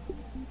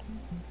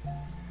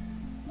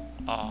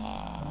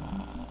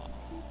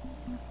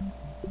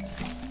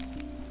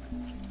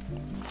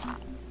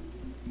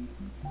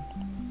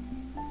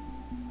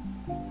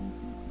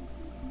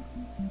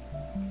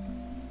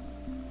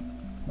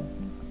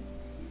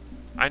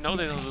 I know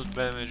they don't do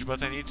damage,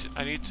 but I need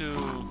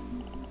to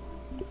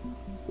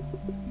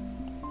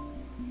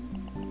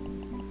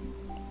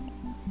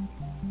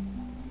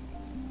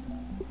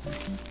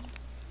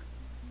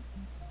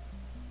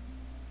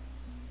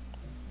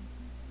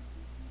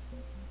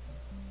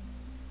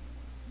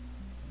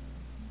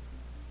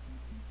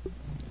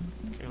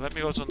Okay, let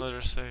me go to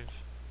another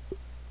save.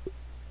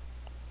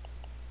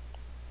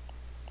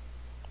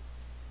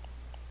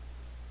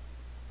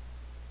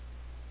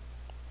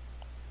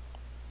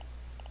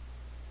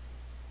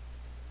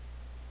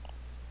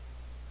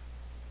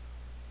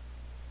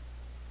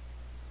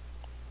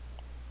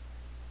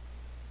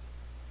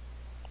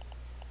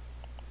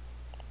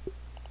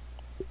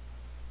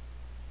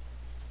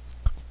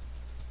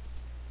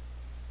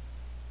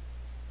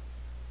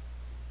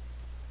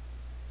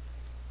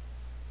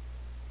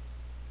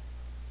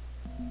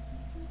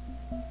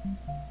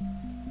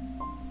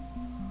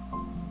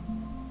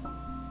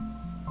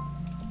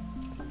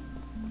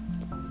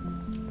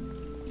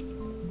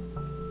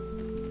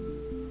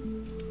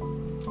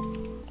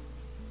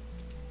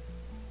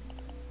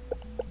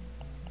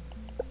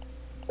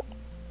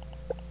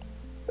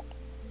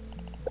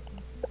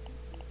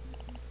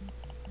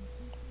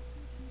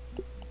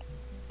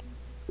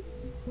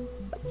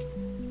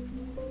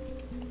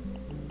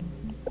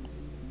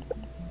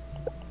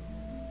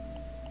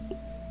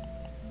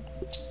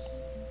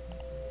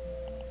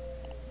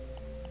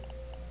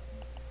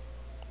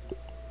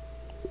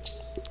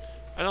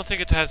 I don't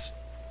think it has...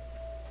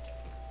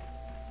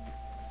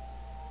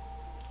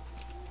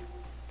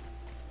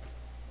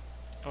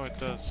 Oh, it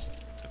does.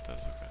 It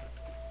does, okay.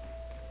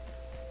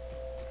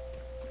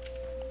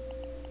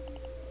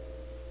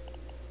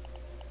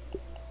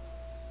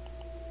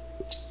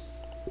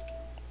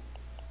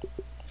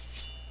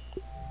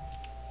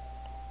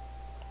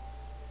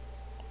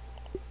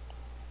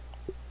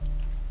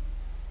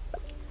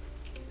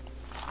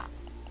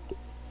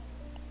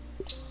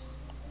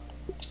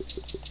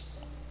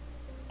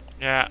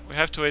 Yeah, we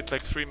have to wait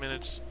like 3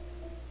 minutes.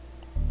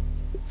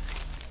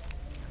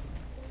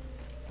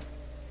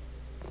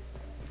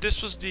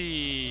 This was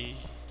the...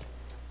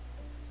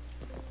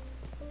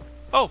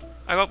 Oh!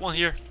 I got one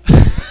here.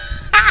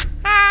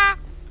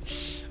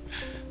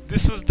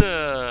 This was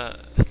the...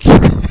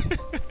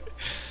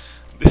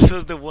 This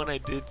was the one I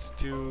did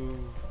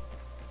to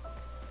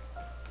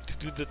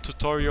do the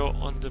tutorial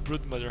on the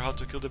broodmother, how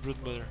to kill the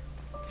broodmother.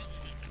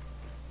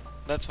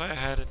 That's why I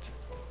had it.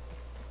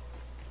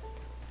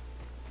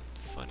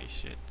 Funny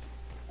shit.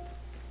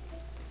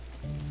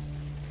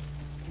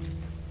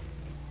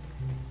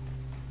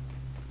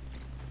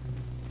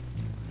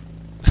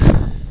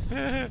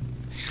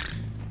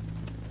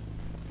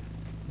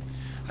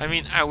 I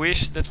mean, I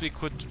wish that we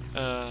could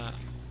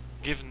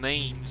give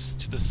names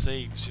to the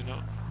saves, you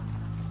know?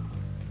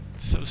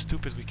 It's so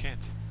stupid we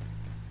can't.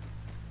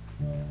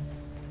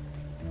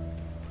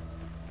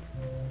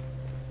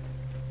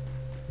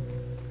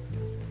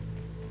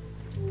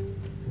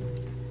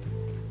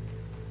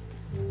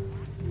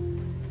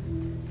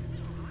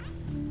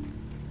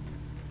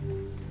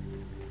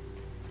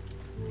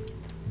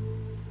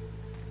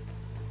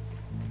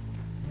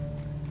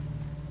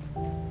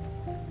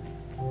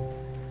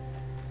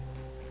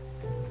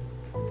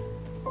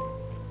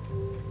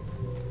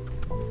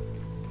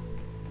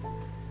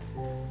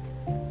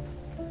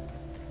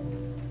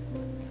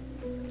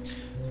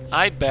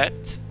 I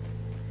bet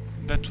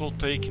that will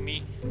take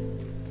me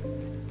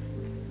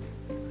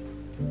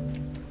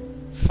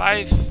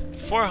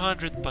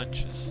 400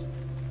 punches.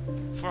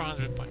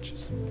 400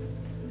 punches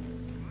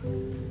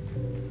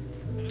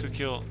to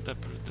kill the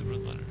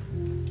broodmother.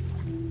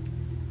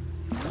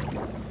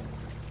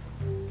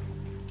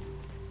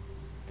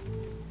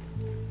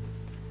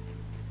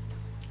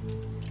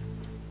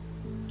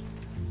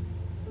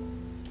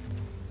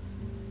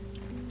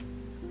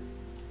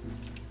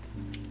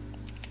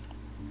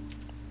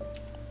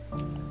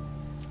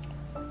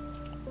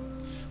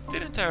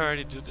 Didn't I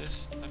already do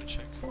this? Let me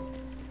check.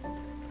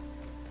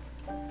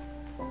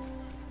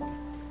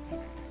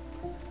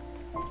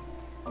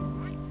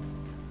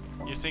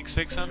 You think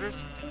 600?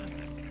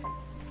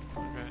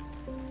 Okay.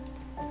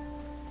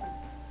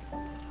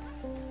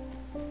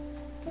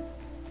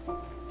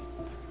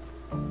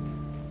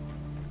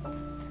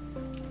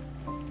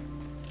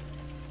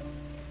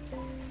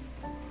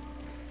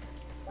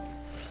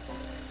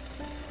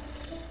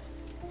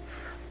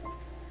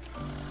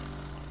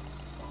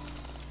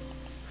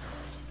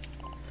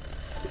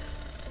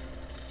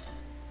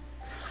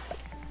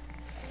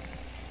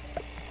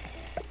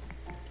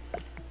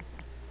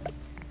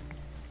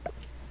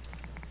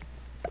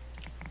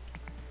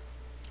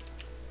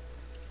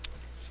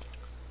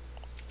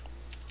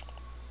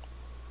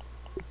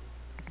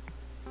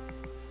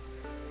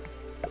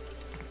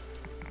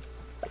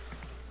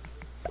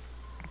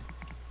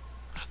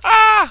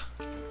 Ah!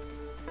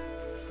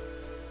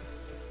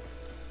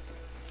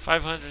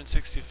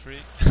 563.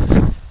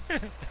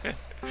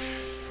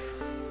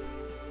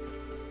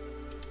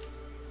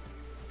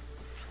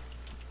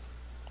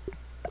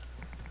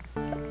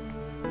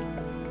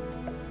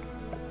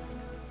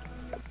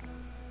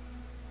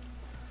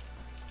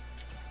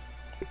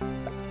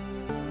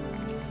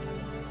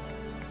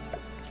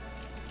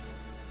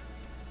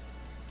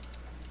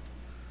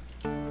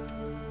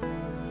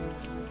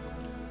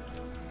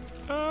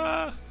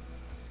 Ah!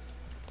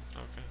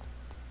 Okay.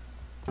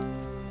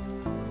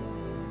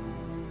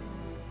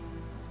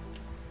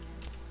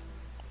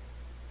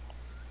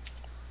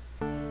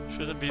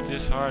 Shouldn't be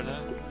this hard, huh?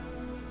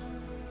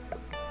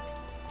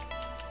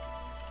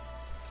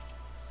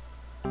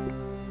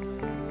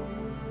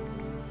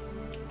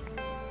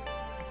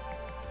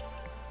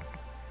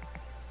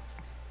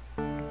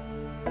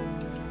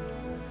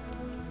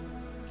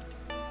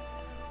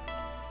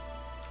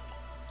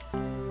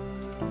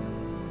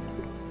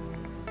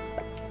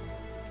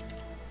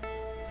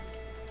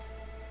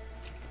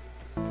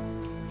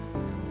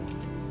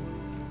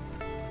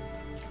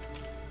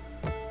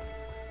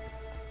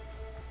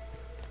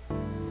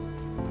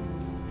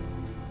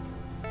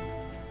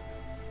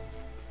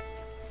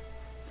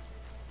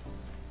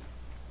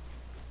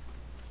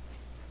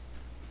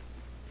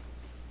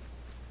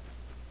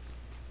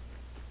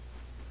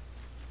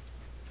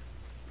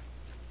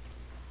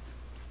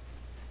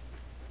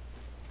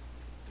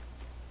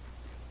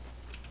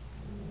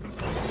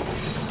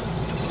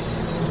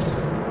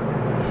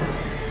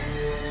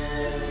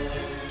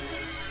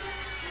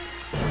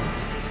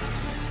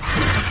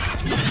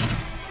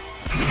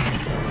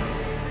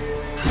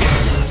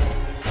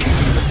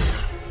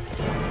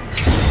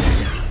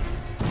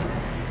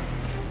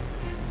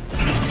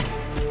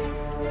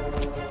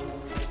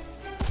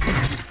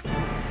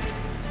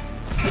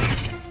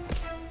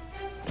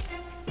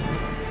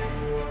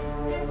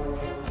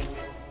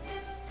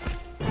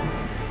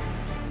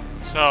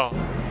 So,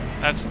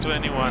 that's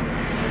 21.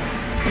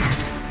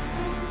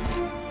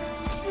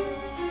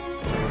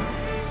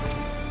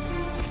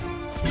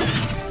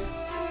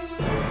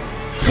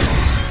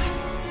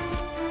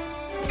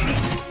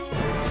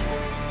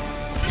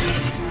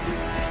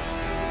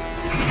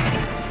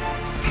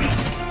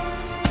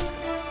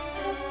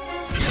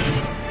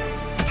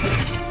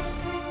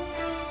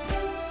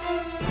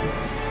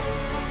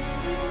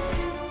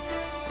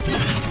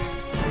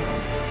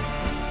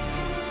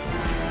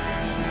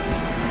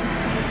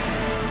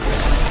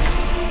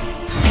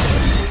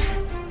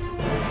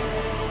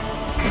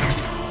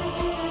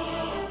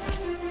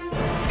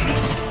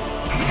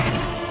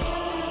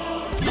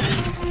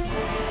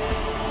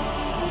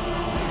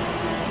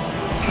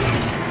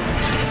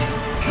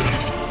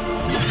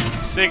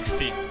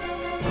 60.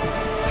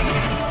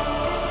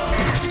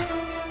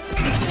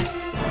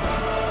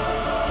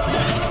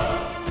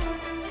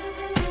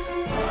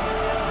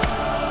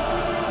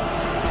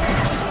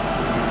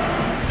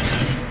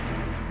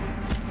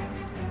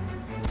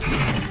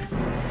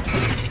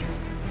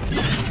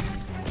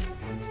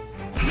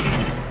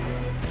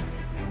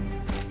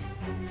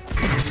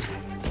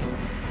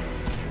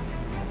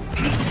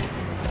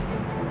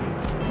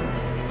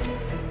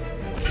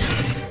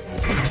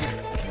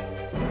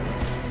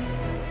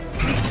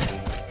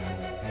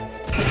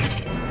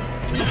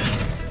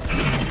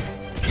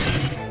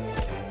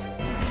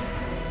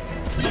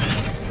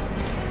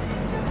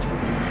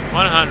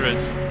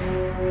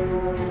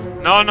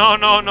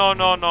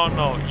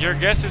 No. Your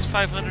guess is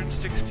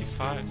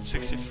 565,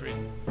 63.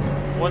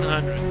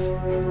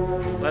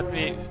 100. Let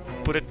me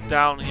put it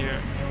down here.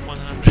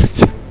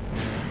 100.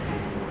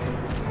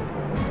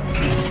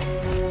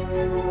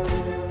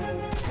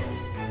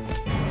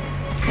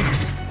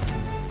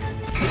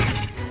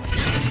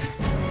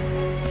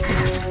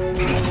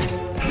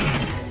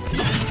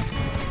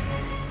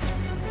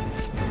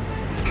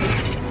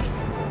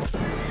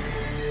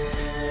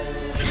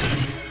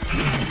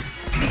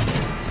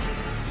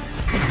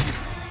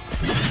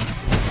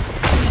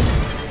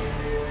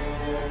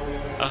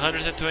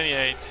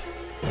 $128.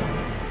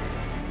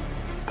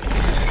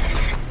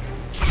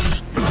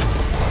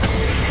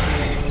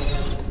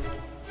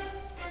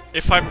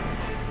 If I...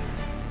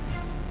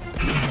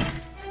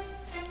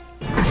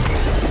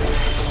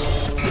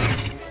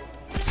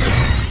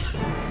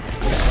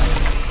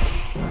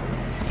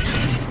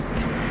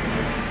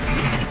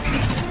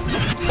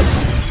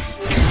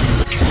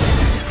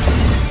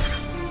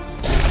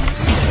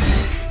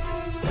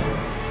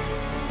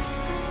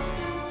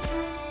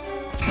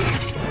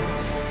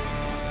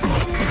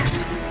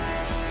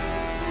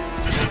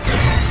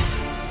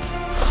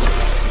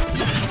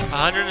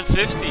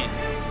 $150.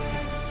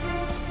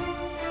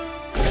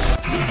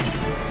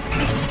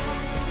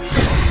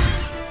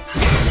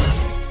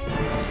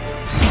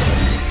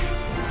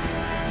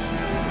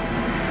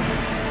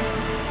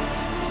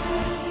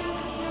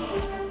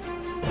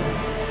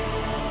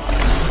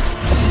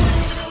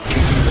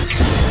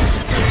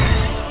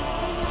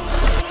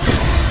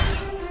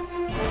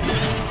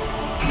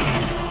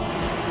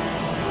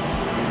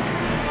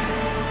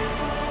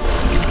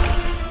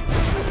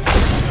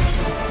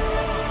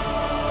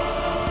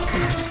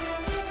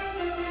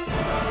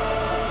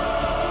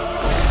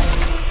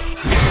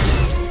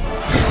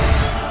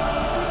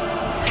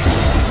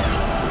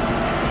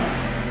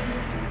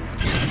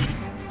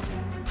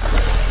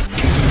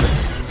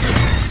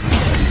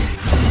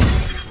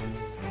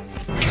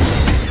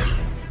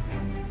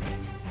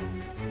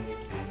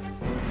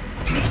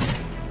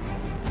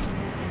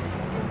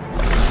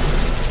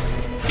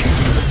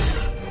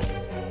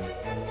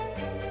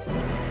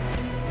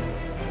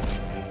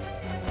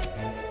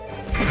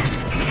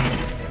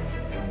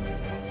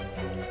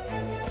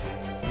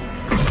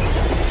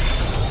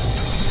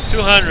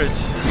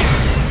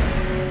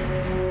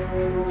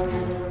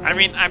 I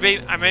mean,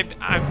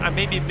 I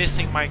may be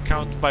missing my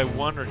count by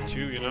 1 or 2,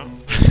 you know.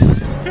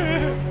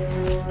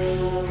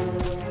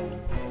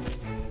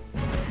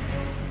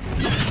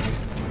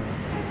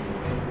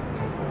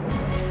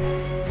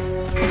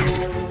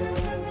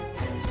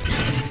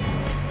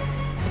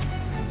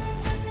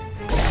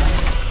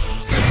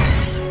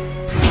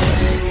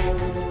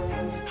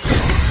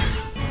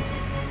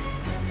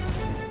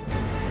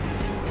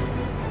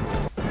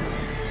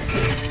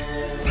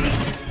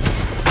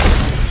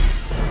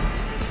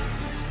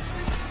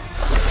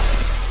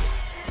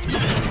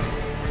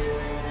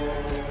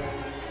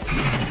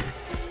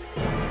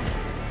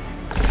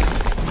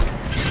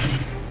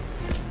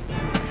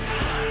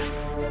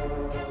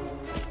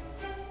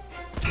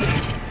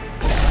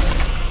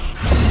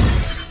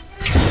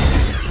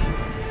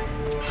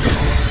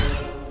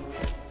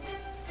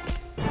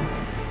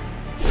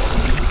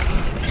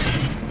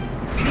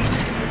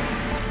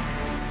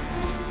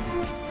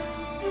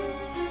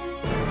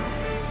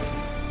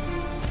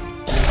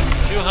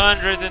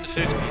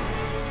 $250.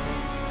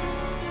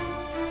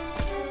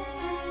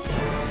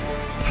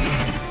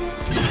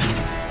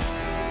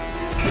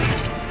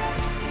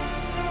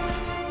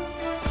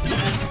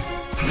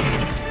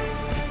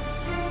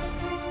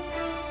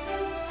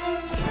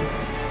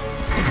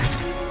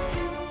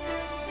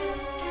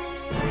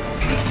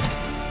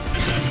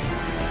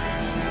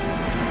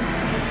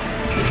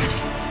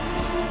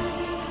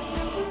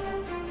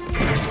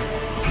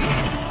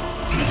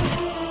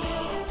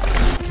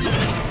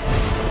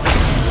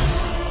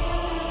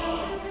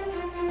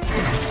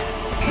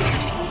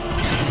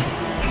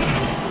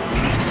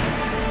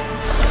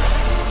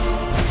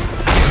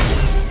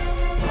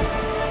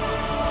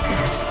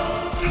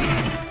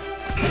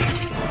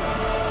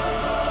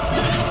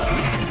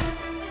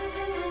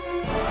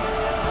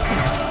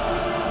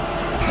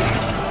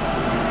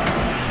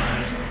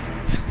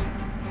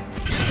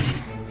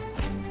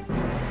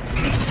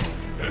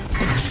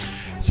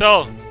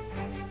 So,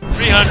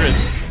 300.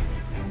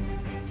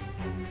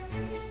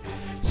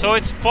 So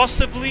it's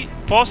possibly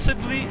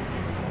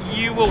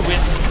you will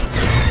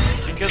win.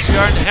 because we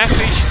are in half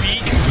HP,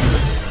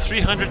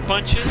 300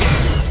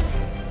 punches.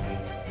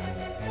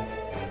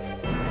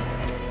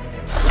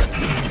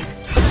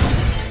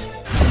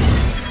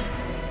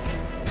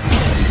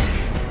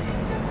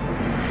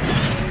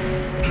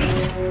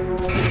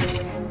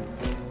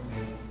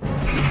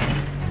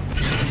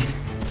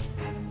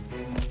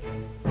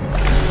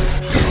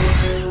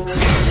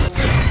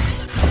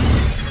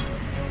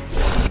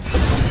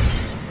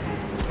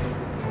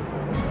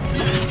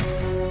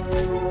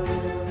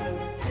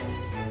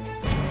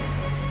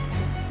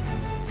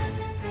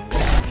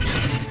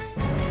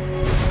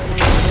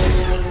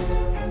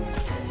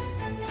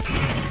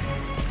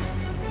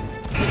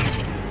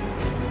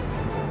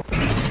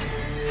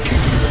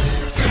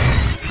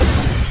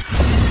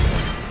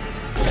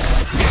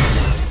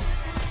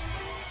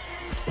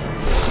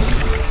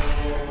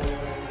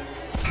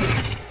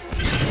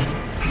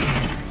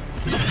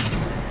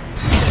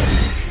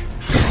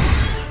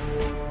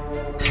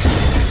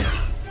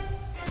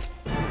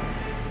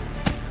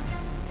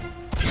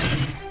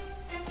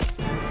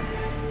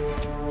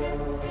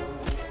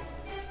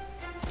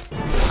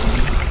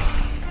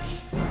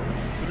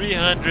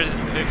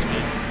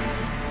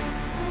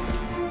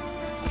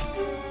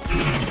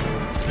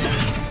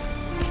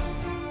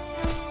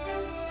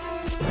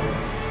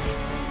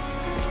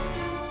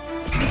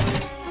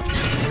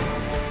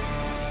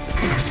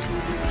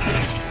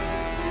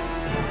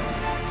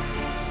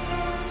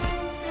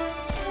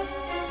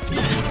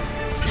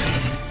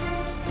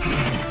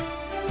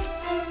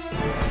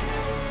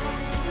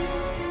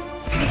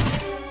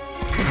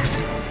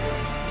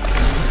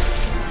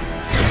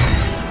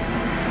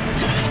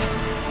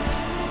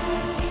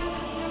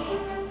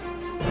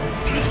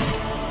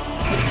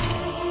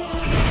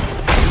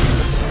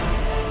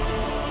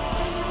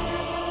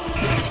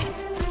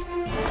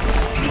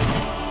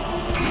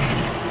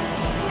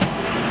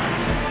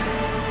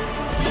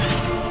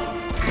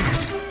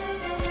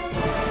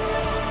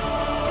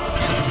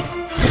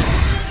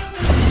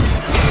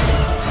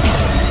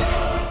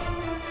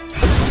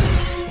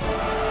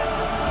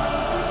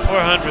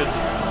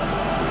 $350.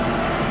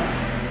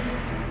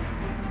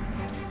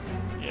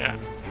 Yeah.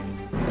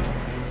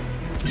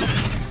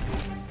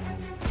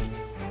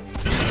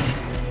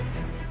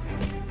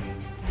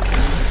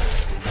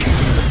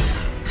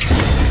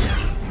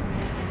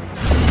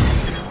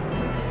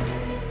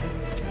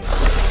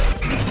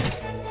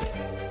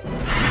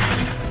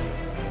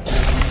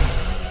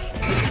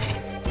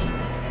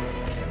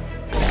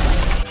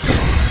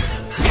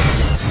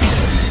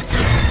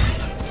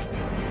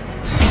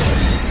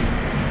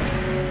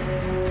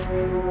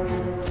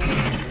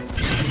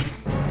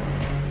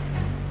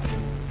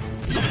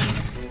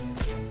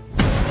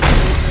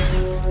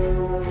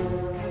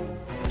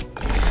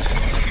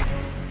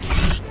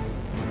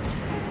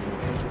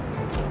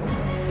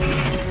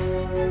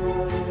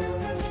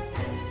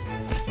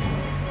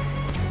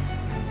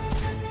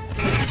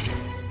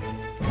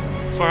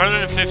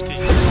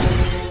 $450.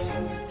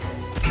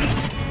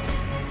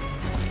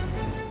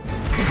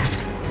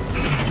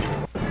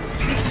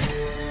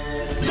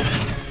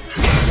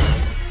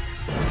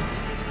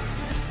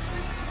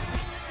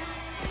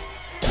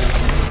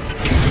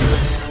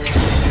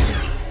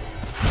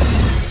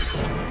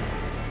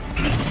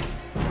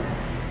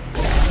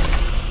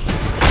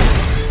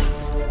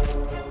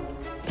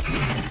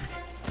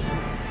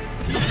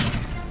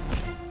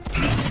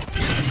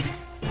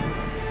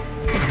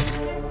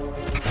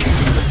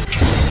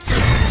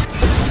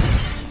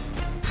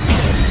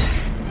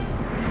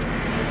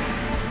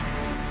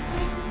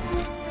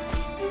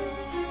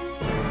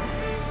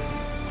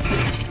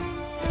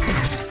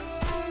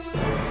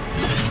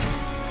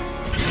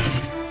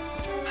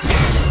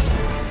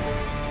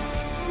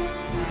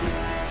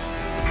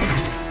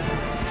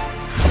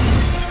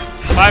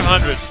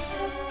 $500.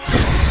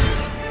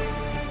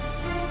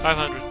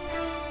 $500.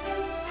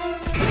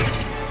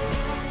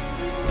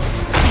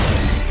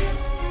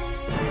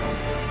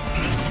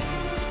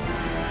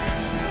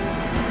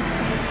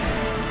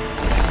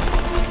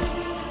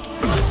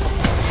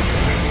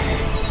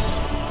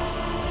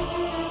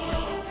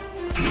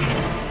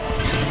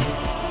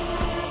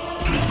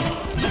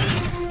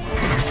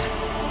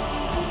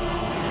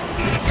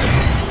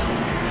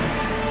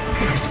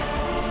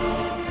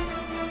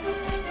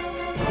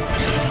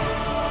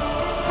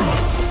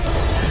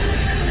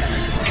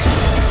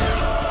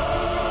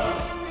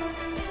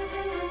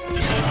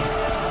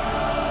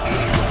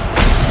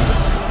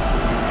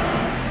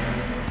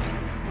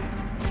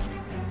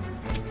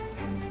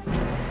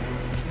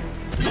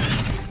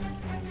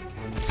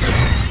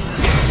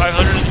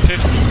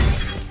 $550.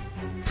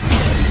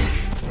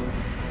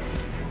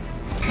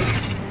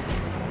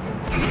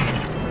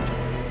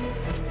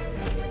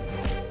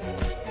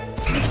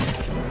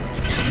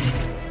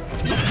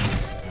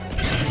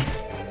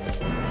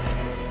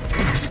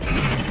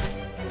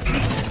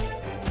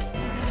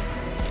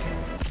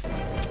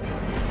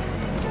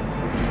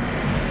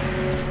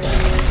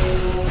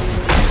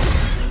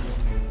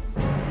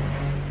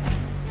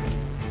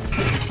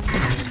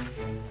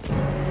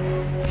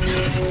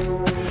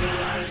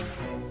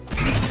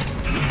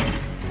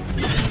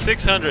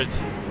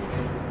 $600.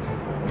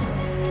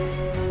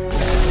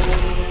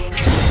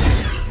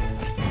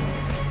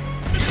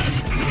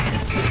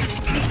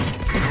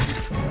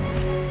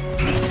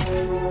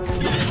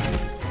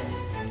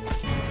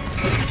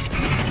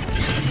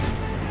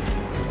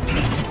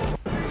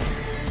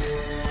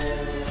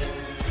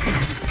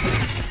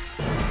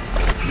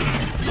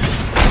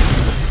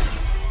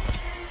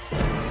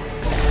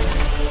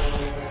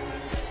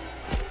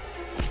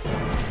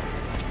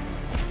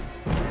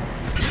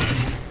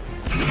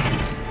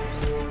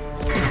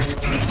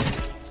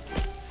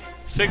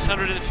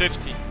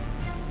 650.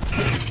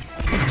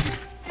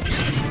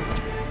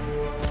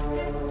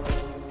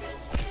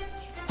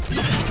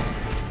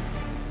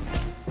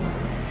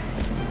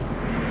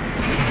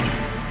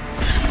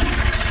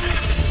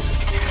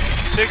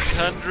 Six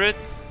hundred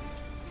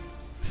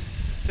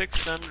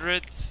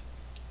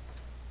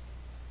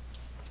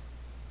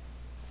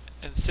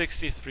and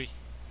 63.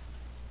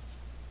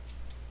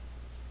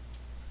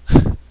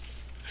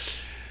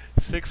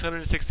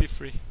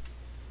 663.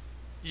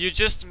 You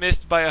just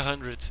missed by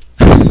 100.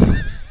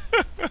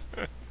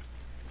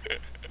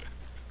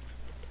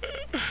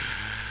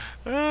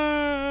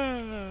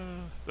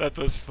 That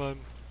was fun.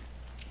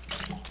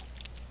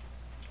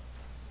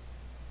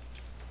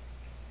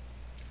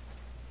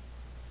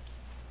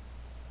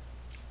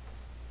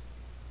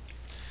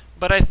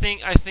 But I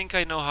think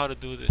I know how to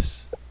do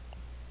this.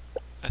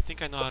 I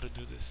think I know how to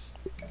do this.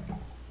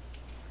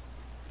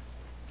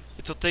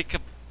 It will take a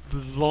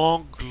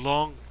long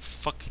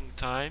fucking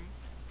time.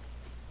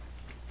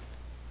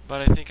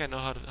 But I think I know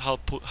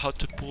how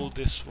to pull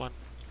this one.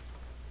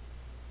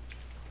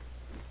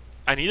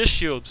 I need a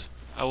shield.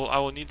 I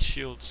will need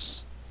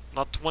shields.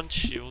 Not one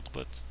shield,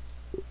 but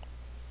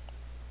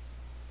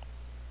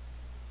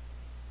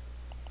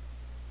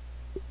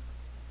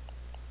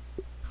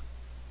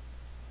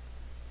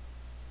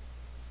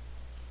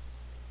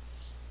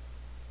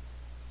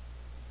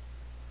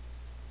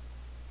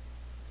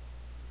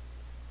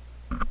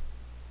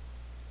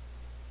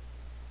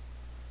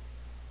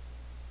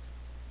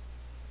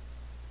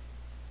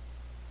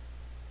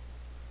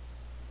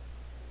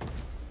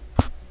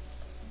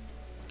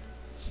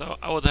so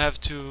I would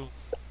have to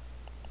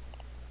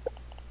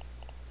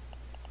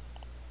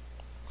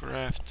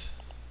craft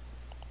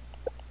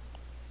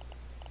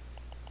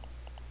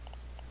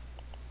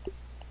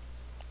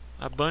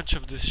a bunch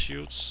of these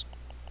shields,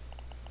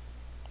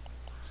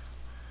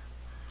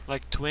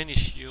 like 20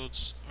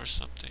 shields or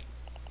something.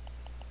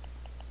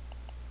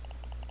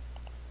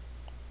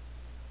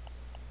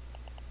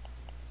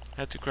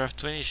 I had to craft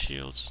 20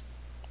 shields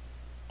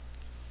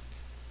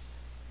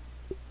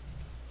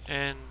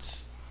and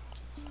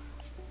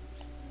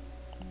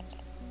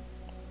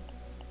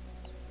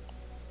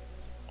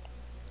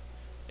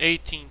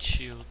 18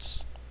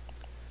 shields.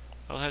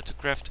 I'll have to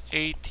craft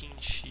 18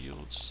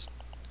 shields,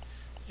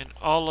 and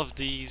all of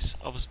these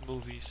of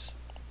movies.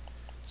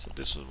 So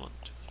this was 1,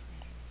 2,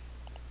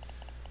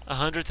 3,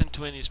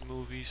 120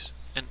 movies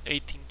and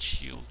 18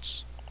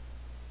 shields.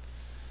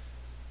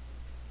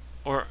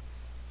 Or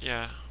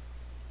yeah,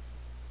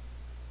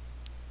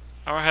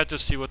 I had to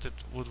see what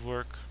it would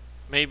work.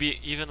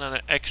 Maybe even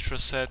an extra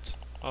set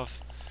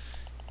of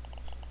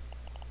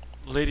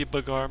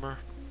ladybug armor.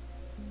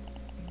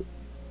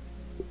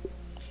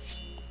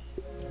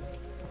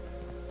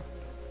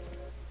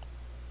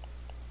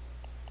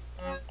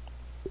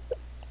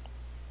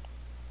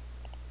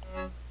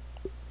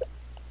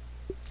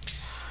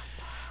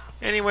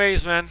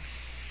 Anyways, man,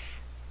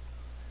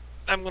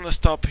 I'm gonna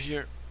stop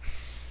here.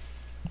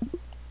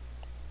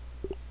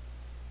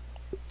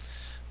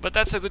 But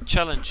that's a good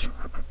challenge.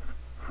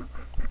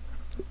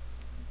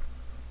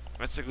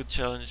 That's a good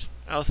challenge.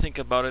 I'll think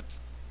about it,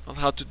 on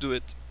how to do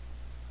it.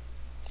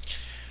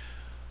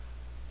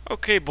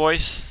 Okay,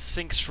 boys,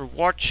 thanks for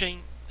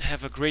watching.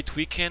 Have a great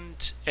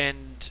weekend,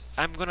 and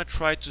I'm gonna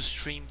try to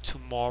stream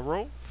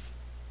tomorrow,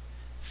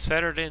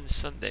 Saturday and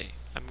Sunday.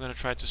 I'm gonna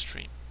try to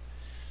stream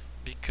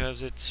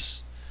because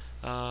it's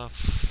a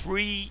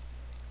free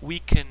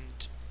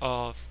weekend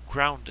of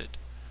Grounded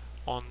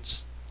on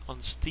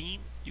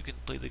Steam. You can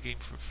play the game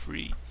for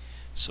free,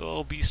 so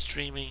I'll be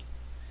streaming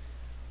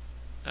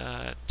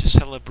to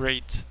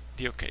celebrate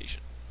the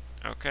occasion.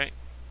 Okay,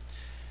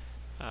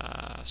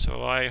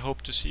 so I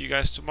hope to see you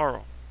guys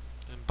tomorrow,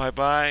 and bye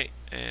bye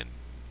and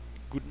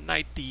good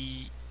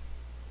nighty.